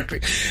βγάλω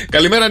άκρη.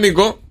 Καλημέρα,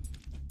 Νίκο.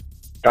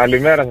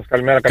 Καλημέρα σας,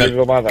 καλή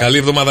εβδομάδα. Καλή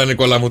εβδομάδα,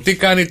 Νικόλα μου. Τι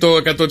κάνει το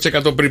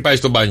 100% πριν πάει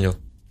στο μπάνιο?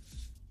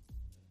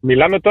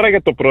 Μιλάμε τώρα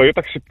για το πρωί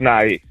όταν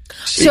ξυπνάει.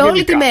 Σε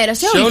όλη τη μέρα,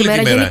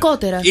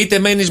 γενικότερα. Είτε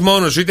μένεις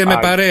μόνος σου, είτε με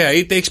παρέα,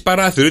 είτε έχεις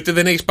παράθυρο, είτε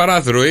δεν έχεις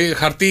παράθυρο.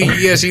 Χαρτί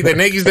υγείας ή δεν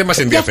έχεις, δεν μας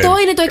ενδιαφέρει. Γι'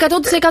 αυτό είναι το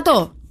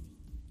 100%.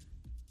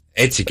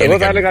 Έτσι και εγώ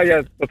θα έλεγα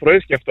για το πρωί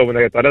σκεφτόμουν,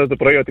 για το το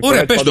πρωί.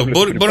 Ωραία, πες το,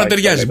 μπορεί να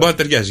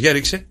ταιριάζει, για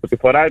ρίξε. Ότι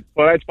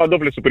φοράει τις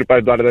παντόφλες του πριν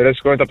πάει τουαλέτα. Δηλαδή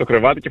σηκώνεται από το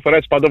κρεβάτι και φοράει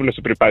τις παντόφλες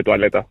του πριν πάει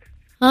τουαλέτα.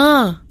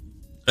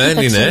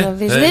 Δεν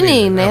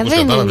είναι.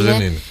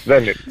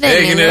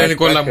 Έγινε,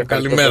 Νικόλα μου.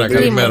 Καλημέρα.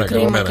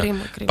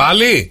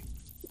 Πάλι.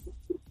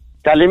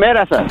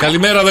 Καλημέρα σας.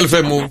 Καλημέρα,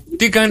 αδελφέ μου.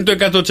 Τι κάνει το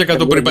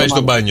 100% πριν πάει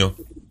στο μπάνιο?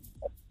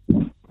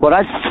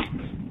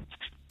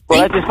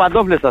 Φοράει τις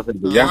παντόφλες σας.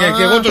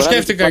 Και εγώ το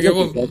σκέφτηκα και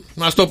εγώ.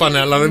 Μας το είπανε,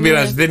 αλλά δεν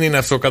πειράζει, δεν είναι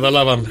αυτό,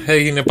 καταλάβαμε.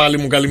 Έγινε πάλι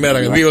μου καλημέρα.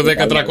 2,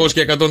 10, 300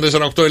 και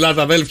 148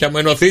 Ελλάδα, αδέλφια μου.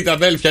 Ενωθείτε,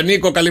 αδέλφια.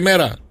 Νίκο,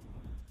 καλημέρα.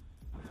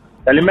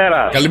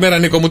 Καλημέρα. Καλημέρα,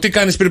 Νίκο μου. Τι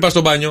κάνεις πριν πας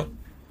στο μπάνιο?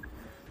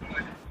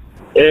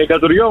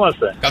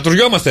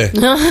 Κατουριόμαστε.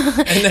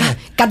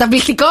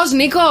 Καταπληκτικός,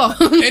 Νίκο.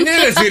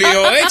 Ναι, ρε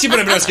θηρίο, έτσι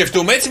πρέπει να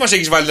σκεφτούμε. Έτσι μας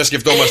έχεις βάλει να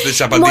σκεφτόμαστε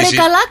τις απαντήσεις. Μωρέ,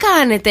 καλά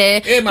κάνετε.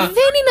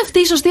 Δεν είναι αυτή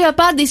η σωστή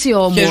απάντηση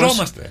όμως.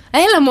 Χεζόμαστε.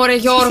 Έλα, μωρέ,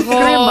 Γιώργο.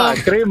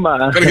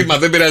 Κρίμα.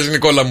 Δεν πειράζει,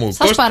 Νικόλα μου.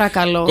 Σας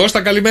παρακαλώ.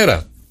 Κώστα,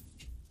 καλημέρα.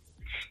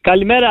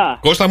 Καλημέρα.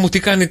 Κώστα μου, τι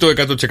κάνει το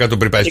 100%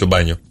 πριν πάει στο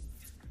μπάνιο?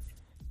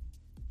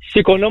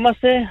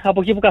 Σηκωνόμαστε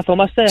από εκεί που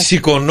καθόμαστε.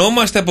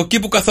 Σηκωνόμαστε από εκεί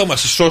που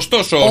καθόμαστε.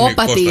 Σωστός ο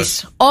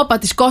Κώστας. Όπα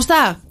της,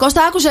 Κώστα.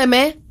 Κώστα, άκουσε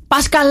με.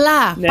 Πας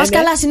καλά. Πας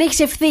καλά,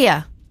 συνέχισε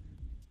ευθεία.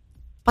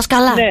 Πας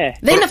καλά.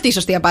 Δεν είναι αυτή η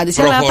σωστή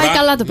απάντηση, αλλά πάει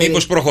καλά το παιδί.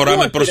 Μήπως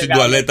προχωράμε προς την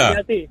τουαλέτα?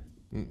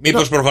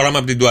 Μήπως προχωράμε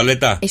από την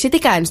τουαλέτα? Εσύ τι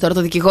κάνεις τώρα,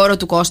 το δικηγόρο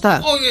του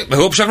Κώστα?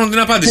 Εγώ ψάχνω την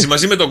απάντηση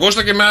μαζί με τον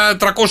Κώστα και με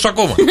 300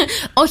 ακόμα.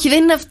 Όχι,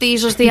 δεν είναι αυτή η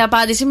σωστή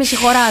απάντηση, με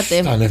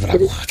συγχωράτε. Τα νεύρα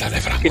μου.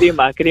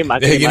 Κρίμα.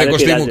 Έγινε,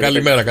 Κωστή μου,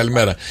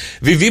 καλημέρα.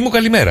 Βιβί μου,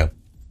 καλημέρα.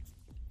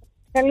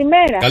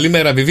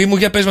 Καλημέρα, Βιβί μου,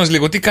 για πες μας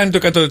λίγο, τι κάνει το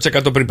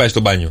 100% πριν πάει στο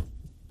μπάνιο?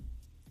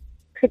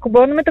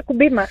 Ξεκουμπώνουμε το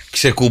κουμπί μας.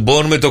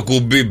 Ξεκουμπώνουμε το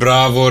κουμπί,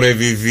 μπράβο ρε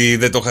Βιβί,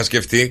 δεν το είχα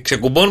σκεφτεί.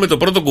 Ξεκουμπώνουμε το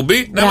πρώτο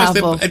κουμπί, να είμαστε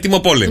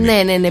ετοιμοπόλεμοι.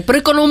 Ναι.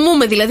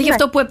 Προοικονομούμε δηλαδή για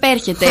αυτό που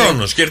επέρχεται.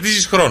 Χρόνος,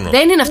 κερδίζεις χρόνο.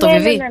 Δεν είναι αυτό,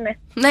 Βιβί.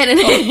 Ναι. Δεν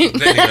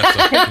είναι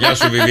αυτό. Γεια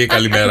σου, Βιβί,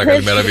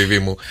 καλημέρα, Βιβί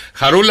μου.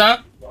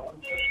 Χαρούλα.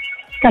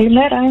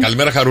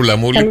 Καλημέρα, Χαρούλα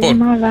μου. Λοιπόν,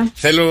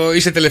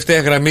 είσαι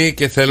τελευταία γραμμή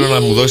και θέλω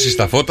να μου δώσεις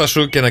τα φώτα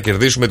σου και να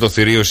κερδίσουμε το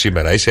θηρίο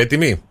σήμερα. Είσαι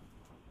έτοιμη?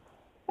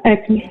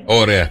 Έτοιμη.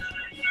 Ωραία.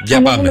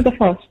 Για πάμε.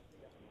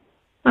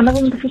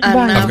 Ανάβουμε το φως.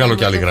 Θα βγάλω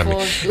κι άλλη γραμμή.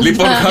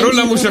 Λοιπόν,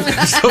 Χαρούλα μου, σε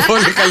ευχαριστώ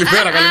πολύ.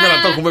 Καλημέρα.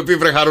 Το έχουμε πει,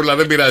 βρε Χαρούλα,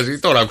 δεν πειράζει.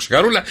 Τώρα άκουσε,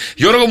 Χαρούλα.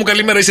 Γιώργο μου,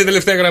 καλημέρα, είσαι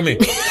τελευταία γραμμή.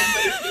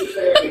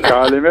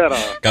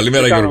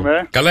 Καλημέρα, Γιώργο.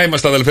 Καλά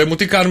είμαστε, αδελφέ μου.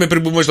 Τι κάνουμε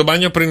πριν μπούμε στο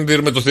μπάνιο, πριν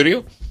δίνουμε το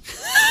θηρίο?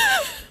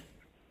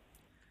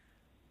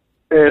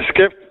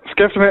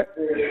 Σκέφτομαι.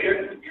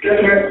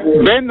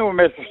 Μπαίνουμε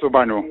μέσα στο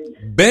μπάνιο.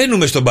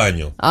 Μπαίνουμε στο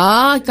μπάνιο. Α,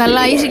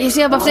 καλά, είσαι και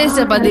εσύ από αυτές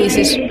τις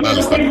απαντήσεις.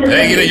 Μάλιστα.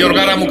 Έγινε,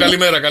 Γιώργαρα μου,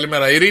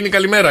 καλημέρα. Ειρήνη,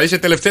 καλημέρα, είσαι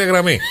τελευταία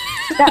γραμμή.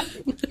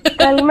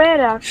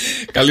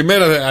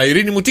 Καλημέρα,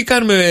 Ειρήνη μου, τι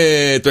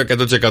κάνουμε το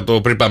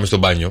 100% πριν πάμε στο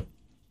μπάνιο?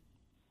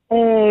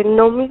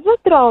 Νομίζω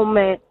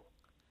τρώμε.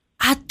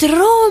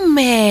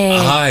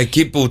 Τρώμε.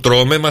 Εκεί που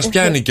τρώμε μας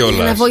πιάνει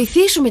κιόλας. Να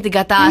βοηθήσουμε την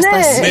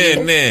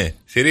κατάσταση. Ναι,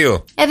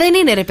 θηρίο. Δεν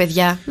είναι ρε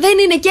παιδιά. Δεν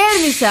είναι,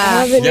 κέρδισα.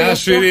 Γεια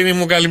σου Ειρήνη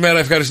μου, καλημέρα.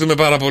 Ευχαριστούμε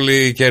πάρα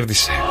πολύ,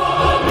 κέρδισε.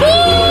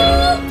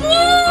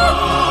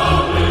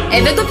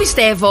 Δεν το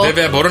πιστεύω.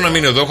 Βέβαια μπορώ να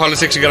μείνω εδώ, έχω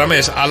άλλες 6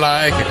 γραμμές,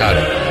 αλλά έχει χάρη.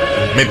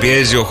 Με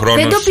πιέζει ο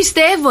χρόνος. Δεν το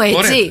πιστεύω έτσι.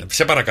 Ωραία.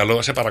 Σε παρακαλώ.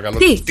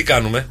 Τι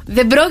κάνουμε?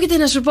 Δεν πρόκειται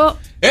να σου πω.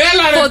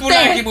 Έλα ρε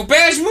πουλάκι μου,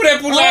 πες μου ρε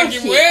πουλάκι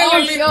μου. Έλα,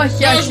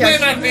 όχι.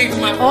 ένα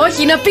δείγμα.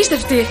 Όχι, είναι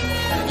απίστευτη.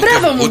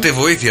 Μπράβο μου. Ούτε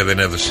βοήθεια δεν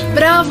έδωσε.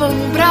 Μπράβο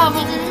μου.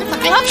 Θα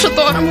κλάψω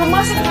τώρα.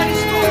 Μαμά, σε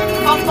ευχαριστώ.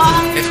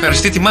 Παπά.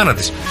 Ευχαριστεί τη μάνα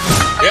της.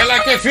 Έλα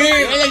και φύ.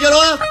 Έλα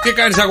Γιώργο. Τι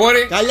κάνεις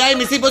αγόρι? Καλά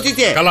είμαι, εσύ πώς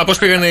είσαι? Καλά, πώς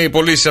πήγανε οι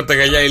πωλήσεις από τα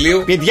γυαλιά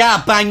ηλίου?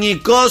 Παιδιά,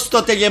 πανικό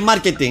στο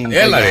τελεμάρκετινγκ.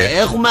 Έλα ρε.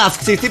 Έχουμε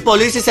αυξηθεί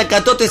πωλήσεις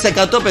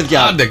 100%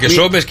 παιδιά. Άντε και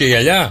σόμπες και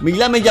γυαλιά.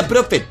 Μιλάμε για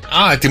profit.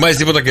 Ετοιμάζεις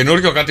τίποτα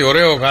καινούργιο, κάτι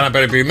ωραίο, κάνα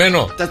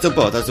περιποιημένο? Θα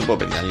σου πω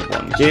παιδιά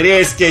λοιπόν.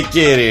 Κυρίες και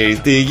κύριοι,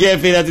 στη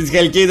γέφυρα της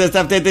Χαλκίδας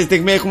αυτή τη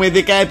στιγμή έχουμε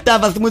 17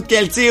 βαθμούς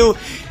Κελσίου.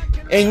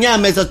 9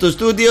 μέσα στο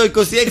στούντιο,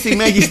 26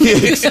 μέγιστη.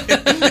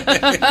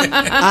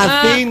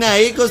 Αθήνα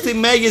 20,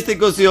 μέγιστη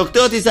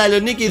 28,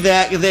 Θεσσαλονίκη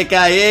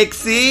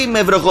 16,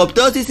 με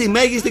βροχοπτώσεις η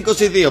μέγιστη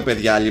 22,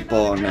 παιδιά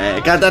λοιπόν.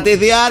 Κατά τη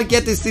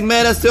διάρκεια της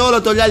ημέρας σε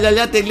όλο το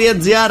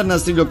lalala.gr να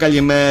στείλω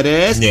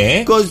καλημέρες.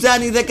 Ναι.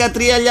 Κοζάνη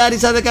 13,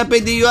 Λάρισα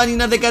 15,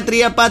 Ιωάννινα 13,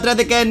 Πάτρα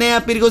 19,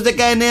 Πύργος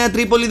 19,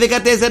 Τρίπολη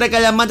 14,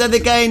 Καλαμάτα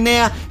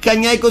 19,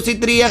 Χανιά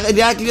 23,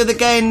 Ηράκλειο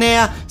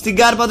 19, στην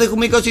Κάρπαθο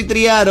έχουμε 23,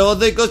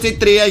 Ρόδο 23,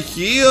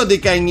 Χίο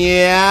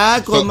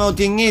 19,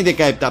 Κομωτινή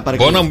 17.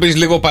 Μπορώ να μου πεις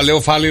λίγο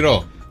παλαιό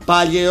φάληρο?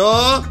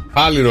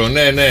 Φάληρο,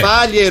 ναι.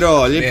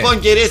 Φάληρο. Λοιπόν,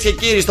 κυρίες και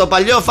κύριοι, στο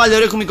παλιό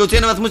Φάληρο έχουμε 21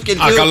 βαθμούς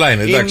Κελσίου. Καλά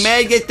είναι, εντάξει. Η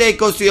μέγιστη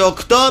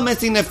 28 με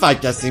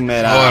συννεφάκια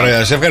σήμερα.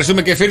 Ωραία, σε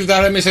ευχαριστούμε και φίλοι,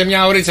 τα λέμε σε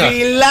μια ωρίτσα.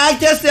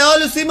 Φιλάκια σε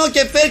όλους, είμαι ο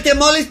Κεφέρ και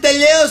μόλις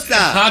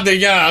τελείωσα.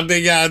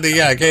 Άντε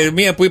γεια. Και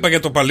μία που είπα για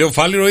το παλιό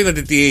Φάληρο,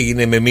 είδατε τι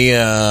έγινε με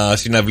μία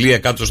συναυλία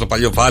κάτω στο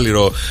παλιό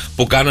Φάληρο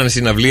που κάνανε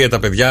συναυλία τα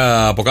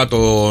παιδιά από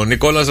κάτω,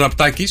 Νικόλας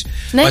Ραπτάκης,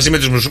 ναι, μαζί με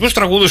τους μουσικούς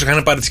τραγούδους,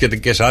 είχαν πάρει τις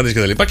σχετικές άδειες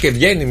κτλ. Και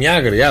βγαίνει μια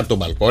γριά από το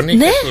μπαλκόνι,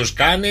 ναι, και τους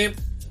κάνει.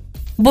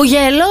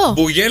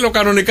 Μπουγέλο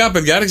κανονικά,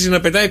 παιδιά. Άρχισε να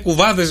πετάει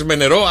κουβάδες με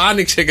νερό,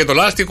 άνοιξε και το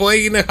λάστιχο,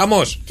 έγινε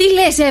χαμός. Τι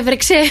λες,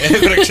 έβρεξε.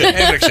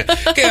 Έβρεξε.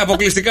 Και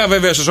αποκλειστικά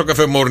βέβαια στο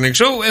Σοκαφέ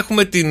Morning Show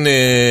έχουμε την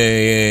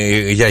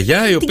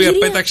γιαγιά, η οποία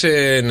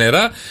πέταξε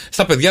νερά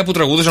στα παιδιά που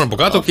τραγουδούσαν από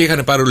κάτω και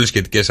είχαν πάρει όλες τις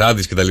σχετικές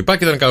άδειες κτλ. Και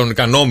ήταν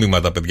κανονικά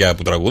νόμιμα τα παιδιά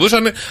που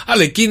τραγουδούσαν,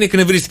 αλλά εκείνη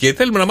εκνευρίστηκε.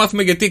 Θέλουμε να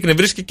μάθουμε γιατί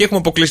εκνευρίστηκε και έχουμε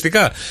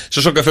αποκλειστικά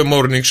στο Σοκαφέ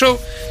Morning Show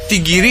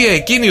την κυρία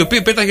εκείνη η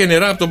οποία πέταγε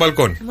νερά από τον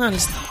μπαλκόνι.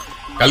 Μάλιστα.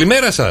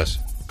 Καλημέρα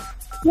σας.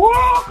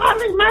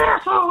 Καλημέρα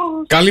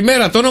σας.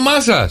 Καλημέρα, το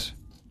όνομά σας?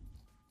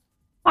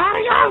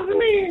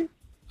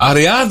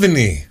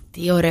 Αριάδνη.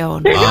 Τι ωραίο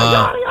όνομα. Η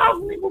γιαγιά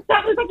Αριάδνη που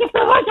φτιάχνει τα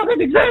κεφτεδάκια, δεν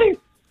την ξέρει.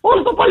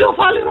 Όλο το παλιό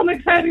φάλιρο με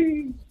ξέρει.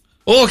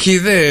 Όχι,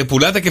 δε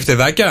πουλάτε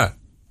κεφτεδάκια?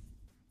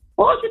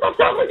 Όχι, τα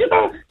φτιάχνω και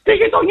στη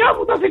γειτονιά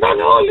που τα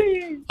φυτάνε όλοι.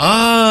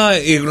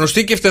 Η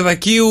γνωστή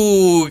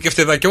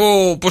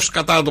κεφτεδακιό, πώς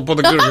κατά το πω,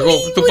 δεν ξέρω εγώ,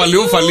 του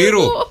παλιού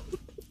φαλήρου.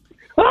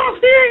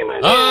 Αυτή είμαι.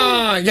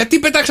 Γιατί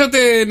πετάξατε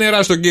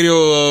νερά στον κύριο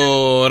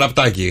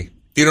Ραπτάκη,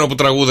 την ώρα που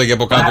τραγούδαγε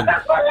από κάτω?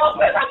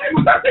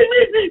 Μου τα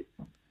θυμίζει.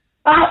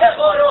 Δεν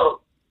μπορώ.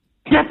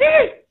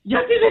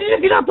 Γιατί δεν είναι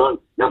δυνατόν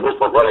να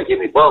προσπαθώ να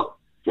κοιμηθώ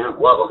και να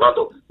ακούω από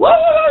κάτω.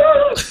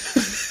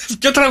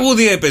 Ποιο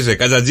τραγούδι έπαιζε,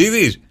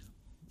 Κατζατζίδης?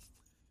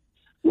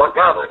 Μα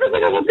κάπου έπαιζε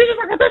Κατζατζίδης,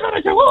 τα κατέφερα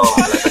κι εγώ.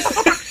 Αλλά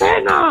έπαιζα τα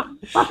ξένα,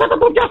 αυτά τα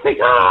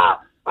τοπιαστικά,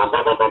 αυτά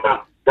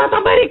τα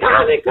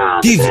αμερικάνικα.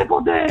 Τι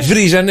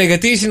βρίζανε,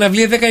 γιατί η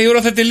συναυλία 10 η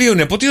ώρα θα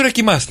τελείωνε. Από τι ώρα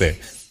κοιμάστε?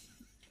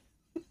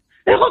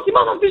 Εγώ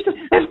κοιμάμαι από τις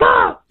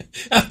 7.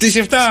 Από τις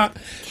 7.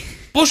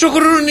 Πόσο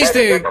χρόνο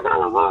είστε,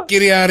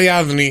 κυρία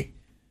Αριάδνη?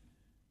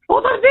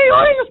 Όταν δει ο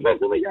ήλιος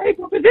πέφτουμε για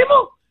ύπνο, παιδί μου.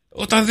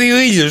 Όταν δει ο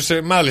ήλιος,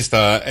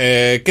 μάλιστα.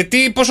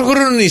 Και πόσο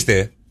χρόνο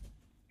είστε?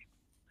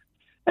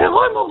 Εγώ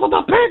είμαι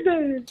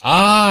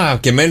 85.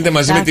 Και μένετε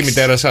μαζί με τη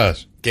μητέρα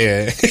σας.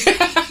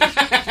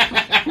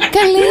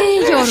 Καλή,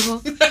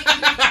 Γιώργο.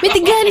 Μην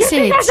την κάνεις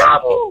έτσι.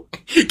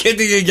 Και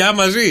τη γιαγιά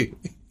μαζί.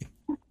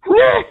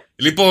 Ναι.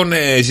 Λοιπόν,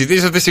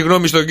 ζητήσατε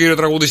συγγνώμη στον κύριο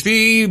τραγουδιστή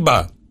ή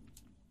μπα?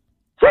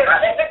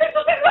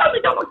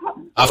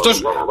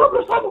 Αυτός...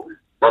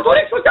 Θα το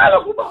ρίξω κι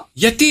άλλο κουμπά.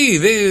 Γιατί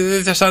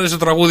δεν θα σ' άρεσε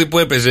το τραγούδι που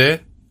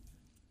έπαιζε?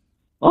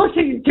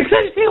 Όχι, και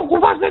ξέρεις τι, ο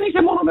κουμπάς δεν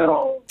είχε μόνο νερό.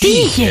 Τι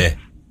είχε?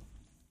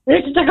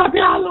 Έχει και κάτι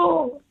άλλο.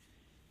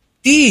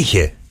 Τι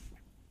είχε?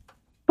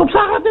 Το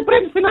ψάχνατε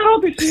πριν στην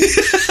ερώτηση.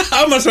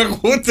 Άμα σ'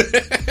 ακούτε.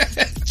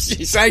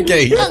 Σισάκια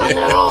είχε.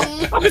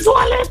 Από την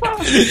τουαλέτα.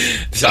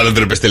 Τις άλλο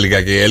τρέπεστε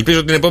λιγάκι.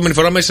 Ελπίζω την επόμενη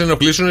φορά μέσα σας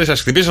ενοχλήσουν,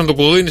 σας χτυπήσαν το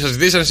κουδούνι, σας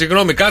ζητήσαν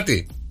συγγνώμη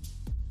κάτι.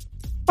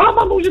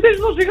 Άμα μου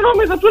ζητήσουν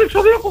συγγνώμη, θα του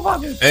ρίξω 2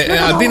 κουβάδες.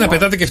 Αντί να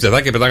πετάτε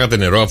κεφτεδάκια, πετάγατε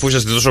νερό, αφού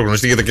είσαστε τόσο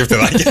γνωστοί για τα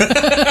κεφτεδάκια.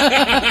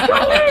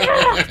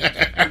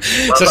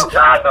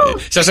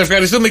 Σας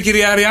ευχαριστούμε,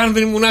 κυρία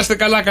Αριάνδρη μου, να είστε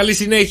καλά, καλή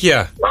συνέχεια.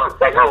 Να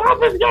είστε καλά,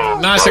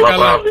 παιδιά. Να είστε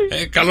καλά.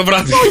 Καλό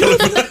βράδυ.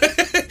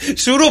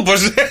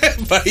 Σουρούπος.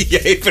 Πάει για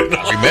ύπνο.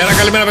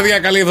 Καλημέρα, παιδιά.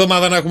 Καλή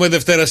εβδομάδα να έχουμε.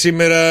 Δευτέρα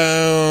σήμερα,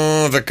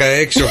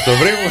 16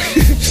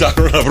 Οκτωβρίου.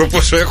 Ψάχνω να βρω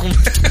πόσο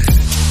έχουμε.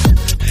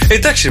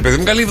 Εντάξει, παιδί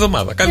μου, καλή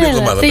εβδομάδα.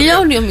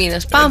 Τελειώνει ο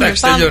μήνας. Πάμε.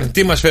 Τελειώνει.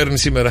 Τι μας φέρνει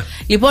σήμερα?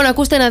 Λοιπόν,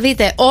 ακούστε να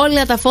δείτε.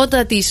 Όλα τα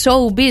φώτα της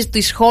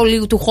showbiz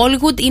του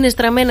Hollywood είναι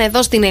στραμμένα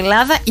εδώ στην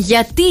Ελλάδα.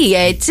 Γιατί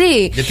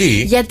έτσι?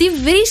 Γιατί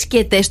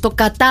βρίσκεται στο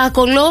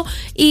κατάκολο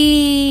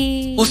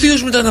Ο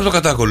θείος μου ήταν από το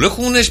κατάκολο.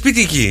 Έχουν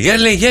σπίτι εκεί. Για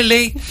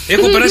λέει.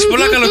 Έχω περάσει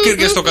πολλά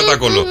καλοκαίρια στο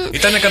κατάκολο.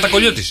 Ήτανε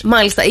κατακολιώτης.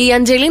 Μάλιστα. Η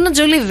Αντζελίνα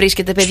Τζολί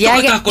βρίσκεται, παιδιά,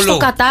 στο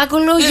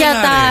κατάκολο για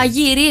τα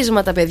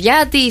γυρίσματα,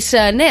 παιδιά, της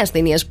νέας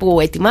ταινίας που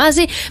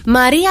ετοιμάζει.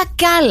 Μαρία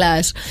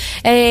Κάλλας.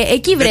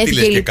 Εκεί βρέθηκε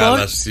λοιπόν. Και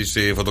Κάλλας στις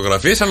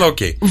φωτογραφίες, αλλά οκ.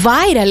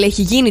 Viral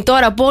έχει γίνει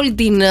τώρα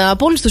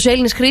από όλους τους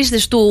Έλληνες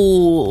χρήστες του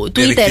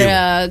Twitter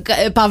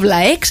Παύλα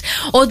X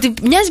ότι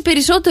μοιάζει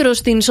περισσότερο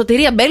στην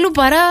Σωτηρία Μπέλου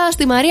παρά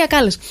στη Μαρία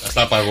Κάλλας.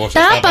 Τα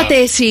είπατε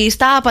εσείς,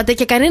 τα είπατε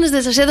και κανένας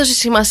δεν σας έδωσε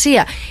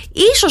σημασία.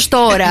 Ίσως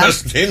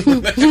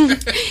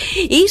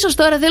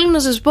τώρα θέλω να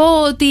σας πω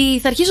ότι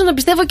θα αρχίσω να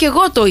πιστεύω και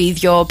εγώ το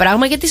ίδιο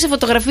πράγμα, γιατί σε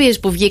φωτογραφίες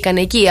που βγήκαν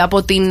εκεί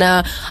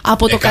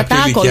από το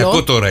κατάκολο.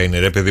 Ηλικιακό τώρα είναι,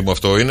 ρε παιδί μου,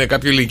 αυτό. Είναι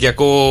κάποιο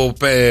ηλικιακό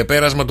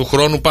πέρασμα του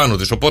χρόνου πάνω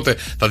της. Οπότε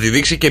θα τη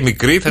δείξει και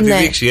μικρή, θα τη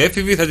δείξει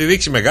έφηβη, θα τη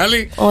δείξει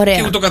μεγάλη. Ωραία.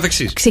 Και ούτω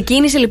καθεξής.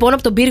 Ξεκίνησε λοιπόν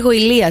από τον πύργο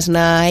Ηλίας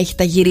να έχει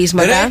τα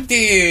γυρίσματα.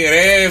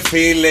 Ρε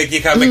φίλε, και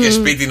είχαμε και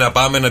σπίτι να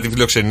πάμε να τη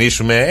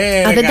φιλοξενήσουμε.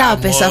 Δεν τα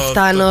έπες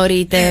αυτά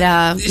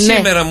νωρίτερα.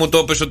 Σήμερα μου το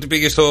έπες ότι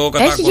πήγε στο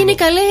κατάκολο. Έχει γίνει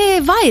καλέ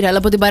viral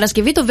από την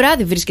Παρασκευή το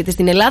βράδυ. Βρίσκεται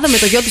στην Ελλάδα με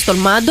το γιο της τον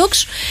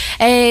Μάντοξ.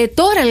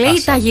 Τώρα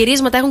λέει τα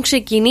γυρίσματα έχουν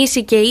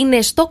ξεκινήσει και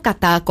είναι στο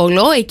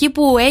κατάκολο, εκεί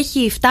που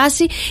έχει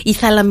φτάσει η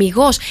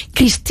θαλαμιγός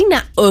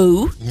Κριστίνα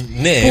Ου,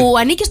 που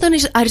ανήκει στον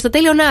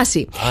Αριστοτέλη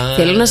Ωνάση.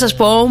 Θέλω να σας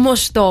πω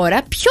όμως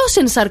τώρα, ποιος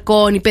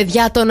ενσαρκώνει,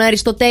 παιδιά, τον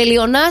Αριστοτέλη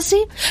Ωνάση?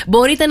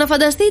 Μπορείτε να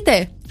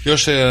φανταστείτε?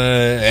 Ποιος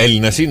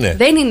Έλληνας είναι?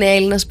 Δεν είναι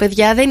Έλληνας,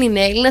 παιδιά, δεν είναι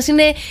Έλληνας.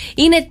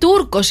 Είναι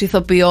Τούρκος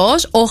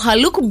ηθοποιός, ο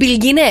Χαλούκ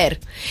Μπιλγκινέρ.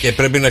 Και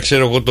πρέπει να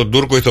ξέρω εγώ τον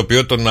Τούρκο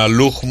ηθοποιό, τον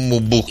Αλούχ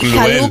Μουμπουχλουέλ.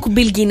 Χαλούκ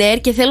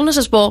Μπιλγκινέρ, και θέλω να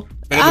σας πω.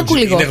 Άκου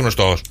λίγο. Είναι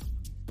γνωστός?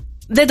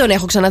 Δεν τον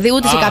έχω ξαναδεί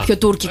ούτε σε κάποιο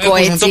τουρκικό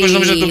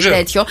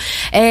τέτοιο.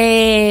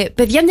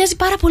 Παιδιά, μοιάζει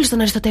πάρα πολύ στον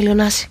Αριστοτέλη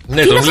Ωνάση.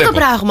 Ναι, τι είναι αυτό το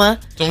πράγμα?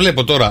 Τον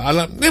βλέπω τώρα,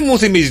 αλλά δεν μου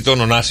θυμίζει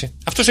τον Ωνάση.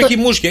 Αυτός έχει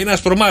μουσια, είναι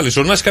ασπρομάλης.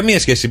 Ο Ωνάσης καμία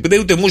σχέση.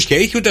 Ούτε μουσια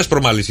είχε, ούτε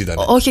ασπρομάλης ήταν.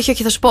 Όχι,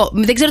 θα σου πω.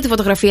 Δεν ξέρω τι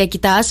φωτογραφία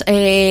κοιτάς.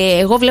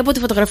 Εγώ βλέπω τη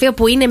φωτογραφία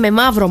που είναι με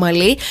μαύρο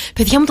μαλλί.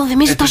 Παιδιά μου, τον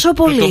θυμίζει τόσο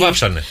πολύ. Το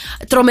βάψανε.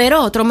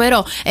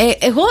 Τρομερό.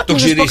 Εγώ τον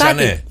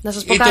ξυρίσανε. Να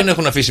σας πω ή κάτι. Τον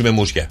έχουν αφήσει με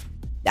μουσια.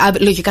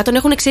 Λογικά τον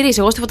έχουν εξηρήσει.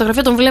 Εγώ στη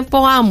φωτογραφία τον βλέπω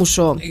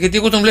άμουσο. Γιατί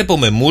εγώ τον βλέπω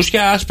με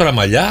μουσια, άσπρα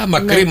μαλλιά,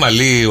 μακρύ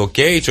μαλλί,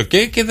 it's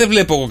ok, και δεν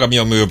βλέπω εγώ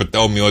καμία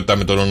ομοιότητα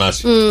με τον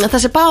Ωνάση. Θα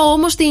σε πάω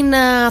όμως στην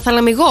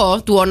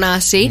θαλαμιγό του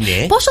Ωνάση.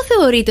 Ναι. Πόσο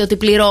θεωρείτε ότι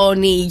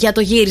πληρώνει για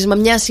το γύρισμα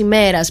μιας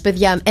ημέρας,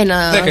 παιδιά,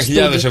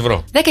 10.000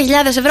 ευρώ.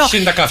 10.000 ευρώ.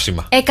 Συν τα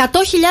καύσιμα. 100.000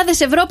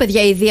 ευρώ,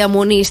 παιδιά, η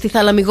διαμονή στη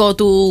θαλαμιγό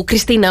του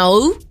Κριστίνα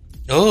Ου.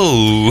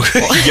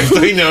 Γι'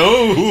 αυτό είναι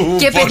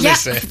Και παιδιά,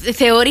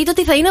 θεωρείτε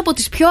ότι θα είναι από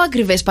τις πιο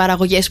ακριβές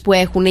παραγωγές που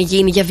έχουν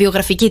γίνει για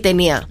βιογραφική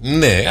ταινία?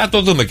 Ναι, α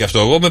το δούμε και αυτό.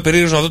 Εγώ με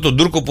περίεργο να δω τον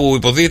Τούρκο που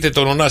υποδίεται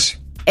τον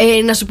Ωνάση.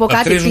 Να σου πω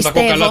κάτι,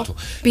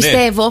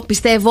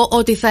 πιστεύω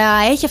ότι θα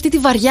έχει αυτή τη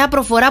βαριά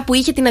προφορά που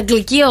είχε την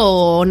αγγλική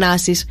ο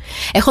Ωνάσης.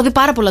 Έχω δει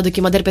πάρα πολλά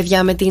ντοκιμαντέρ,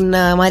 παιδιά, με την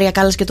Μαρία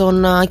Κάλλας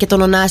και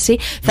τον Ωνάση.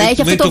 Θα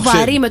έχει αυτό το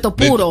βαρύ με το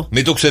πουρο.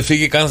 Μην το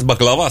ξεφύγει κανένας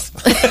μπακλαβάς.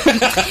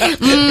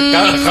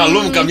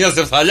 Χαλούμ καμιά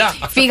στεφθαλιά.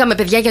 Φύγαμε,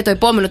 παιδιά, για το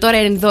επόμενο. Τώρα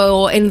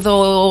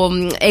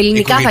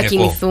ελληνικά θα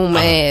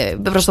κινηθούμε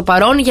προς το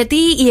παρόν, γιατί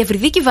η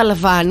Ευρυδίκη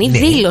Βαλαβάνη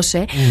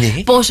δήλωσε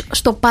πως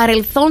στο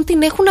παρελθόν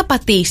την έχουν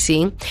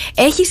απατήσει.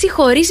 Έχει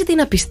συγχωρήσει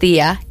την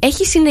απιστία,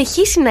 έχει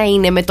συνεχίσει να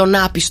είναι με τον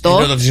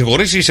άπιστο. Να τη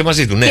συγχωρήσει, είσαι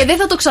μαζί του, ναι. Και δεν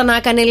θα το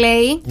ξανάκανε,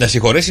 λέει. Να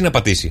συγχωρέσει ή να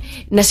πατήσει?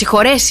 Να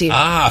συγχωρέσει.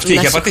 Α, αυτή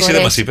είχε πατήσει,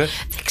 δεν μας είπε.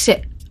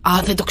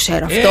 Δεν το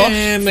ξέρω αυτό.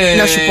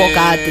 Να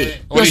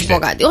σου πω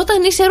κάτι.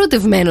 Όταν είσαι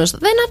ερωτευμένος,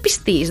 δεν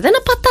απιστείς, δεν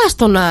απατάς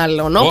τον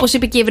άλλον. Όπως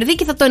είπε και η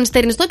Ευρυδίκη, θα το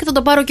ενστερνιστώ και θα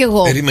το πάρω κι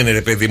εγώ. Περίμενε,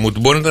 ρε παιδί μου,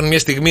 μπορεί να ήταν μια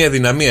στιγμή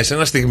αδυναμίας,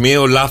 ένα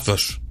στιγμιαίο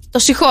λάθος. Το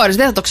συγχώρες,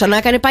 δεν θα το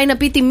ξανάκανε. Πάει να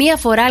πει τη μία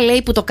φορά,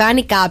 λέει, που το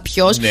κάνει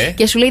κάποιος,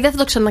 και σου λέει δεν θα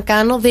το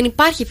ξανακάνω. Δεν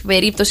υπάρχει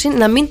περίπτωση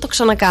να μην το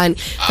ξανακάνει.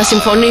 Θα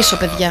συμφωνήσω,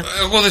 παιδιά.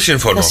 Εγώ δεν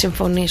συμφωνώ. Θα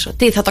συμφωνήσω.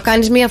 Τι, θα το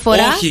κάνεις μία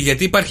φορά? Όχι,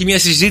 γιατί υπάρχει μια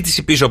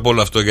συζήτηση πίσω από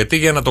όλο αυτό. Γιατί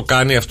για να το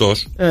κάνει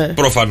αυτός,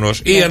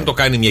 προφανώς, ή αν το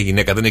κάνει μια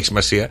γυναίκα, δεν έχει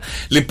σημασία.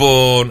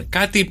 Λοιπόν,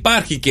 κάτι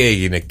υπάρχει και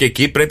έγινε. Και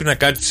εκεί πρέπει να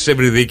κάτσεις σε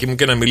Ευρυδίκη μου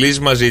και να μιλήσεις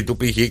μαζί του,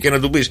 π.χ. και να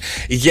του πεις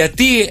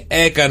γιατί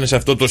έκανες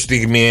αυτό το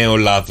στιγμιαίο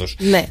λάθος.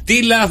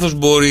 Τι λάθος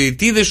μπορεί,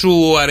 τι δεν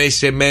σου αρέσει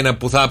σε μένα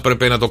που θα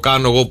έπρεπε να το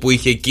κάνω εγώ που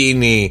είχε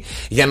εκείνη,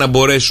 για να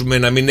μπορέσουμε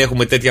να μην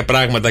έχουμε τέτοια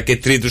πράγματα και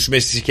τρίτους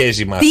μέσα στη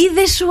σχέση μας. Τι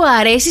δεν σου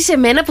αρέσει σε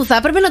μένα που θα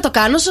έπρεπε να το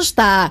κάνω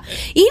σωστά?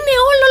 Είναι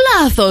όλο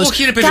λάθος.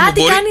 Όχι, ρε παιδί κάτι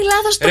μου, κάνει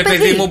λάθος το παιδί. Ρε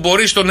παιδί μου,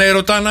 μπορεί στον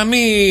έρωτα να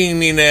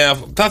μην είναι.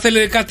 Θα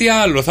ήθελε κάτι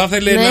άλλο. Θα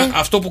ήθελε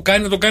αυτό που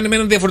κάνει να το κάνει με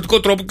έναν διαφορετικό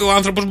τρόπο και ο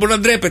άνθρωπος μπορεί να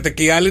ντρέπεται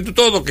και οι άλλοι του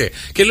το έδωκε.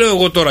 Και λέω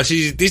εγώ τώρα,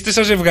 συζητήστε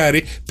σαν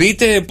ζευγάρι,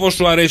 πείτε πώς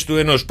σου αρέσει του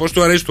ενός, πώς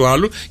του αρέσει του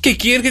άλλου, και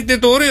εκεί έρχεται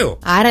το ωραίο.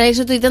 Άρα λες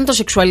ότι ήταν το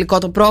σεξουαλικό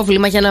το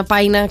πρόβλημα για να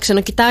πάει να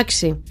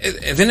ξενοκοιτάξει?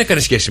 Δεν έκανε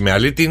σχέση με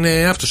άλλη, την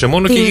άφτωσε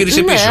μόνο και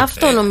γύρισε πίσω. Ναι,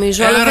 αυτό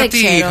νομίζω. Αλλά άρα δεν τι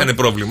ξέρω. είχαν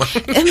πρόβλημα?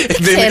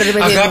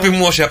 Αγάπη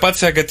μου, σε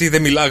απάτησα γιατί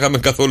δεν μιλάγαμε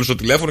καθόλου στο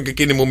τηλέφωνο και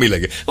εκείνη μου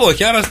μίλαγε.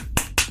 Όχι, άρα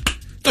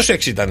το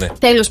σεξ ήτανε.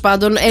 Τέλος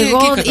πάντων,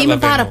 εγώ είμαι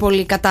πάρα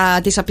πολύ κατά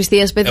της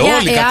απιστίας, παιδιά.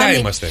 Όλοι κατά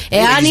είμαστε.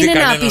 Εάν είναι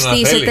να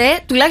απιστήσετε,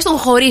 τουλάχιστον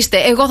χωρίστε.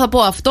 Εγώ θα πω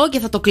αυτό και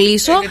θα το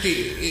κλείσω.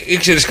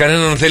 Ήξερες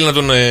κανέναν θέλει να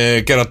τον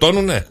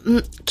κερατώνουνε?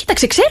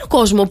 Κοίταξε, ξέρω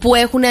κόσμο που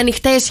έχουν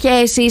ανοιχτές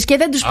σχέσεις και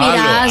δεν τους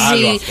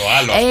πειράζει.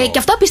 Άλλο. Και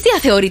αυτό απιστία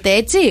θεωρείται,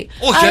 έτσι?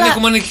 Όχι, αν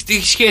έχουμε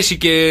ανοιχτή σχέση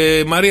και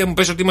Μαρία μου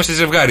πες ότι είμαστε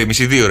ζευγάρι, εμείς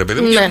οι δύο, ρε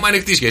παιδί μου, και έχουμε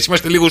ανοιχτή σχέση.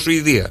 Είμαστε λίγο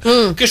Σουηδία.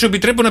 Και σου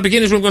επιτρέπω να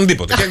πηγαίνεις με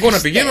οποιονδήποτε. Και εγώ να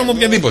πηγαίνω με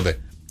οποιονδήποτε.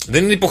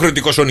 Δεν είναι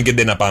υποχρεωτικό Sony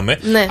και να πάμε.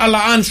 Αλλά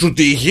αν σου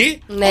τύχει,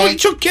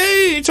 it's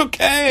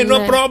okay, no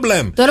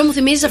problem. Τώρα μου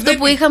θυμίζεις αυτό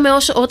που είχαμε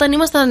όταν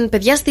ήμασταν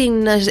παιδιά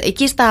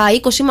εκεί στα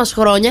 20 μας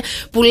χρόνια,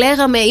 που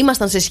λέγαμε,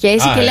 ήμασταν σε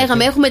σχέση και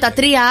λέγαμε έχουμε τα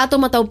 3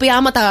 άτομα τα οποία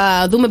άμα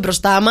τα δούμε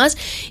μπροστά μας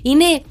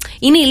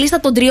είναι η λίστα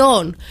των 3.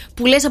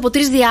 Που λες από 3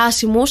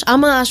 διάσημους,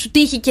 άμα σου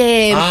τύχει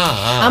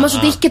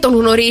και τον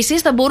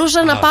γνωρίσεις, θα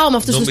μπορούσα να πάω με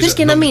αυτούς τους 3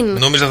 και να μην.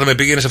 Νόμιζα θα με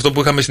πήγαινε σε αυτό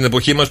που είχαμε στην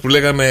εποχή μας που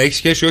λέγαμε έχει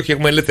σχέση, όχι,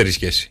 έχουμε ελεύθερη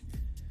σχέση.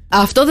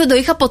 Αυτό δεν το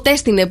είχα ποτέ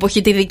στην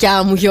εποχή τη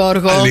δικιά μου,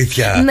 Γιώργο.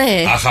 Αλήθεια?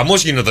 Ναι.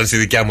 Χαμός γινόταν στη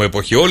δικιά μου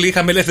εποχή. Όλοι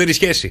είχαμε ελεύθερη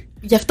σχέση.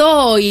 Γι' αυτό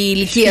η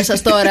ηλικία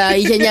σας τώρα, η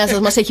γενιά σας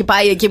μας έχει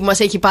πάει εκεί που μας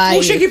έχει πάει.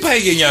 Πού σε έχει πάει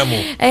η γενιά μου?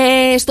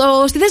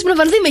 Στη Δέσποινα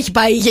Βανδύ με έχει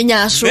πάει η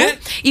γενιά σου. Ναι.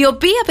 Η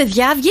οποία,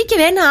 παιδιά, βγήκε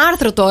ένα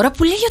άρθρο τώρα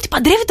που λέει ότι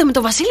παντρεύεται με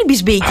τον Βασίλη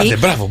Μπισμπίκη. Άντε,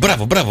 μπράβο,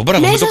 μέσα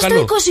με το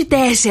καλό. στο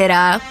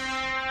 24.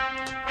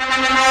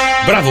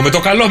 Μπράβο,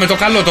 με το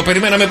καλό, το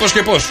περιμέναμε πώς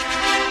και πώς.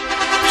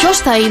 Ποιος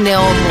θα είναι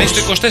όμως? Μέσα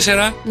στο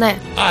 24. Ναι.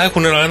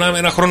 Έχουν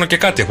ένα χρόνο και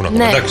κάτι έχουν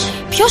ακόμα. Ναι. Εντάξει.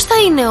 Ποιος θα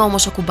είναι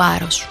όμως ο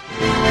κουμπάρος?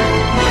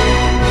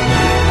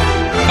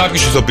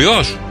 Κάποιος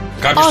ηθοποιός?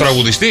 Κάποιος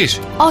τραγουδιστής?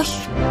 Όχι.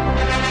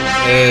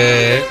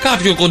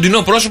 Κάποιο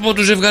κοντινό πρόσωπο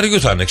του ζευγαριού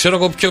θα είναι. Ξέρω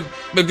εγώ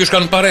με ποιους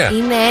κάνουν παρέα.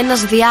 Είναι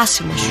ένας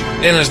διάσημος.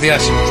 Ένας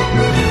διάσημος.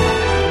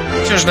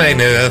 Ποιος να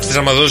είναι, θες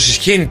να μας δώσεις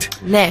hint?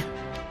 Ναι.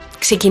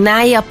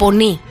 Ξεκινάει από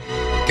νη.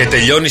 Και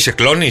τελειώνει σε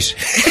κλόνης.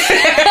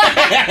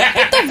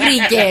 το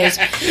βρήκες?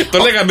 Το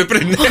λέγαμε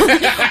πριν.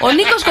 Ο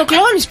Νίκος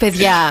Κοκλώνης,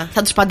 παιδιά,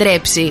 θα τους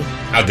παντρέψει.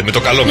 Άντε, με το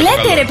καλό, με λέτε,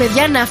 το καλό. Ρε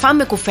παιδιά, να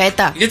φάμε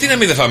κουφέτα. Γιατί να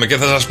μην δεν φάμε? Και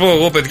θα σας πω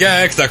εγώ, παιδιά,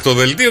 έκτακτο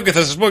δελτίο και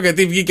θα σας πω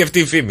γιατί βγήκε αυτή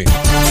η φήμη.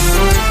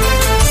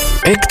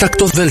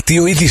 Έκτακτο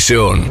δελτίο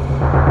ειδήσεων.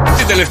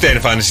 Στην τελευταία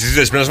εμφάνιση της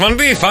Δέσποινας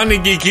Βανδύ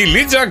φάνηκε η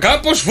Κιλίτσα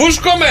κάπως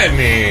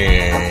φουσκωμένη.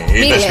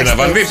 Η Δέσποινα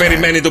Βανδύ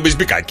περιμένει τον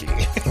μπισμπικάκι.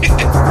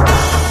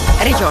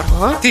 Ρε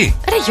Γιώργο. Τι?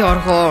 Ρε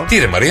Γιώργο. Τι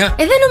ρε Μαρία?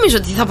 Δεν νομίζω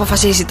ότι θα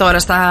αποφασίσει τώρα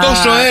στα...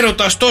 Τόσο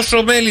έρωτας,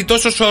 τόσο μέλι,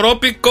 τόσο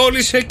σωρόπι,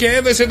 κόλλησε και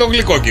έδεσε το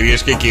γλυκό,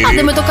 κυρίες και κύριοι.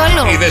 Άντε με το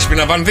καλό. Η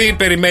Δέσποινα Βανδύ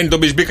περιμένει τον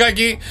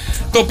μπισμπικάκι,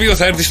 το οποίο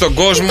θα έρθει στον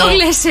κόσμο. Το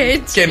λες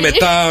έτσι. Και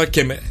μετά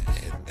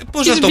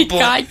πώς να το πω?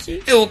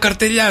 Ο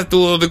καρτελιά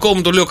του, ο δικό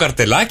μου το λέω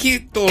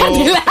καρτελάκι.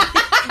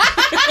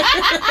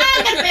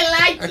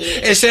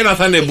 Εσένα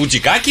θα είναι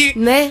μπουτσικάκι.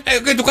 Ναι.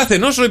 Και του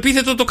καθενός το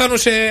επίθετο το κάνω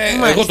σε.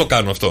 Εγώ το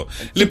κάνω αυτό.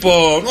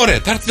 Λοιπόν, ωραία,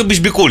 θα έρθει το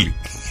μπισμπικούλι.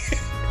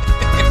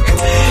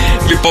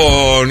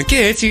 Λοιπόν,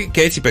 και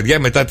έτσι, παιδιά,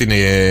 μετά το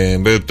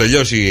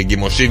τελειώσει η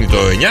εγκυμοσύνη το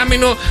 9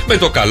 μήνο, με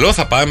το καλό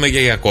θα πάμε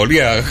για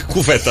κολλία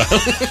κουφέτα.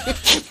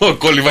 Ο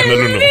κόλλη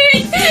Βαϊναλούνου.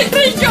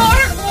 Ρε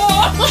Γιώργο.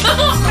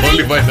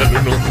 Κόλλη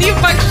Βαϊναλούνου. Τι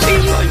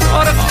παξίλο,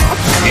 Γιώργο.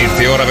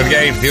 Ήρθε η ώρα,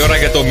 παιδιά, ήρθε η ώρα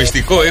για το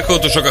μυστικό ήχο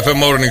του Σοκαφέ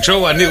Morning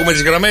Show. Ανοίγουμε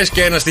τις γραμμές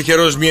και ένας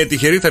τυχερός, μια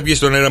τυχερή θα βγει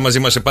στον αέρα μαζί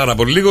μας σε πάρα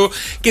πολύ λίγο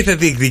και θα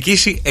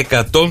διεκδικήσει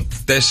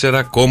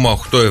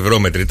 104,8 ευρώ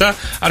μετρητά.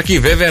 Αρκεί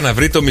βέβαια να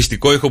βρει το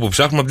μυστικό ήχο που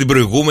ψάχνουμε από την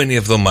προηγούμενη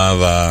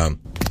εβδομάδα.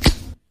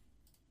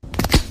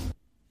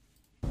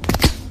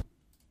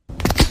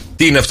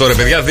 Τι είναι αυτό, ρε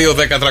παιδιά? 2,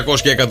 10,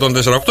 300 και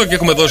 148 και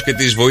έχουμε δώσει και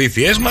τις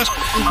βοήθειές μας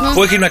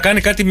που έχει να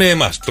κάνει κάτι με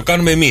εμάς. Το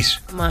κάνουμε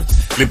εμείς.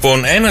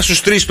 Λοιπόν, 1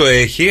 στους 3 το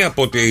έχει,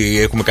 από ότι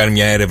έχουμε κάνει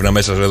μια έρευνα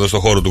μέσα εδώ στο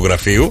χώρο του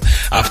γραφείου.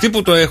 Αυτοί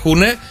που το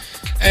έχουν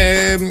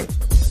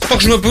το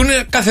χρησιμοποιούν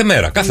κάθε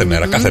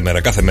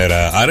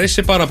μέρα. Αρέσει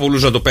σε πάρα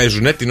πολλούς να το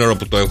παίζουν την ώρα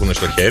που το έχουν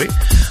στο χέρι,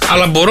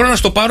 αλλά μπορώ να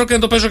στο πάρω και να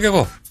το παίζω κι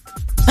εγώ.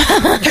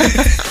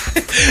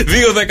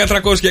 2, 10,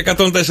 300 και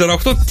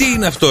 148. Τι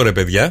είναι αυτό, ρε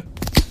παιδιά?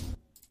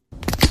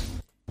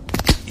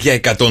 Για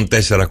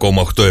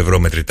 104,8 ευρώ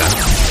μετρητά.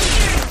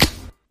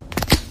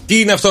 Τι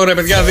είναι αυτό, ρε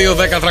παιδιά? 2,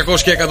 10,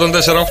 300 και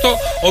 104,8.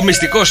 Ο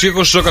μυστικός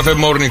ήχος του Σοκαφέ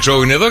Morning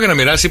Show είναι εδώ για να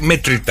μοιράσει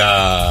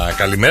μετρητά.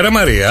 Καλημέρα,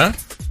 Μαρία.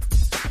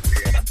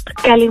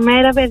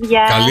 Καλημέρα,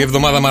 παιδιά. Καλή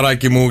εβδομάδα,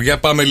 μαράκι μου. Για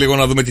πάμε λίγο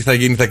να δούμε τι θα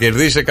γίνει. Θα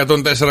κερδίσει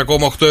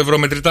 104,8 ευρώ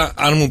μετρητά.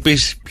 Αν μου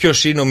πεις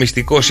ποιος είναι ο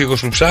μυστικός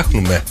ήχος που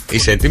ψάχνουμε.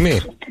 Είσαι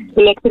έτοιμη?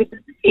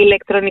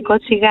 Ηλεκτρονικό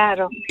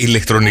τσιγάρο.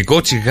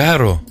 Ηλεκτρονικό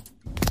τσιγάρο.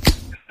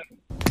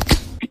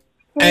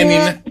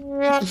 Είναι.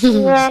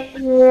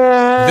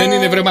 Δεν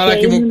είναι, βρε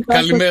μαράκι μου.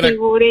 Καλημέρα.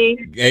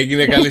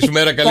 Έγινε, καλή σου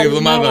μέρα, καλή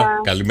εβδομάδα.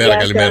 Καλημέρα.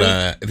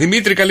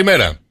 Δημήτρη,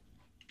 καλημέρα.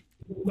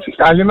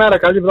 Καλημέρα,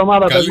 καλή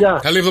εβδομάδα, παιδιά.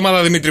 Καλή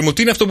εβδομάδα, Δημήτρη μου.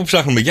 Τι είναι αυτό που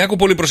ψάχνουμε? Για άκου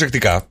πολύ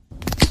προσεκτικά.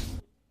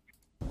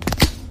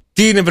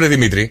 Τι είναι, βρε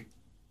Δημήτρη?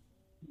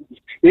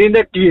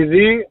 Είναι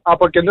κλειδί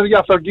από καινούργια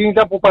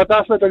αυτοκίνητα που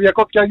πατάς με το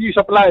διακόπια γη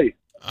στο πλάι.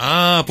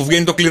 Α, που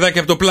βγαίνει το κλειδάκι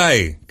από το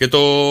πλάι και το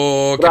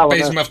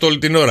παίζει με αυτό όλη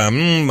την ώρα.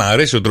 Μ'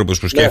 αρέσει ο τρόπος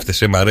που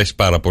σκέφτεσαι, μ' αρέσει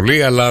πάρα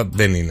πολύ, αλλά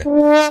δεν είναι.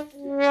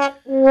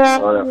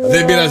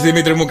 Δεν πειράζει,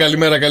 Δημήτρη μου,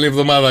 καλημέρα, καλή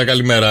εβδομάδα,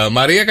 καλημέρα.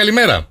 Μαρία,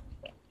 καλημέρα.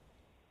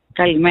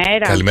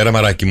 Καλημέρα. Καλημέρα,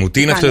 μαράκι μου.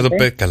 Τι είναι αυτό εδώ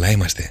πέρα? Καλά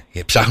είμαστε.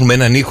 Ψάχνουμε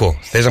έναν ήχο.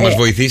 Θες να μας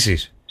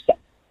βοηθήσεις?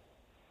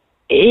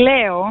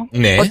 Λέω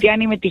ότι αν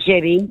είμαι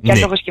τυχερή και αν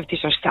το έχω σκεφτεί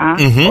σωστά,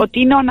 ότι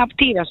είναι ο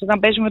αναπτήρας. Όταν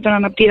παίζουμε τον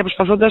αναπτήρα,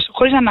 προσπαθώντας,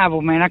 χωρίς να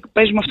ανάβουμε, να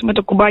παίζουμε αυτό με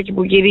το κουμπάκι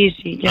που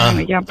γυρίζει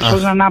για να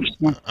προσπαθούμε να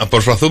ανάψουμε.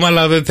 Προσπαθούμε,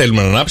 αλλά δεν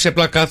θέλουμε να ανάψει.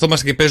 Απλά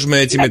κάθομαστε και παίζουμε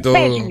έτσι με το.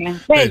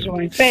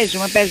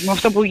 Παίζουμε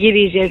αυτό που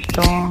γυρίζει έτσι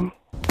το.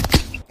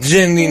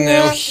 Δεν είναι,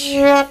 όχι.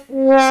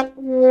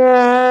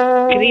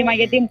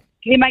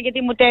 Κρίμα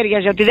γιατί μου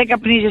τέριαζε ότι δεν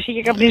καπνίζει εσύ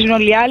και καπνίζουν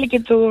όλοι οι άλλοι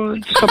και το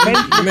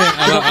παίρνει. Ναι,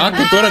 αλλά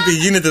άκου τώρα τι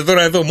γίνεται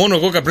τώρα εδώ. Μόνο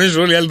εγώ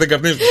καπνίζω, όλοι οι άλλοι δεν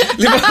καπνίζουν.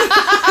 Λοιπόν,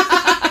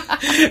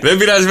 δεν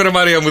πειράζει, βρε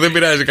Μαρία μου, δεν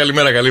πειράζει.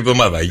 Καλημέρα, καλή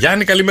εβδομάδα.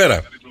 Γιάννη,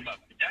 καλημέρα.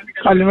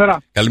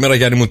 Καλημέρα. Καλημέρα,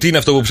 Γιάννη μου. Τι είναι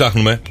αυτό που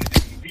ψάχνουμε?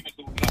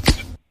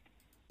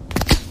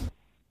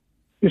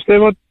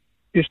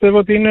 Πιστεύω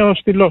ότι είναι ο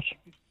στυλός.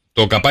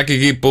 Το καπάκι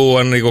εκεί που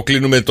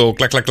ανοιγοκλίνουμε το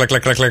κλακ,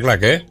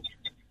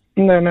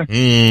 Ναι.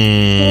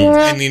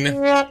 Δεν είναι.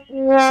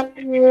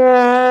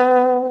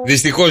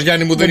 Δυστυχώς,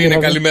 Γιάννη μου, δεν είναι.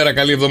 Καλημέρα,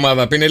 καλή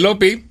εβδομάδα.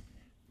 Πινελόπη.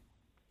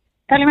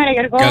 Καλημέρα,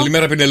 Γιώργο.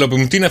 Καλημέρα, Πινελόπη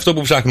μου. Τι είναι αυτό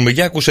που ψάχνουμε?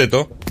 Για ακούσέ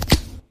το.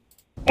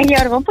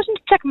 Γιώργο, πώς είναι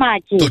το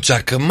τσακμάκι? Το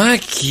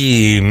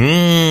τσακμάκι.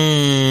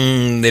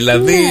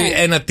 Δηλαδή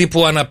ένα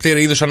τύπου αναπτήρα,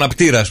 είδος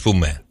αναπτήρα, ας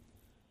πούμε.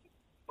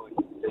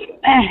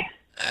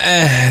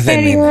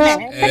 Δεν είναι.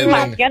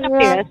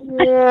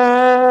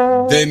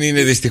 Δεν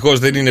είναι, δυστυχώς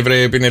δεν είναι,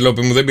 βρε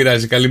Πινελόπη μου, δεν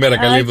πειράζει. Καλημέρα,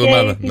 καλή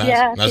εβδομάδα.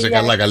 Να είσαι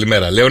καλά,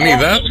 καλημέρα.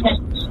 Λεωνίδα.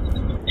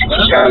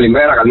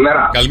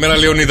 Καλημέρα. Καλημέρα,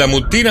 Λεωνίδα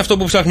μου. Τι είναι αυτό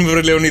που ψάχνουμε,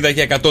 βρε Λεωνίδα,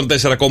 για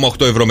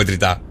 104,8 ευρώ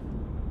μετρητά?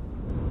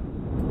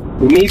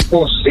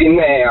 Μήπως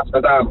είναι αυτά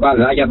τα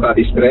μπαλάκια, τα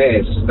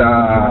αντιστρες,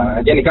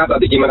 γενικά τα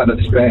αντικείμενα τα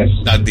αντιστρες?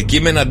 Τα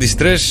αντικείμενα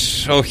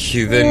αντιστρες,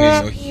 όχι, δεν είναι,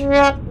 όχι.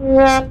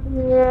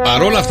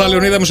 Παρόλα αυτά,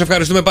 Λεωνίδα μου, σε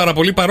ευχαριστούμε πάρα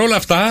πολύ. Παρόλα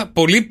αυτά,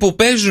 πολλοί που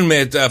παίζουν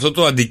με αυτό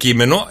το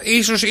αντικείμενο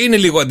ίσως είναι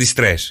λίγο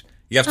αντιστρες.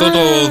 Γι' αυτό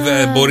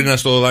μπορεί να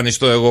στο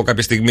δανειστώ εγώ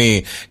κάποια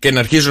στιγμή και να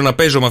αρχίζω να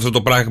παίζω με αυτό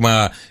το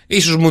πράγμα.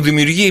 Ίσως μου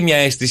δημιουργεί μια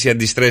αίσθηση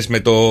αντιστρες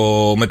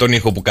με τον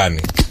ήχο που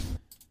κάνει.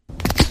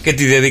 Και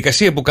τη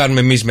διαδικασία που κάνουμε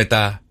εμείς με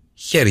τα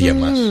χέρια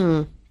μας.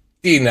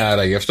 Τι είναι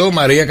άρα γι' αυτό,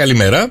 Μαρία,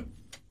 καλημέρα.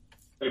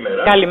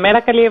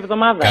 Καλημέρα, καλή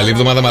εβδομάδα. Καλή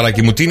εβδομάδα,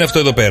 μαράκι μου. Τι είναι αυτό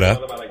εδώ πέρα?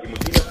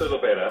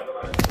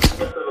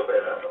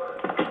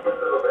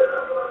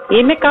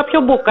 Είναι κάποιο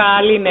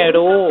μπουκάλι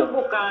νερού.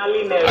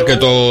 Και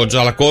το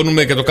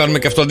τζαλακώνουμε και το κάνουμε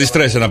και αυτό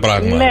αντιστρες ένα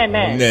πράγμα.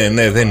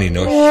 Ναι, δεν είναι,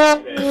 όχι.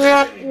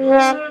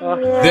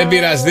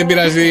 Δεν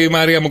πειράζει,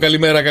 Μαρία μου.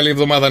 Καλημέρα, καλή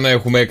εβδομάδα να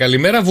έχουμε.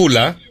 Καλημέρα,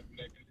 Βούλα.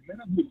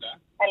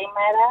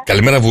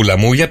 Καλημέρα, Βούλα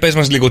μου. Για πες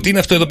μας λίγο, τι είναι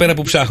αυτό εδώ πέρα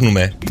που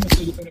ψάχνουμε?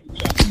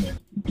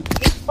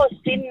 Μήπως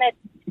είναι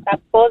τα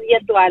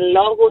πόδια του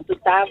αλόγου, του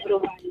ταύρου?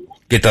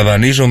 Και τα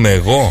δανείζομαι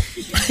εγώ.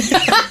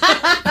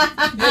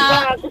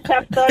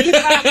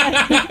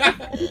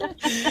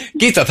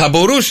 Κοίτα, θα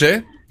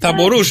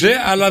μπορούσε,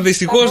 αλλά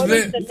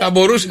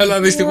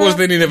δυστυχώς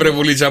δεν είναι,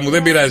 βρεβουλίτσα μου,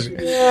 δεν πειράζει.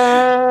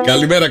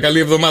 Καλημέρα, καλή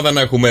εβδομάδα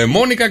να έχουμε.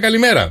 Μόνικα,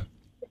 καλημέρα.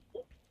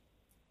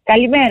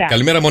 Καλημέρα.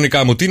 Καλημέρα,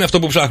 Μονικά μου. Τι είναι αυτό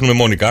που ψάχνουμε,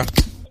 Μόνικα?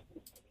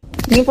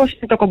 Μήπως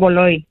είναι το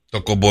κομπολόι?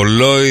 Το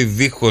κομπολόι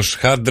δίχως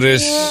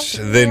χάντρες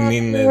δεν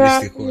είναι,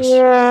 δυστυχώς.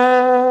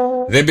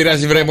 Δεν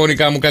πειράζει, βρε,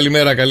 Μονικά μου,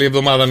 καλημέρα, καλή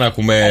εβδομάδα να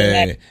έχουμε.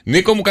 Καλημέρα.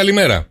 Νίκο μου,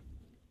 καλημέρα.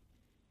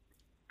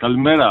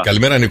 Καλημέρα.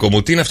 Καλημέρα, Νίκο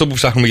μου. Τι είναι αυτό που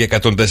ψάχνουμε για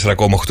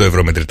 104,8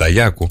 ευρώ μετρητά?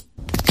 Για άκου.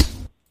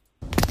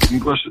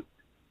 Μήπως...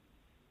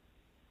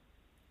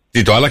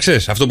 Τι, το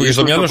άλλαξες? Αυτό που είχε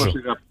στο μυαλό σου?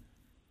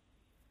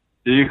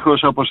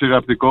 Ήχος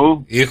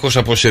αποσυραπτικό. Ήχος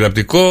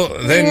αποσυραπτικό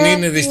δεν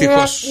είναι,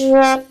 δυστυχώς.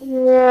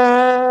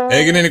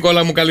 Έγινε,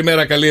 Νικόλα μου,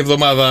 καλημέρα, καλή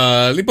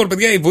εβδομάδα. Λοιπόν,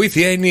 παιδιά, η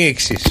βοήθεια είναι η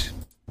εξής.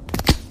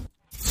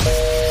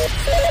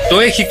 Το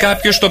έχει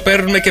κάποιος, το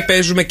παίρνουμε και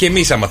παίζουμε και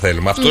εμείς άμα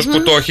θέλουμε. Αυτός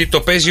που το έχει,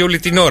 το παίζει όλη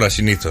την ώρα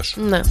συνήθως.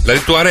 Δηλαδή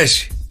του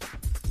αρέσει.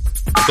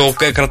 Το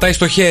κρατάει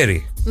στο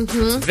χέρι.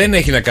 Δεν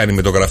έχει να κάνει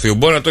με το γραφείο.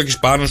 Μπορεί να το έχεις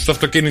πάνω σου, στο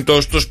αυτοκίνητό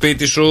σου, στο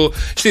σπίτι σου,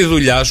 στη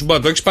δουλειά σου, μπορεί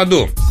να το έχεις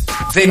παντού.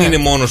 Δεν είναι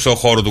μόνο στο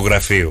χώρο του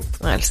γραφείου.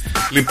 Μάλιστα.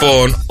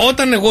 Λοιπόν,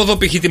 όταν εγώ δω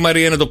π.χ. τη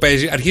Μαρία να το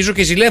παίζει, αρχίζω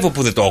και ζηλεύω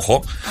που δεν το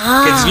έχω.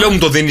 Και της λέω, μου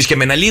το δίνεις και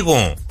εμένα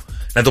λίγο?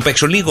 Να το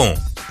παίξω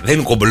λίγο? Δεν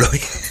είναι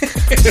κομπολόι.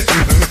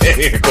 Δεν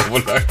είναι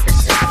κομπολόι.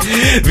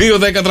 2,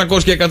 10,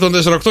 300 και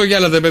 148. Για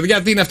άλλα,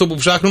 παιδιά, τι είναι αυτό που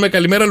ψάχνουμε?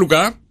 Καλημέρα,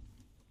 Λουκά.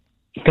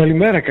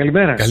 Καλημέρα.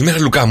 Καλημέρα,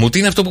 Λουκά μου. Τι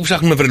είναι αυτό που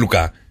ψάχνουμε, βρε,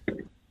 Λουκά?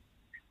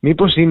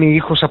 Μήπως είναι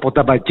ήχος από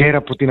τα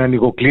μπακέρα που την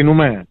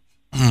ανοιγοκλίνουμε?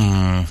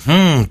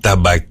 Τα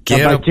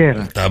μπακέρα.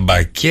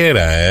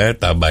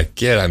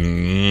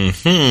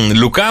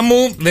 Λουκά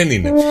μου, δεν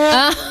είναι.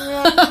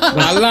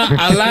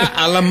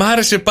 αλλά μ'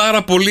 άρεσε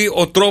πάρα πολύ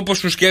ο τρόπος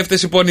που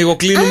σκέφτεσαι που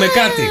ανοιγοκλίνουμε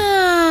κάτι.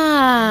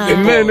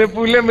 Ναι,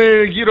 που λέμε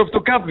γύρω από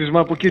το κάπνισμα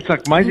από εκεί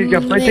τσακμάκια και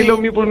αυτά, και λέω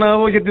μήπως να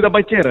δω για την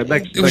ταμπακέρα.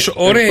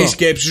 Ωραία η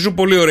σκέψη σου,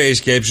 πολύ ωραία η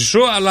σκέψη σου,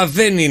 αλλά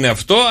δεν είναι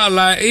αυτό,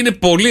 αλλά είναι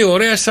πολύ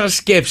ωραία σαν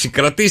σκέψη.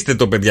 Κρατήστε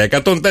το, παιδιά.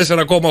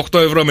 104,8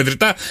 ευρώ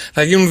μετρητά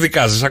θα γίνουν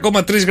δικά σας.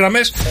 Ακόμα 3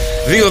 γραμμές.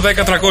 2,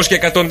 10, 300 και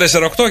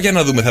 104,8. Για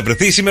να δούμε, θα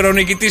βρεθεί σήμερα ο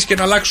νικητής και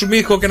να αλλάξουμε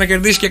ήχο και να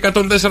κερδίσει και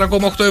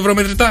 104,8 ευρώ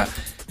μετρητά?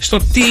 Στο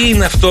τι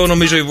είναι αυτό,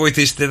 νομίζω οι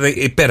βοηθήσεις είναι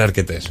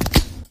υπεραρκετές.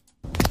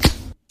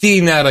 Τι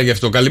είναι άρα γι'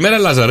 αυτό? Καλημέρα,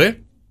 Λάζαρε.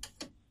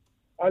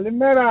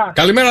 Καλημέρα.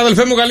 Καλημέρα,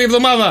 αδελφέ μου, καλή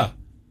εβδομάδα.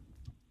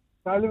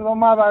 Καλή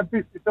εβδομάδα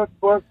επίσης.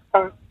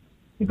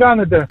 Τι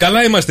κάνετε?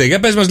 Καλά είμαστε. Για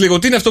πες μας λίγο,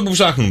 τι είναι αυτό που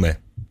ψάχνουμε?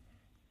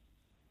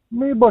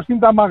 Μήπως είναι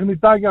τα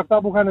μαγνητάκια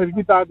αυτά που είχαν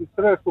βγει, τα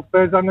αντιστρες που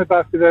παίζανε,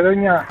 τα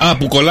σιδερένια?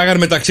 Που κολλάγανε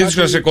μεταξύ τους,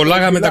 τα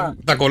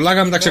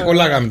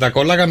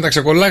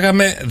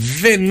ξεκολλάγαμε.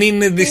 Δεν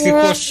είναι,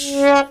 δυστυχώς.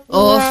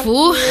 Οφου.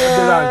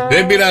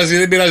 Δεν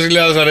πειράζει,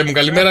 Λάζαρε μου.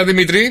 Καλημέρα,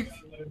 Δημήτρη.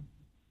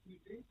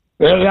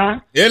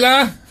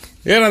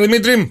 Έλα,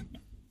 Δημήτρη.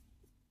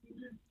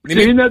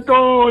 Είναι το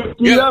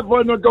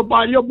τηλέφωνο, το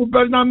παλιό που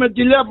παίρναμε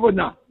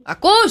τηλέφωνα.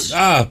 Ακούς?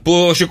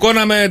 Που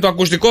σηκώναμε το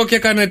ακουστικό και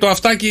έκανε το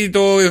αυτάκι,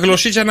 το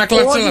γλωσσίτσα να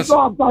κλάτσαλας. Όχι το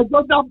αυτάκι,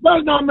 όταν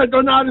παίρναμε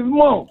τον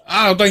αριθμό.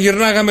 Όταν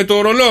γυρνάγαμε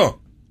το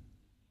ρολό.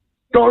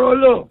 Το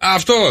ρολό.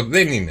 Αυτό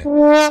δεν είναι.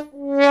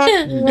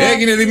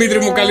 Έγινε, Δημήτρη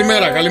μου,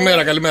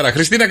 καλημέρα.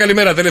 Χριστίνα,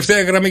 καλημέρα.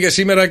 Τελευταία γραμμή για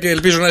σήμερα και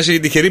ελπίζω να είσαι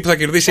τυχερή που θα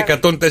κερδίσει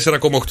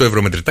 104,8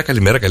 ευρώ μετρητά.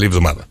 Καλημέρα, καλή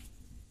εβδομάδα.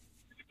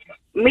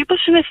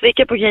 Μήπως είναι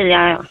θήκη από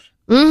γυαλιά?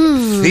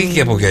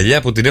 Θήκη από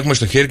γυαλιά που την έχουμε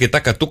στο χέρι και τα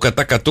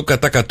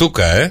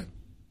κατούκα,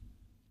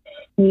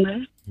 Ναι.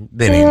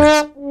 Δεν είναι.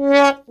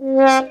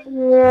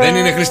 Δεν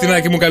είναι,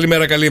 Χριστινάκη μου,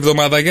 καλημέρα, καλή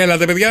εβδομάδα. Για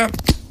ελάτε, παιδιά.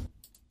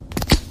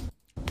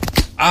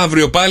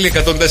 Αύριο πάλι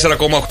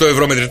 104,8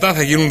 ευρώ μετρητά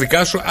θα γίνουν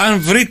δικά σου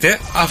αν βρείτε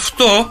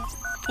αυτό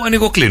που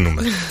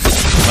ανοιγοκλίνουμε.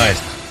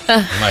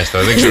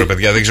 Μάλιστα, δεν ξέρω,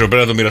 παιδιά, πρέπει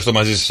να το μοιραστώ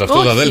μαζί σας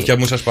αυτό. Τα αδέλφια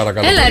μου, σας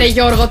παρακαλώ. Έλα, ρε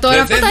Γιώργο,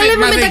 τώρα αυτά τα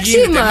λέμε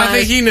μεταξύ μας. Μα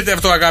δεν γίνεται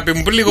αυτό, αγάπη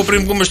μου. Λίγο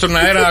πριν βγούμε στον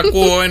αέρα,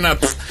 ακούω ένα.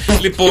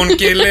 Λοιπόν,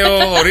 και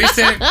λέω,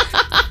 ορίστε,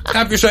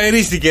 κάποιος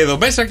αερίστηκε εδώ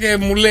μέσα και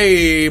μου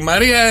λέει,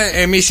 Μαρία,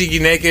 εμείς οι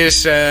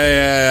γυναίκες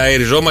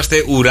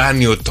αεριζόμαστε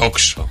ουράνιο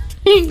τόξο.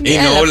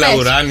 Είναι όλα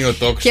ουράνιο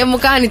τόξο. Και μου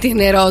κάνει την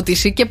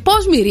ερώτηση, και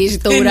πώς μυρίζει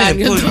το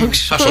ουράνιο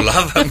τόξο?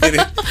 Φασολάδα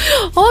μυρίζει.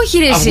 Όχι,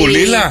 ρε,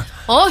 αυγουλίλα.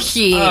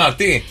 Όχι.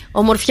 Τι?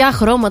 Ομορφιά,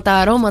 χρώματα,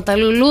 αρώματα,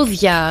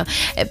 λουλούδια,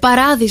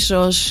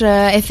 παράδεισος,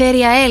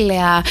 αιθέρια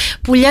έλαια,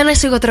 πουλιά να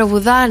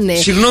σιγοτραβουδάνε.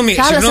 Συγγνώμη,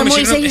 θάλασσα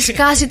μόλις έχει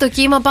σκάσει το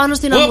κύμα πάνω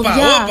στην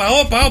αμμουδιά.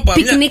 Όπα.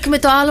 Πικνίκ με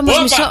το άλλο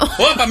μας μισό.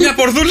 Όπα, μια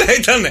πορδούλα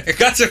ήταν.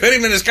 Κάτσε,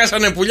 περίμενε,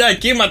 σκάσανε πουλιά,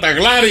 κύματα,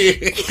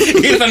 γλάρι.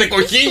 Ήρθανε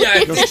κοκκίνια.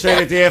 Δεν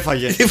ξέρει τι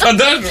έφαγε. Τι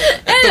φαντάζομαι.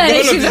 Έλα,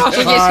 εσύ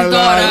δρόσο και εσύ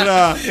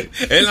τώρα.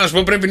 Έλα να σου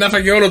πω, πρέπει να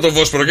φάγε όλο το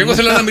Βόσπορο. Και εγώ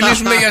ήθελα να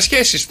μιλήσουμε για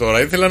σχέσεις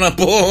τώρα. Ήθελα να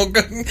πω.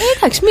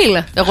 Εντάξει,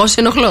 μίλα. Εγώ σε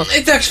ενοχλώ.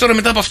 Εντάξει, τώρα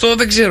μετά από αυτό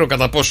δεν ξέρω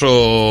κατά πόσο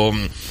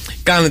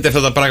κάνετε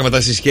αυτά τα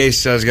πράγματα στη σχέση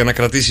σας για να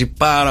κρατήσει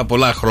πάρα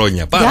πολλά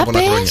χρόνια. Πάρα πολλά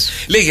χρόνια.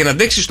 Λέει, για να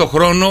αντέξει το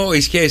χρόνο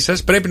η σχέση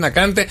σας πρέπει να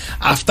κάνετε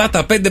αυτά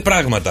τα 5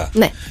 πράγματα.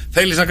 Ναι.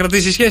 Θέλεις να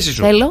κρατήσει η σχέση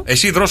σου? Θέλω.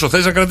 Εσύ, Δρόσο,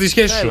 θες να κρατήσει η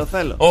σχέση σου?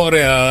 Θέλω.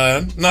 Ωραία,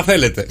 να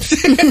θέλετε.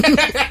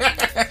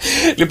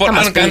 Λοιπόν,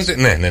 αν κάνετε.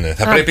 Ναι.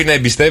 Θα πρέπει να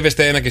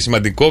εμπιστεύεστε. Ένα και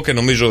σημαντικό και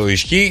νομίζω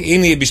ισχύει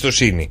είναι η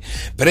εμπιστοσύνη.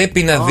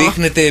 Πρέπει να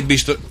δείχνετε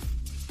εμπιστοσύνη.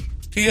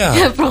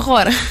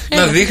 Προχώρα.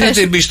 Να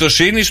δείχνετε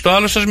εμπιστοσύνη στο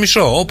άλλο σας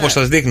μισό. Όπως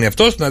σας δείχνει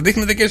αυτός, να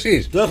δείχνετε κι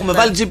εσείς. Το έχουμε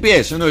βάλει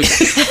GPS, εννοείται.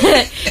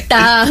 Τα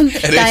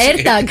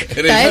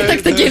AirTag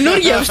τα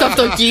καινούργια στο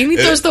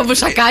αυτοκίνητο, στο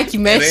βουσακάκι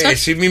μέσα.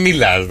 Εσύ μη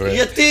μιλάς, ρε.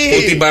 Γιατί?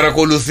 Που την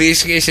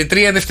παρακολουθείς και σε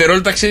 3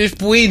 δευτερόλεπτα ξέρεις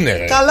που είναι,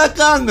 ρε. Καλά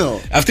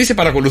κάνω. Αυτή σε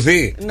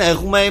παρακολουθεί?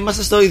 Ναι,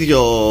 είμαστε στο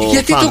ίδιο.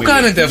 Γιατί το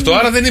κάνετε αυτό?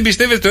 Άρα δεν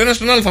εμπιστεύετε το ένα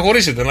στον άλλο, θα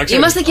χωρίσετε, να ξέρετε.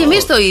 Είμαστε κι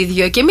εμείς το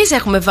ίδιο. Και εμείς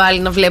έχουμε βάλει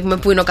να βλέπουμε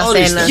που είναι ο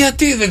καθένας.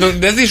 Γιατί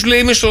δηλαδή σου λέει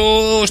είμαι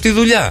στη δουλειά.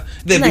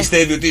 Δεν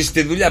πιστεύει ότι είσαι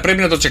στη δουλειά,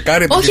 πρέπει να το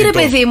τσεκάρει. Όχι, ρε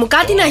παιδί μου,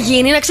 κάτι να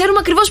γίνει, να ξέρουμε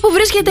ακριβώς που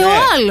βρίσκεται ο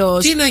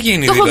άλλος. Τι να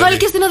γίνει? Το έχω βάλει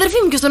και στην αδερφή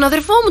μου και στον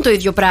αδερφό μου το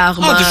ίδιο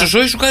πράγμα. Άντε, στο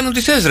σόι σου κάνει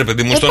ό,τι θες, ρε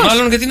παιδί μου. Στον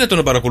άλλον, γιατί να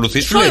τον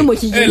παρακολουθείς? Σου λέει,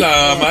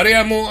 έλα,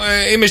 Μαρία μου,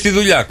 είμαι στη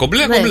δουλειά.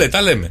 Κομπλέ,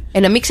 τα λέμε.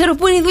 Να μην ξέρω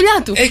πού είναι η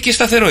δουλειά του. Και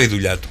σταθερό η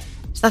δουλειά του.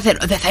 Σταθερό.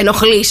 Δεν θα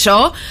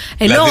ενοχλήσω.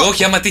 Δηλαδή,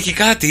 όχι, άμα τύχει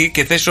κάτι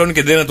και θες όνει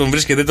και δεν να τον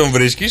βρεις και δεν τον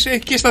βρίσκεις, έχει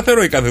και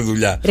σταθερό η κάθε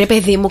δουλειά. Ρε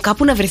παιδί μου,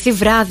 κάπου να βρεθεί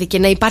βράδυ και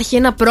να υπάρχει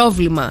ένα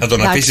πρόβλημα. Θα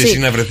τον αφήσεις εσύ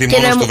να βρεθεί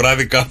μόνο το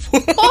βράδυ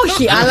κάπου?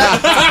 Όχι, αλλά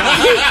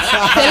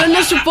θέλω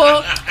να σου πω,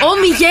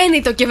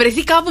 ομιγέννητο και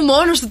βρεθεί κάπου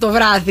μόνος του το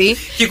βράδυ.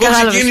 Και εγώ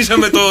ξεκίνησα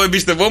με το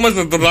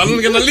εμπιστευόμαστε τον άλλον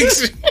για να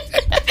λήξει.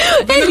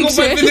 Δεν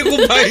έχω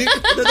πάει.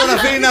 Δεν τον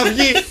αφήνει να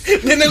βγει.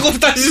 Δεν έχω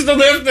φτάσει στο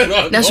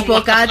δεύτερο. Να σου πω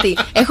κάτι.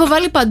 Έχω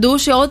βάλει παντού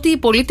σε ό,τι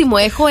πολύτιμο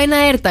έχω ένα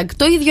AirTag.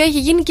 Το ίδιο έχει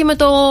γίνει και με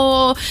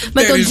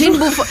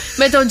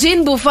το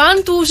τζιν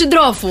μπουφάν του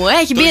συντρόφου.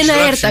 Έχει μπει ένα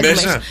AirTag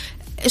μέσα.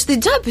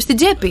 Στην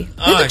τσέπη.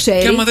 Δεν το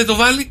ξέρει. Και άμα δεν το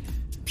βάλει?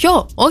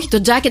 Ποιο? Όχι,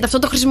 το τζάκετ αυτό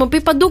το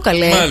χρησιμοποιεί παντού,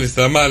 καλέ.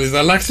 Μάλιστα.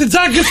 Αλλάξτε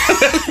τζάκετ.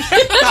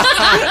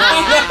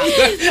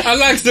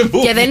 Αλλάξτε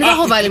που. Και δεν το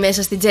έχω βάλει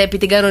μέσα στην τσέπη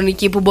την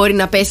κανονική που μπορεί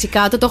να πέσει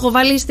κάτω. Το έχω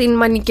βάλει στην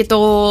μανικετό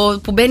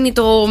που μπαίνει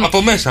το.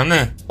 Από μέσα,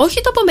 ναι. Όχι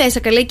το από μέσα,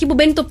 καλέ. Εκεί που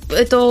μπαίνει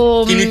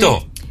το.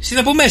 Κινητό. Στην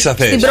από μέσα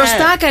θες. Στην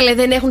μπροστά, καλέ,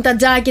 δεν έχουν τα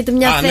τζάκετ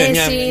μια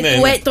θέση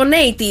των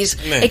 80's.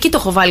 Ναι. Εκεί το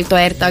έχω βάλει το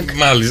AirTag.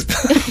 Μάλιστα.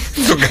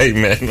 Το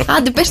καημένο.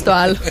 Άντε, πες το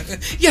άλλο.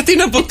 Γιατί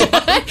να πω το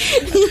άλλο?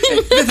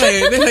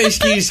 Δεν θα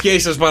ισχύει η σχέση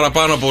σας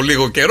παραπάνω από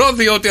λίγο καιρό,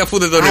 διότι αφού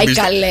δεν τον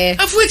εμπιστεύει.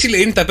 Αφού έτσι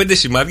λέει, είναι τα 5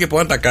 σημάδια που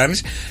αν τα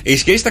κάνεις, η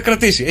σχέση θα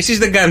κρατήσει. Εσείς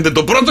δεν κάνετε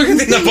το πρώτο,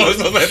 γιατί να πάω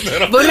στο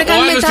δεύτερο. Ο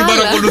άλλος την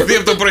παρακολουθεί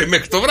από το πρωί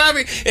μέχρι το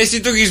βράδυ, εσύ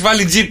του έχεις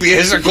βάλει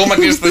GPS ακόμα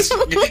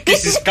και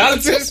στις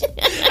κάλτσες.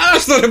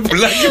 Άστο ρε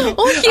πουλάκι μου.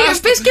 Όχι,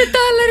 πες και τα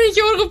άλλα, ρε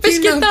Γιώργο, πες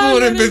και τα άλλα.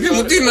 Ρε παιδί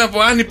μου, τι να πω,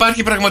 αν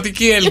υπάρχει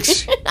πραγματική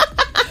έλξη.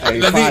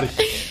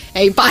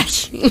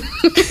 Υπάρχει.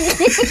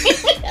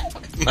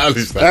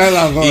 Μάλιστα.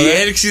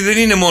 Η έλξη δεν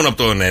είναι μόνο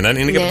από τον έναν,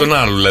 είναι και από τον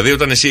άλλο. Δηλαδή,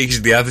 όταν εσύ έχεις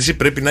διάθεση,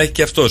 πρέπει να έχει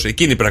και αυτός.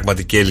 Εκείνη η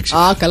πραγματική έλξη.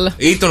 Καλά.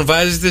 Ή τον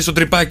βάζετε στο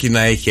τρυπάκι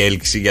να έχει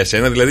έλξη για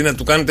σένα, δηλαδή να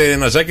του κάνετε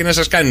ένα ζάκι να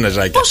σας κάνει ένα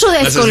ζάκι. Πόσο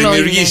εύκολο να σας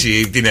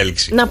δημιουργήσει την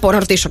έλξη. Να πω, να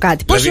ρωτήσω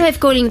κάτι. Δηλαδή, πόσο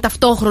εύκολο είναι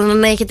ταυτόχρονα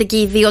να έχετε και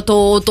οι δύο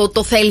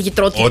το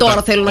θέλγητρο ότι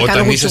τώρα θέλω να κάνω.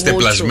 Όταν είσαστε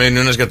πλασμένοι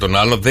ο ένας για τον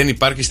άλλο, δεν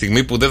υπάρχει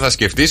στιγμή που δεν θα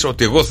σκεφτείς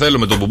ότι εγώ θέλω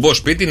με τον μπουμπό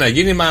σπίτι να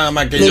γίνει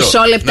μακελιό.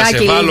 Να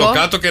σε βάλω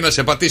κάτω και να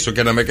σε πατήσω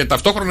και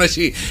ταυτόχρονα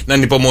εσύ να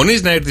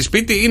ανυπομονείς να έρθει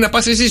σπίτι ή να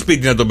πας εσύ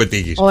σπίτι να τον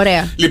πετύχεις.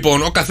 Ωραία.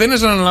 Λοιπόν, ο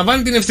καθένας να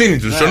αναλαμβάνει την ευθύνη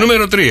του. Στο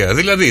νούμερο 3.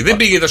 Δηλαδή, δεν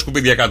πήγε τα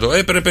σκουπίδια κάτω.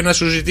 Έπρεπε να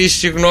σου ζητήσει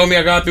συγγνώμη,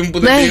 αγάπη μου, που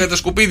δεν πήγα τα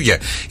σκουπίδια.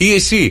 Ή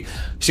εσύ,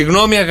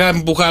 συγγνώμη, αγάπη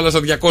μου, που χάλασα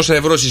 200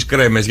 ευρώ στις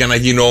κρέμες για να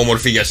γίνω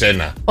όμορφη για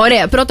σένα.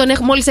 Ωραία. Πρώτον,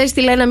 μόλις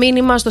έστειλε ένα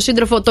μήνυμα στο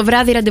σύντροφο το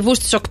βράδυ ραντεβού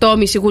στις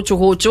 8.30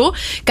 γουτσου.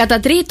 Κατά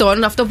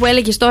τρίτον, αυτό που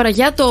έλεγες τώρα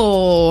για το.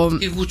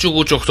 Τι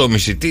γουτσου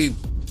 8.30,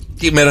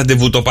 τι με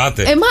ραντεβού το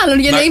πάτε? Μάλλον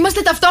για να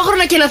είμαστε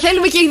ταυτόχρονα και να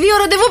θέλουμε και οι δύο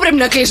ραντεβού πρέπει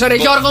να κλείσω, ρε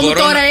Γιώργο μου,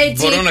 τώρα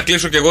έτσι. Μπορώ να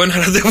κλείσω κι εγώ ένα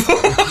ραντεβού.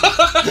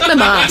 Με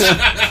μάθει.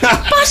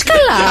 Πας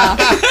καλά.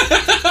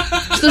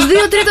 Στους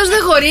 2 τρίτος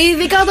δεν χωρεί,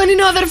 ειδικά όταν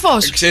είναι ο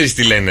αδερφός. Ξέρεις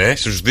τι λένε,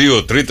 στους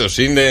 2 τρίτος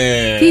είναι.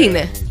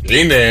 Τι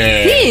είναι?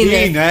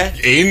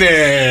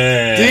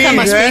 Θα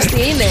μας πεις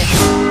τι είναι.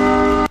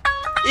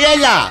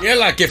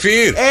 Έλα,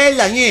 κεφίρ.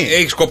 Έλα, ναι.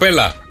 Έχεις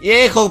κοπέλα?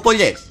 Έχω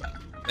πολλές.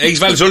 Έχεις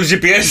βάλει όλες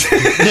GPS?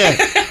 Ναι.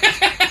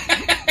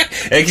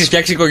 Έχεις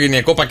φτιάξει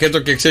οικογενειακό πακέτο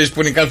και ξέρεις που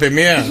είναι η κάθε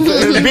μία?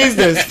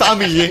 Business,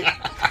 family.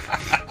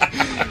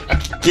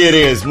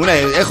 Κυρίες μου,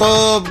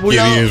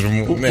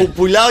 ναι,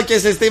 πουλάω και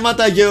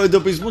συστήματα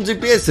γεωεντοπισμού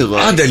GPS εγώ.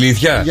 Άντε,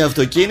 αλήθεια. Για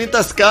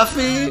αυτοκίνητα,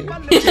 σκάφη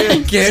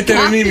και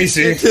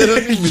ετερονίμηση.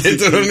 Και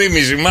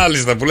ετερονίμηση,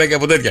 μάλιστα, πουλάει και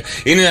από τέτοια.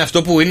 Είναι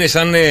αυτό που είναι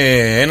σαν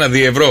ένα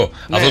 2 ευρώ.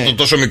 Αυτό το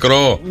τόσο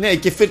μικρό. Ναι,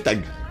 και φίρταγκ.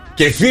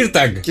 Και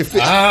φίρταγκ. Και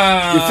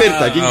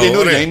φίρταγκ, είναι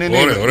καινούργια.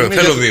 Ωραίο,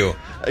 θέλω 2.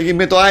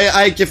 Με το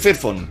i και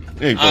φίρφον.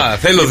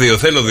 Θέλω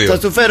 2. Θα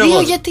σου φέρω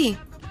 2 γιατί?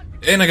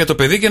 Ένα για το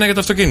παιδί και ένα για το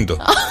αυτοκίνητο.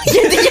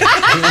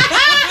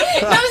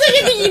 Νόμιζα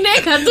για τη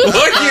γυναίκα του.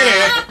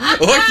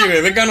 Όχι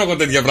ρε, δεν κάνω εγώ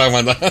τέτοια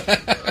πράγματα.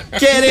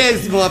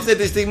 Κυρίες μου, αυτή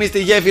τη στιγμή στη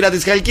γέφυρα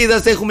της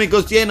Χαλκίδας έχουμε 21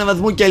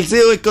 βαθμού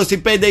Κελσίου,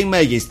 25 η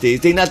μέγιστη.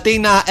 Στην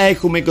Αθήνα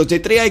έχουμε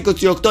 23,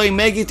 28 η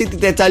μέγιστη. Στη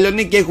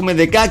Θεσσαλονίκη έχουμε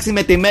 16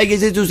 με τη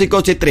μέγιστη στους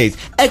 23.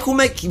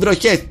 Έχουμε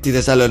βροχές στη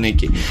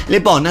Θεσσαλονίκη.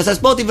 Λοιπόν, να σας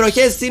πω ότι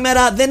βροχές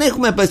σήμερα δεν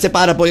έχουμε σε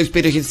πάρα πολλές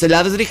περιοχές της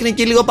Ελλάδας. Ρίχνει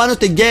και λίγο πάνω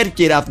στην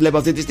Κέρκυρα, βλέπω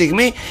αυτή τη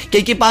στιγμή, και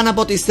εκεί πάνω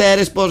από τις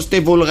Σέρρες προς τη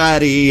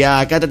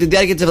Βουλγαρία. Κατά τη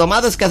διάρκεια της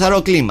εβδομάδας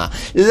καθαρό κλίμα.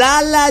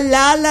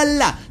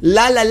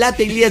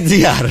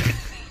 lalala.gr.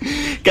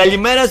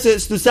 Καλημέρα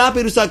στους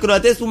άπειρους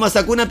ακροατές που μας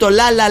ακούνε από το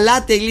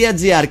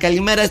lalala.gr.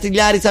 Καλημέρα στη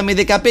Λάρισα με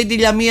 15,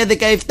 Λαμία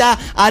 17,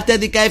 Άρτα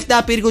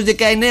 17, Πύργους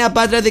 19,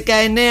 Πάτρα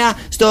 19,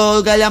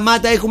 στο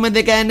Καλαμάτα έχουμε 19,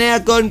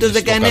 Κόρινθος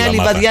 19,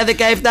 Λιβαδιά 17,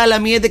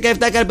 Λαμία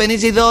 17,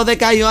 Καρπενήσι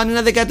 12,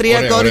 Ιωάννινα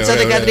 13, Κόριτσα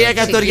 13,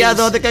 Καστοριά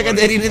 12,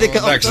 Κατερίνη 18.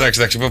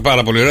 Εντάξει,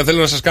 πάρα πολύ ωραία.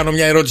 Θέλω να σας κάνω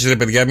μια ερώτηση, ρε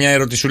παιδιά, μια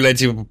ερωτησούλα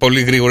έτσι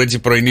πολύ γρήγορα, έτσι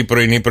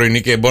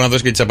πρωινή και μπορώ να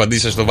δώσω και τις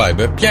απαντήσεις στο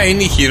Viber. Ποια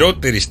είναι η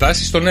χειρότερη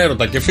στάση στον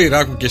έρωτα? Και Φύρα,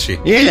 άκου και εσύ.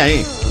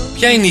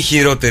 Ποια είναι η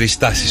χειρότερη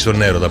στάση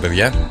στον έρωτα,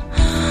 παιδιά?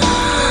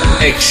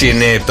 6,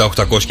 9, 7,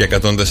 800 και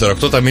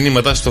 148 τα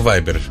μηνύματα στο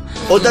Viber.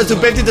 Όταν σου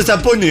πέφτει το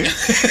σαπούνι.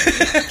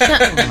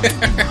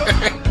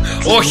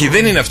 Όχι,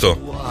 δεν είναι αυτό.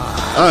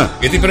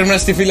 Γιατί πρέπει να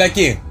είσαι στη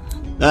φυλακή.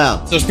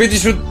 Στο σπίτι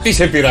σου τι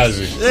σε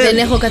πειράζει? Δεν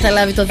έχω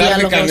καταλάβει το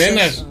διάλογο.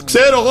 Κανένας.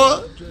 Ξέρω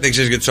εγώ. Δεν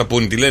ξέρεις για το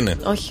σαπούνι τι λένε?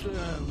 Όχι.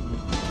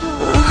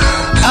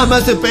 Άμα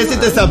σε πέσει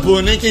το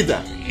σαπούνι,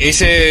 κοίτα.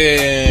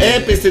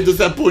 Έπεσε το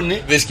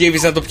σαπούνι. Δεν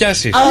σκύβεις να το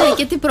πιάσεις? Ναι,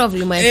 και τι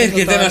πρόβλημα έχει?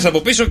 Έρχεται ένας από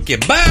πίσω και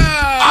μπα!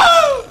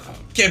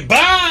 Και μπα!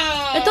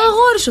 Το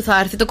αγόρι σου θα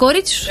έρθει, το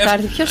κορίτσι σου θα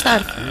έρθει. Ποιος θα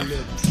έρθει?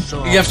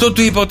 Γι' αυτό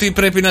του είπα ότι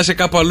πρέπει να είσαι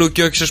κάπου αλλού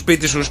και όχι στο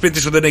σπίτι σου.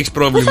 Σπίτι σου δεν έχεις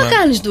πρόβλημα. Πού θα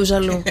κάνεις ντουζ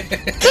αλλού? Δεν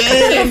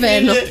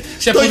καταλαβαίνω.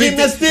 Στο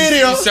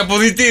γυμναστήριο. Σε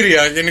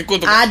αποδυτήρια γενικό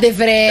το. Άντε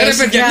βρε.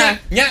 Παιδιά,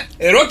 μια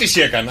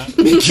ερώτηση έκανα.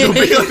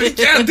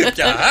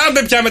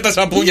 Άντε πια με τα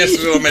σαπούνια σας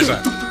εδώ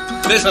μέσα.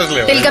 Δεν σας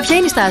λέω. Τελικά ποια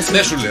είναι η στάση?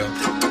 Δεν σου λέω.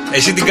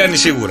 Εσύ την κάνεις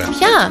σίγουρα.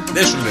 Ποια?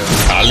 Δεν σου λέω.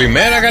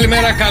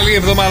 Καλημέρα. Καλή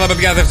εβδομάδα,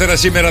 παιδιά. Δευτέρα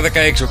σήμερα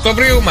 16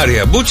 Οκτωβρίου.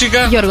 Μαρία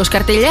Μπούτσικα. Γιώργος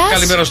Καρτελιάς.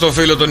 Καλημέρα στο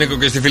φίλο τον Νίκο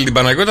και στη φίλη την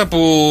Παναγιώτα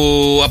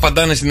που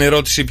απαντάνε στην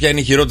ερώτηση ποια είναι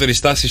η χειρότερη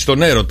στάση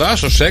στον έρωτα.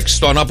 Στο σεξ,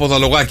 στο ανάποδα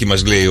λογάκι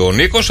μας λέει ο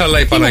Νίκος. Αλλά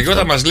η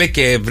Παναγιώτα μας λέει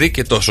και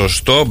βρήκε το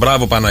σωστό.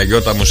 Μπράβο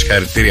Παναγιώτα μου,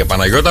 συγχαρητήρια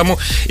Παναγιώτα μου.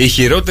 Η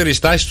χειρότερη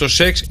στάση στο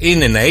σεξ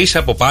είναι να είσαι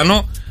από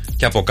πάνω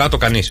και από κάτω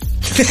κανείς.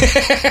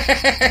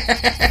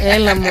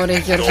 Έλα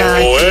μωρέ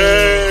Γιωργάκη.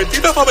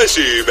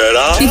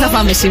 Τι θα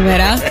φάμε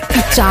σήμερα?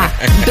 Πίτσα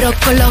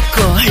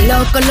μπροκολόκο,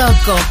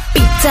 λόκο.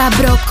 Πίτσα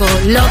μπρόκο,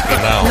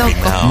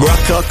 λόκο.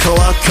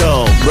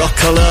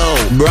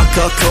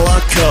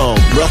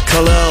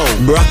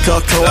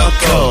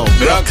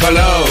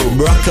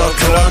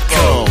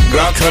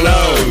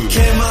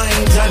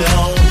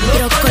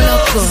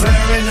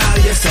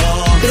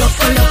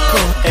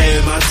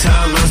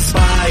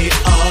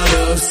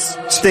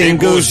 Στην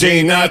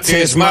κουζίνα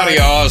της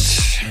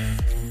Μαριός.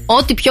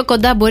 Ό,τι πιο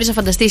κοντά μπορείς να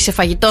φανταστείς σε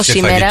φαγητό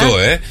σήμερα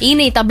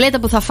είναι η ταμπλέτα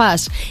που θα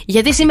φας.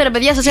 Γιατί σήμερα,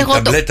 παιδιά, σας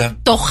έχω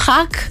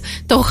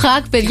το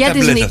hack, παιδιά,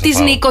 της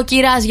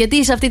νοικοκυράς.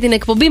 Γιατί σε αυτή την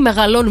εκπομπή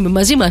μεγαλώνουμε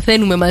μαζί,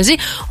 μαθαίνουμε μαζί.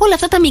 Όλα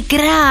αυτά τα μικρά.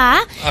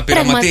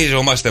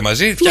 Πειραματίζομαστε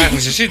μαζί,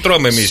 φτιάχνεις εσύ,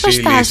 τρώμε εμείς.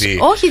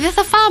 Όχι, δεν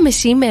θα φάμε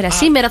σήμερα.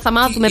 Σήμερα θα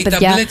μάθουμε, παιδιά.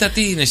 Η ταμπλέτα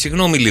τι είναι,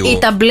 συγγνώμη λίγο? Η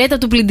ταμπλέτα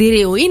του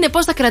πλυντηρίου. Είναι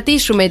πώς θα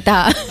κρατήσουμε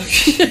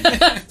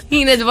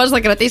είναι πώς θα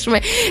κρατήσουμε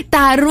τα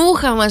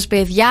ρούχα μας,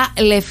 παιδιά,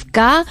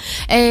 λευκά,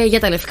 για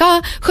τα λευκά,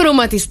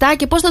 χρωματιστά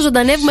και πώς θα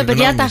ζωντανεύουμε,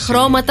 παιδιά, τα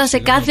χρώματα σε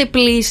κάθε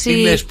πλήση. Τι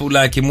λες,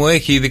 πουλάκι μου,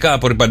 έχει ειδικά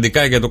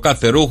απορριπαντικά για το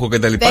κάθε ρούχο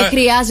κτλ. Δεν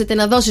χρειάζεται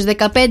να δώσεις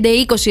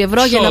 15-20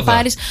 ευρώ για να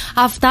πάρεις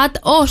αυτά.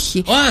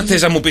 Όχι.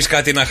 Θες να μου πεις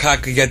κάτι, ένα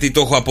hack, γιατί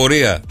το έχω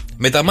απορία?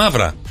 Με τα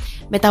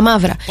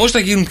μαύρα. Πώς θα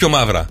γίνουν πιο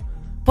μαύρα?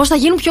 Πώς θα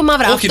γίνουν πιο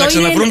μαύρα? Όχι, να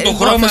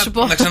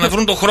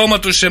ξαναβρούν το χρώμα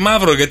τους σε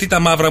μαύρο. Γιατί τα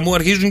μαύρα μου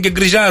αρχίζουν και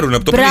γκριζάρουν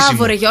από το πλήσιμο.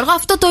 Μπράβο, ρε Γιώργο,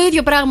 αυτό το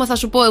ίδιο πράγμα θα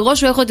σου πω. Εγώ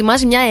σου έχω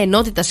ετοιμάσει μια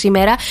ενότητα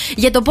σήμερα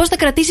για το πώς θα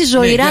κρατήσει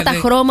ζωηρά τα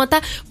χρώματα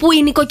που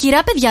η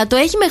νοικοκυρά, παιδιά, το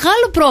έχει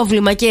μεγάλο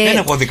πρόβλημα. Δεν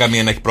έχω δει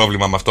καμία να έχει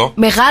πρόβλημα με αυτό.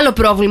 Μεγάλο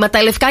πρόβλημα.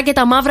 Τα λευκά και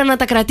τα μαύρα να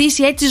τα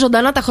κρατήσει έτσι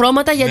ζωντανά τα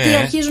χρώματα, γιατί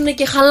αρχίζουν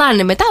και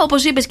χαλάνε μετά.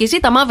 Όπως είπες και εσύ,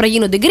 τα μαύρα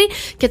γίνονται γκρι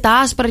και τα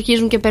άσπρα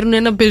αρχίζουν και παίρνουν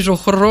ένα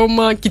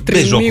μπεζοχρώμα,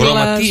 κυτρινίλα.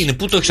 Μπεζοχρώμα, τι είναι,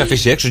 πού το έχεις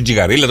αφήσει έξω,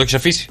 τζιγαρίλα το έχεις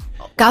αφήσει?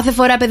 Κάθε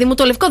φορά, παιδί μου,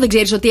 το λευκό δεν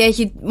ξέρεις ότι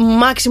έχει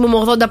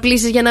maximum 80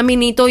 πλύσεις για να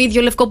μείνει το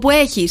ίδιο λευκό που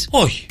έχεις?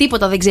 Όχι.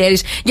 Τίποτα δεν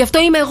ξέρεις. Γι' αυτό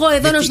είμαι εγώ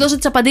εδώ να σου δώσω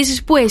τις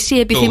απαντήσεις που εσύ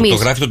επιθυμείς. Το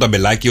γράφει το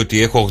ταμπελάκι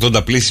ότι έχω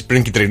 80 πλύσεις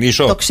πριν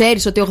κυτρινίσω. Το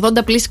ξέρεις ότι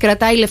 80 πλύσεις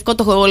κρατάει λευκό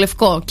το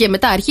λευκό. Και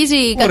μετά αρχίζει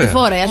η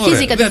κατηφόρα.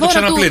 Αρχίζει η κατηφόρα. Δεν το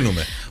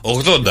ξαναπλύνουμε.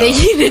 80. Δεν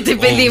γίνεται,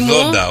 παιδί μου.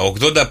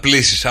 80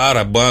 πλύσεις.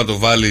 Άρα μπορεί να το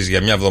βάλεις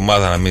για μια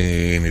εβδομάδα να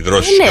μην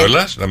υδρώσεις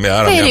κιόλας.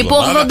 Περίπου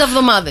 80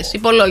 εβδομάδες.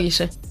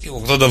 Υπολόγισε.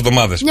 80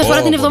 εβδομάδες. Μια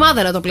φορά την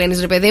εβδομάδα να το πλύνεις,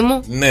 ρε παιδί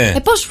μου. Ναι.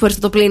 Πόσες φορές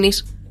θα το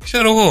πλύνεις?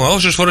 Ξέρω εγώ,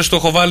 όσες φορές το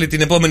έχω βάλει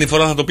την επόμενη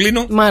φορά θα το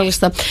πλύνω.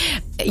 Μάλιστα.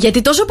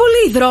 Γιατί τόσο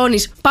πολύ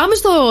υδρώνεις. Πάμε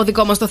στο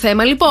δικό μας το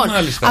θέμα. Λοιπόν,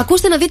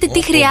 ακούστε να δείτε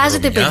τι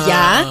χρειάζεται,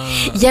 παιδιά,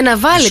 για να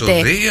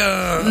βάλετε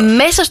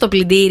μέσα στο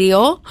πλυντήριο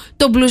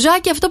το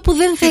μπλουζάκι αυτό που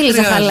δεν θέλεις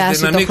να χαλάσει το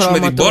χρώμα. Να ανοίξουμε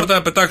την πόρτα,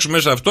 να πετάξουμε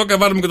μέσα αυτό και να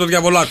βάλουμε και το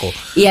διαβολάκο.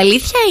 Η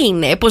αλήθεια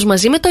είναι πως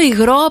μαζί με το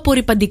υγρό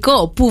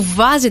απορρυπαντικό που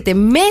βάζετε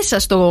μέσα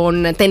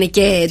στον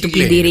τενεκέ του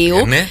πλυντηρίου,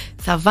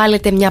 θα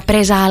βάλετε μια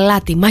πρέζα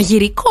αλάτι.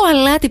 Μαγειρικό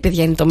αλάτι,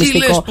 παιδιά, είναι το μυστικό.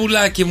 Τι λες,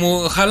 πουλάκι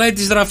μου, χαλάει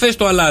τις δραφές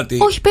το αλάτι.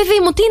 Όχι, παιδί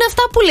μου, τι είναι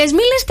αυτά που λες,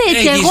 μη λες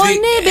τέτοια. Εγώ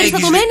είναι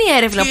περιστατωμένη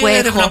έρευνα που έχω.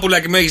 Έρευνα,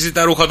 πουλάκι μου, έχεις δει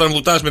τα ρούχα όταν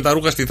βουτάς με τα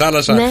ρούχα στη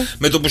θάλασσα,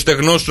 με το που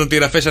στεγνώσουν ότι οι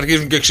ραφές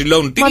αρχίζουν και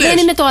ξυλώνουν? Μα δεν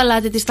είναι το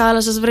αλάτι της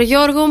θάλασσας, βρε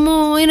Γιώργο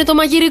μου, είναι το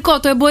μαγειρικό,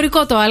 το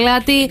εμπορικό το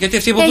αλάτι. Γιατί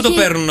αυτοί από πού το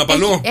παίρνουν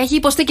απαλού? Έχει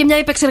υποστεί και μια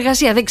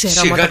επεξεργασία, δεν ξέρω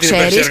αν το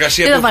ξέρεις.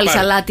 Δεν θα βάλεις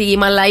αλάτι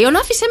Ιμαλαίων.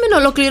 Άφησε με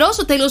να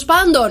ολοκληρώσω τέλος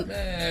πάντων.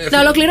 Να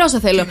ολοκληρώσω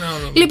θέλω.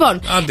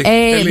 Λοιπόν.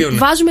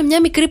 Βάζουμε μια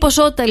μικρή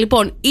ποσότητα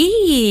λοιπόν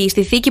ή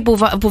στη θήκη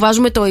που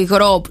βάζουμε το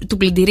υγρό του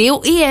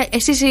πλυντηρίου, ή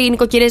εσείς οι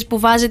νοικοκυρές που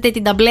βάζετε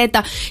την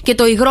ταμπλέτα και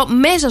το υγρό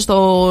μέσα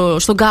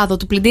στον κάδο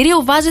του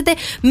πλυντηρίου, βάζετε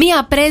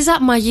μια πρέζα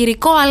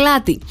μαγειρικό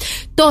αλάτι.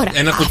 Τώρα,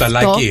 ένα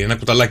κουταλάκι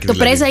το δηλαδή.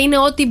 πρέζα είναι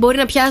ό,τι μπορεί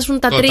να πιάσουν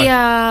τα 3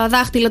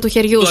 δάχτυλα του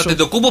χεριού σου. Το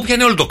αντεντοκούμπο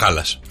πιάνει όλο το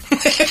κάλας.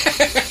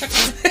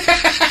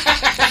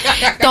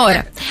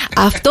 Τώρα,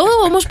 αυτό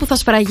όμως που θα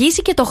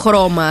σφραγίσει και το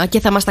χρώμα και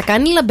θα μας τα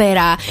κάνει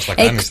λαμπερά,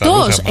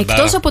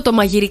 εκτός από το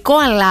μαγειρικό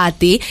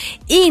αλάτι,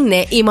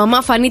 είναι η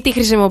μαμά Φανή, τι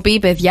χρησιμοποιεί,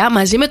 παιδιά,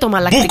 μαζί με το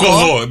μαλακτικό.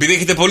 Μπουκοβό, επειδή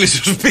έχετε πολύ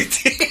στο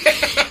σπίτι.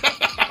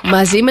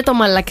 Μαζί με το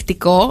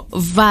μαλακτικό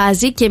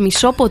βάζει και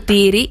μισό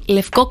ποτήρι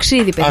λευκό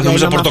ξύδι, παιδιά.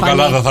 Νόμιζα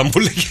πορτοκαλάδα θα μου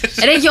λέγες.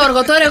 Ρε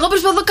Γιώργο, τώρα εγώ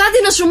προσπαθώ κάτι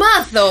να σου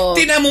μάθω.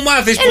 Τι να μου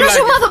μάθεις, να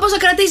σου μάθω πώς να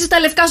κρατήσεις τα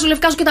λευκά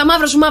σου και τα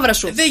μαύρα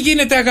σου. Δεν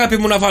γίνεται, αγάπη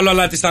μου, να βάλω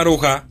αλάτι στα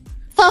ρούχα.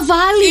 Θα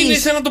βάλεις. Είναι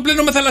σαν να το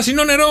πλένω με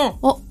θαλασσινό νερό.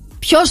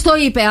 Ποιος το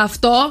είπε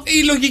αυτό?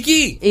 Η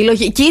λογική. Η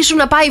λογική σου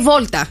να πάει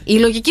βόλτα. Η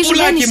λογική σου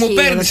δεν ισχύει. Πουλάκι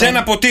μου, παίρνεις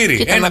ένα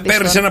ποτήρι.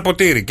 Παίρνεις ένα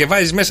ποτήρι και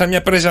βάζεις μέσα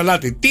μια πρέζα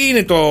αλάτι. Τι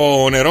είναι το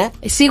νερό?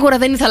 Σίγουρα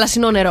δεν είναι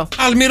θαλασσινό νερό.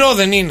 Αλμυρό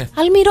δεν είναι.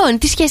 Αλμυρό είναι.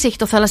 Τι σχέση έχει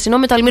το θαλασσινό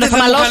με το αλμυρό? Δεν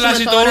θα μου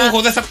χαλάσει το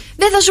ρούχο.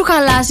 Δεν θα σου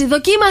χαλάσει.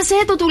 Δοκίμασέ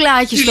το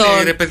τουλάχιστον. Τι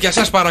λέει, ρε παιδιά,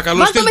 σας παρακαλώ.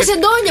 Μάλ' το με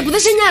σεντόνια που δεν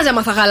σε νοιάζει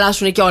άμα θα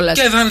χαλάσουν κιόλας.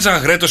 Και θα είναι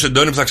ζαγρέ το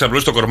σεντόνι που θα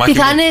ξαπλώσει το κορμάκι. Τι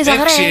θα είναι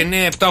ζαγρέ?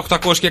 6, 9,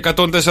 7, 800 και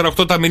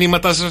 148 τα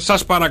μηνύματα.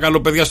 Σας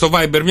παρακαλώ, παιδιά, στο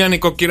Viber. Μια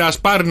νοικοκυρά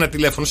πάρει ένα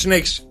τηλέφωνο.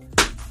 Συνέχισε.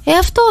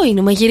 Αυτό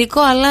είναι,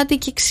 μαγειρικό αλάτι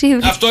και ξύδι.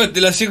 Αυτό,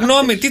 δηλαδή,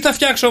 συγγνώμη, τι θα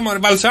φτιάξω,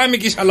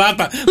 βαλσάμικη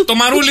σαλάτα. Το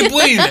μαρούλι που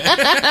είναι.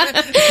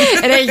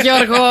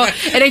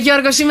 Ρε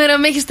Γιώργο, σήμερα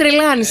με έχεις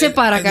τρελάνει, σε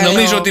παρακαλώ.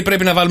 Νομίζω ότι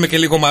πρέπει να βάλουμε και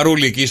λίγο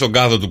μαρούλι εκεί στον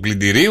κάδο του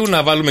πλυντηρίου,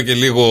 να βάλουμε και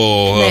λίγο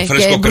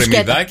φρέσκο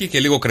κρεμμυδάκι και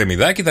λίγο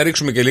κρεμμυδάκι, θα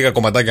ρίξουμε και λίγα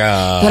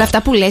κομματάκια. Τώρα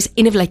αυτά που λες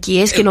είναι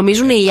βλακίες και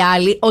νομίζουν οι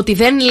άλλοι ότι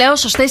δεν λέω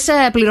σωστές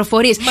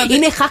πληροφορίες.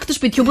 Είναι hack του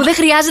σπιτιού που δεν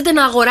χρειάζεται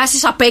να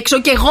αγοράσεις απ'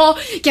 έξω και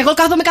εγώ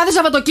κάθομαι κάθε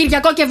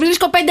Σαββατοκύριακο και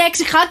βρίσκω 5-6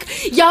 hack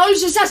για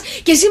όλους εσάς.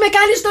 Και εσύ με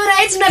κάνεις τώρα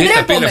έτσι να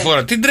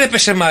ντρέπομαι. Τι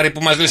ντρέπεσαι, Μάρη,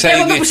 που μας λες τα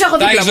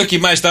έχεις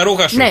δοκιμάσει τα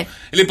ρούχα σου? Ναι.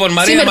 Λοιπόν,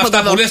 Μαρία, με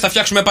αυτά που λες θα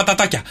φτιάξουμε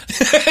πατατάκια.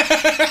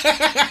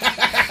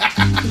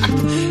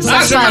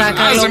 Σας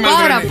παρακαλώ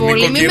πάρα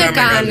πολύ, μην με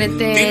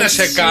κάνετε. Τι να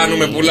σε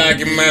κάνουμε,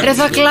 πουλάκι μου? Ρε,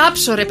 θα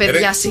κλάψω, ρε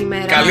παιδιά,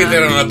 σήμερα.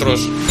 Καλύτερα να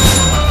τρως.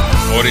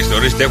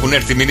 Ορίστε, έχουν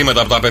έρθει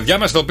μηνύματα από τα παιδιά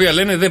μας τα οποία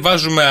λένε δεν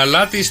βάζουμε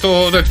αλάτι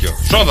στο τέτοιο.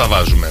 Σόδα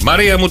βάζουμε.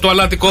 Μαρία μου, το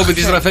αλάτι κόβει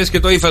τις δραφές και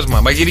το ύφασμα.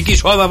 Μαγειρική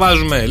σόδα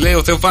βάζουμε, λέει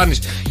ο Θεοφάνης.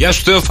 Γεια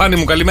σου, Θεοφάνη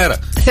μου, καλημέρα.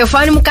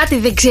 Θεοφάνη μου, κάτι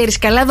δεν ξέρεις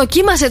καλά.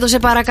 Δοκίμασε το, σε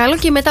παρακαλώ,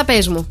 και μετά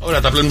πες μου.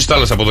 Ωραία, τα πλένουμε στη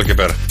θάλασσα από εδώ και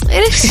πέρα.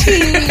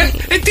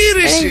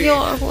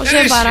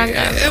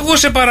 Εγώ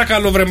σε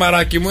παρακαλώ, βρε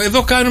μαράκι μου.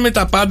 Εδώ κάνουμε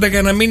τα πάντα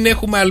για να μην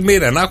έχουμε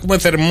αλμύρα, να έχουμε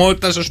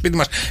θερμότητα στο σπίτι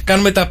μας.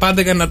 Κάνουμε τα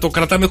πάντα για να το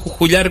κρατάμε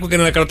χουχουλιάρικο και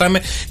να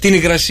κρατάμε την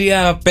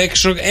υγρασία απ'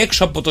 έξω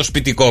από το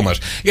σπιτικό μας.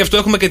 Γι' αυτό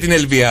έχουμε και την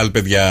LVL,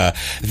 παιδιά.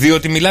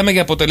 Διότι μιλάμε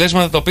για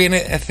αποτελέσματα τα οποία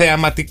είναι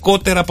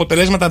θεαματικότερα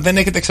αποτελέσματα, δεν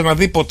έχετε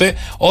ξαναδεί ποτέ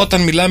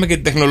όταν μιλάμε για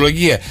την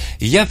τεχνολογία.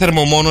 Για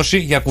θερμομόνωση,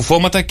 για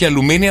κουφώματα και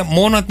αλουμίνια,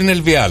 μόνο από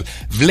την LVL.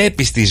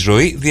 Βλέπεις τη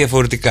ζωή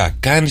διαφορετικά.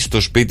 Κάνεις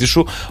το σπίτι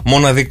σου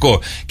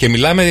μοναδικό. Και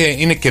μιλάμε,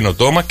 είναι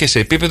καινοτόμα και σε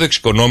επίπεδο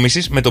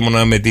εξοικονόμησης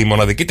με τη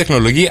μοναδική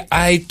τεχνολογία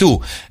i2.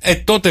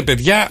 Τότε,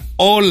 παιδιά,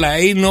 όλα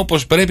είναι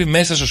όπως πρέπει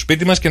μέσα στο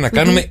σπίτι μας και να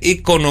κάνουμε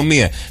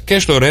οικονομία. Και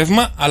στο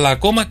ρεύμα, αλλά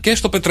ακόμα και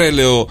στο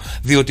πετρέλαιο.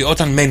 Διότι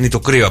όταν μένει το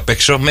κρύο απ'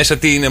 έξω, μέσα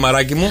τι είναι,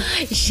 μαράκι μου?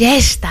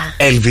 Ζέστα.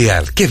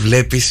 LVL. Και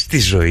βλέπεις τη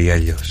ζωή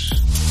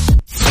αλλιώς.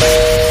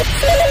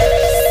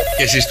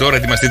 Και εσείς τώρα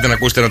ετοιμαστείτε να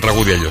ακούσετε ένα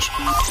τραγούδι αλλιώς.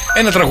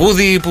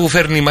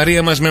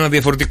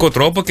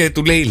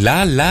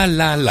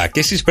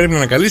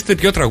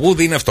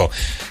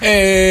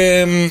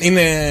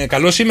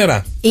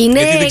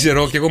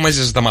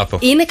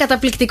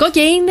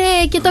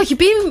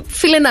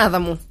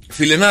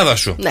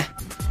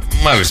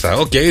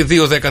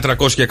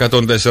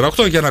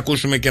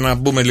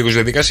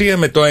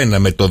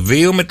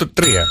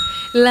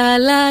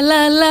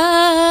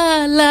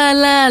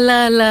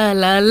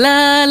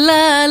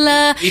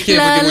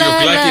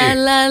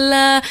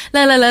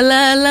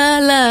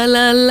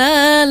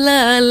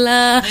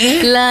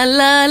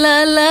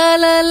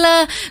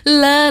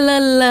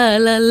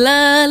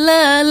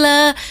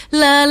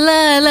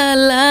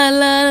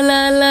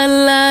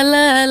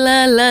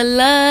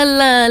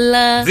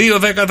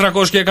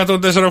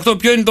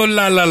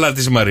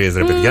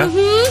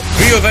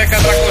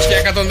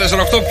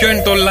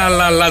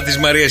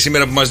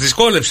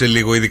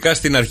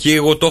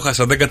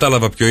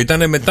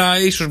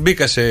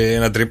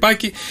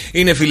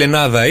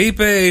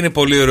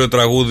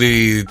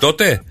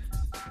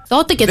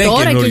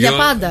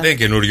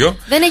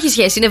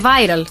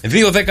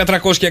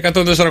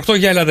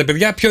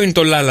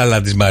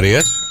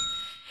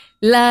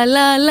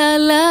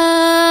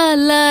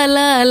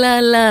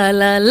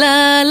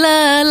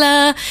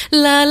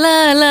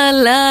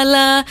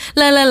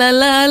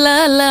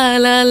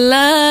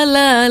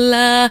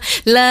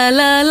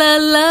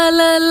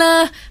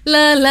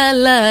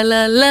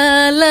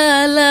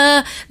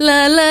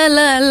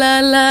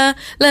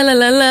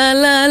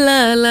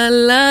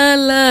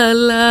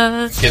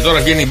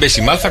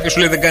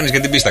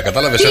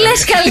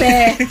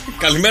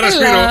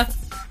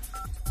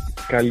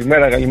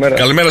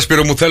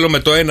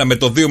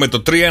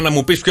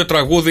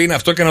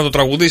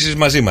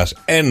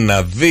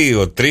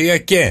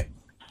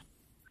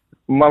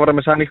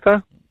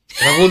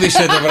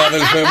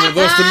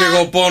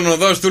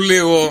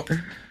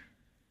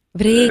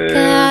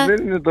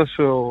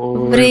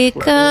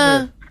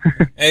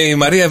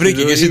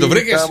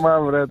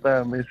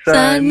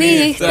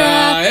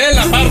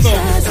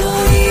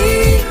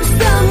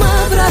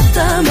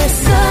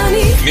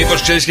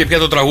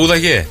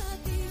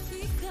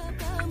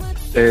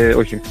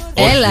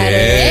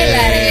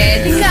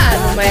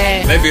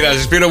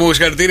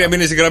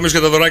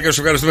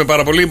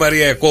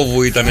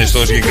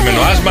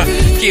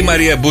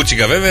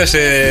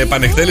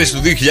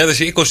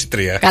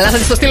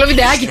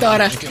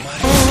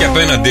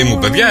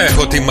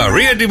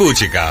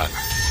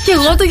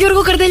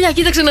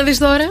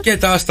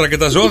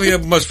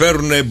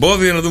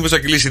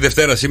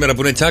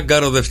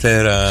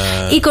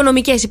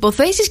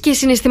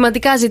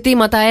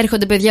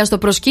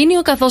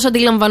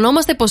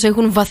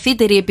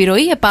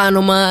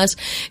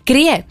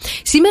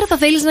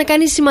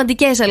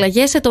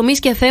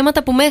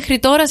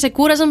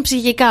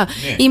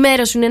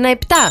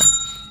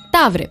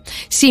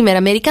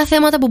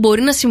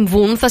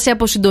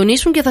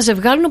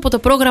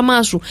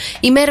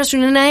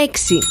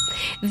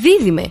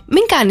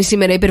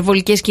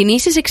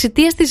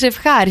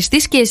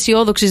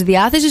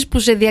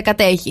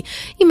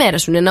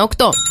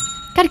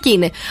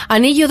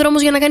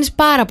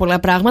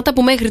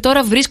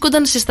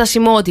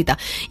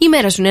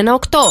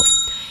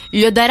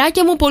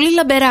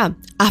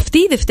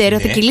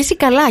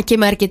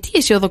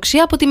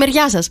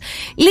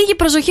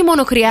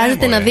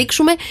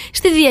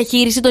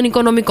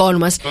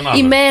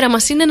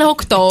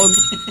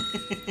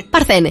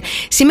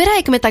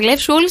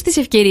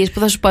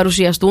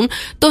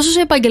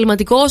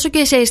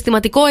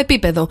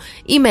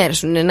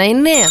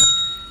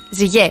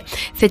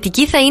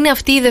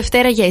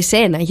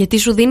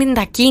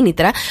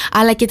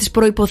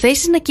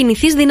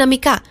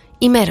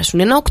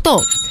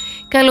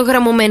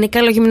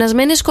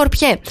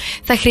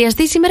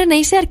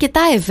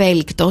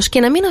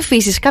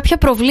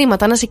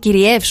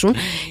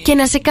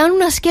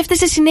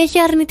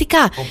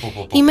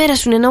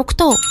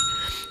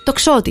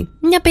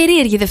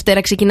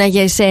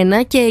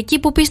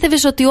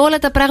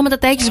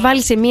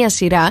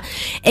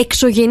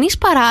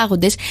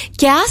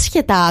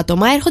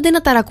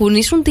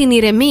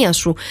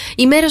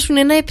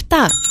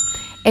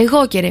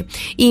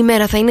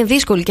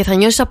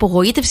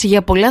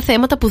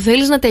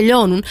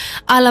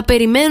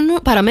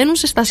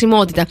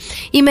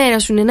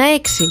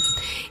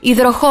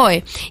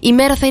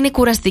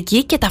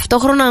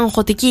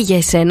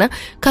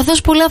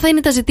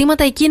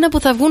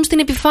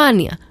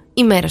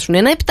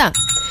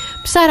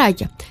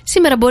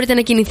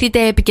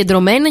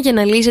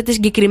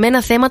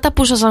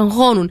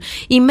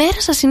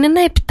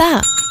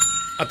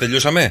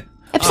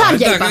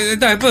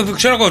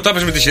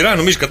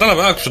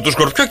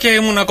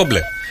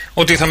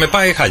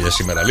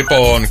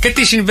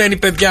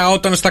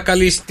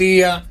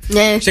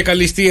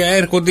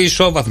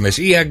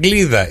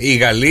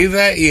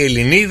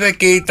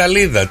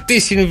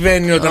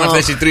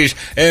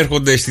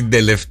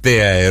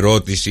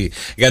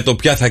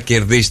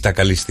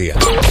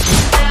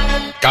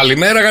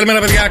 Καλημέρα, καλημέρα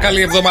παιδιά,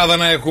 καλή εβδομάδα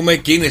να έχουμε.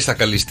 Και είναι στα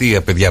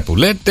καλυστία παιδιά που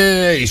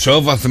λέτε.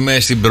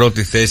 Ισόβαθμες στην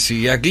πρώτη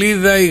θέση η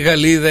Αγγλίδα, η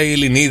Γαλλίδα, η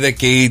Ελληνίδα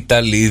και η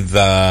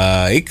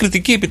Ιταλίδα. Η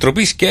Κριτική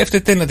Επιτροπή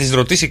σκέφτεται να τις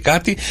ρωτήσει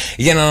κάτι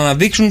για να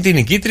αναδείξουν την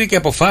νικήτρια και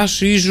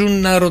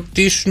αποφάσιζουν να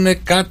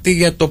ρωτήσουν κάτι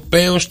για το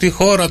πέος στη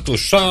χώρα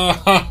τους.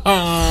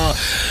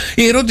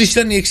 Η ερώτηση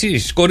ήταν η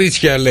εξής.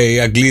 Κορίτσια, λέει,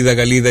 Αγγλίδα,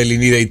 Γαλλίδα,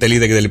 Ελληνίδα,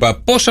 Ιταλίδα κτλ.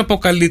 Πώς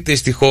αποκαλείται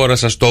στη χώρα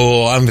σας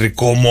το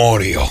ανδρικό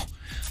μόριο?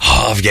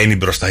 Βγαίνει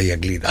μπροστά η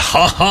Αγγλίδα.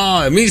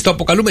 Εμείς το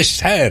αποκαλούμε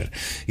σερ,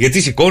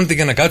 γιατί σηκώνεται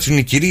για να κάτσουν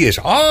οι κυρίες.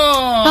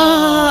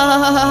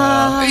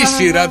 Η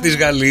σειρά της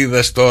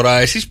Γαλλίδας τώρα.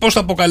 Εσείς πώς το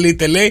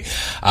αποκαλείτε, λέει?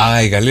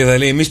 Η Γαλλίδα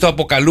λέει: εμείς το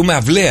αποκαλούμε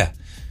αυλαία.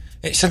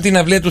 Σαν την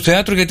αυλαία του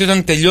θεάτρου, γιατί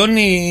όταν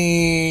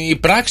τελειώνει η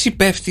πράξη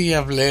πέφτει η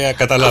αυλαία.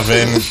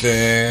 Καταλαβαίνετε.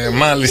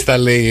 Μάλιστα,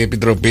 λέει η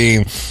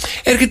Επιτροπή.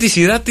 Έρχεται η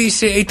σειρά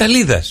της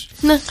Ιταλίδας.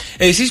 Ναι.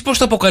 Εσείς πώς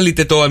το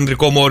αποκαλείτε το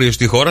ανδρικό μόριο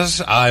στη χώρα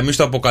σας? Εμείς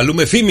το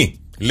αποκαλούμε φήμη,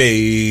 λέει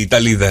η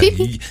Ιταλίδα.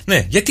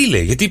 Ναι, γιατί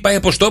λέει? Γιατί πάει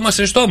από στόμα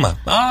σε στόμα.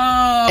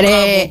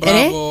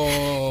 Μπράβο.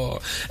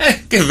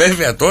 Και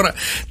βέβαια τώρα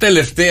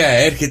τελευταία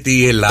έρχεται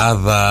η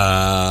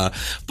Ελλάδα.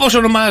 Πώς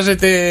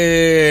ονομάζεται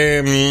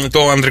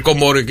το ανδρικό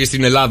μόριο και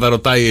στην Ελλάδα,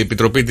 ρωτάει η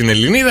Επιτροπή την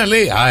Ελληνίδα.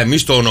 Λέει: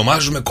 εμείς το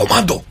ονομάζουμε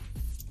κομμάντο.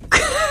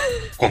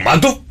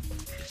 Κομμάντο?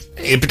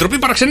 Η Επιτροπή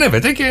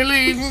παραξενεύεται και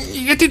λέει: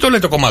 γιατί το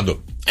λέτε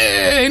κομμάντο?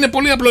 Είναι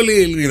πολύ απλό, λέει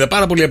η Ελληνίδα,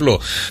 πάρα πολύ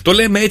απλό. Το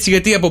λέμε έτσι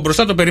γιατί από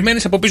μπροστά το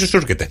περιμένεις, από πίσω σου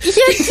έρχεται.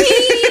 Γιατί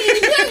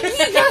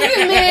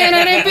κάθε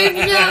μέρα, ρε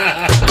παιδιά.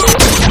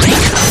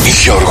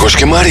 Γιώργος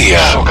και Μαρία.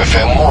 Σοκαφέ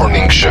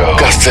Morning Show.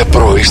 Κάθε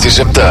πρωί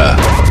στις 7.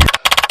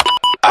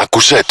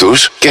 Άκουσέ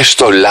τους και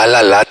στο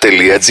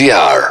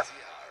lalala.gr.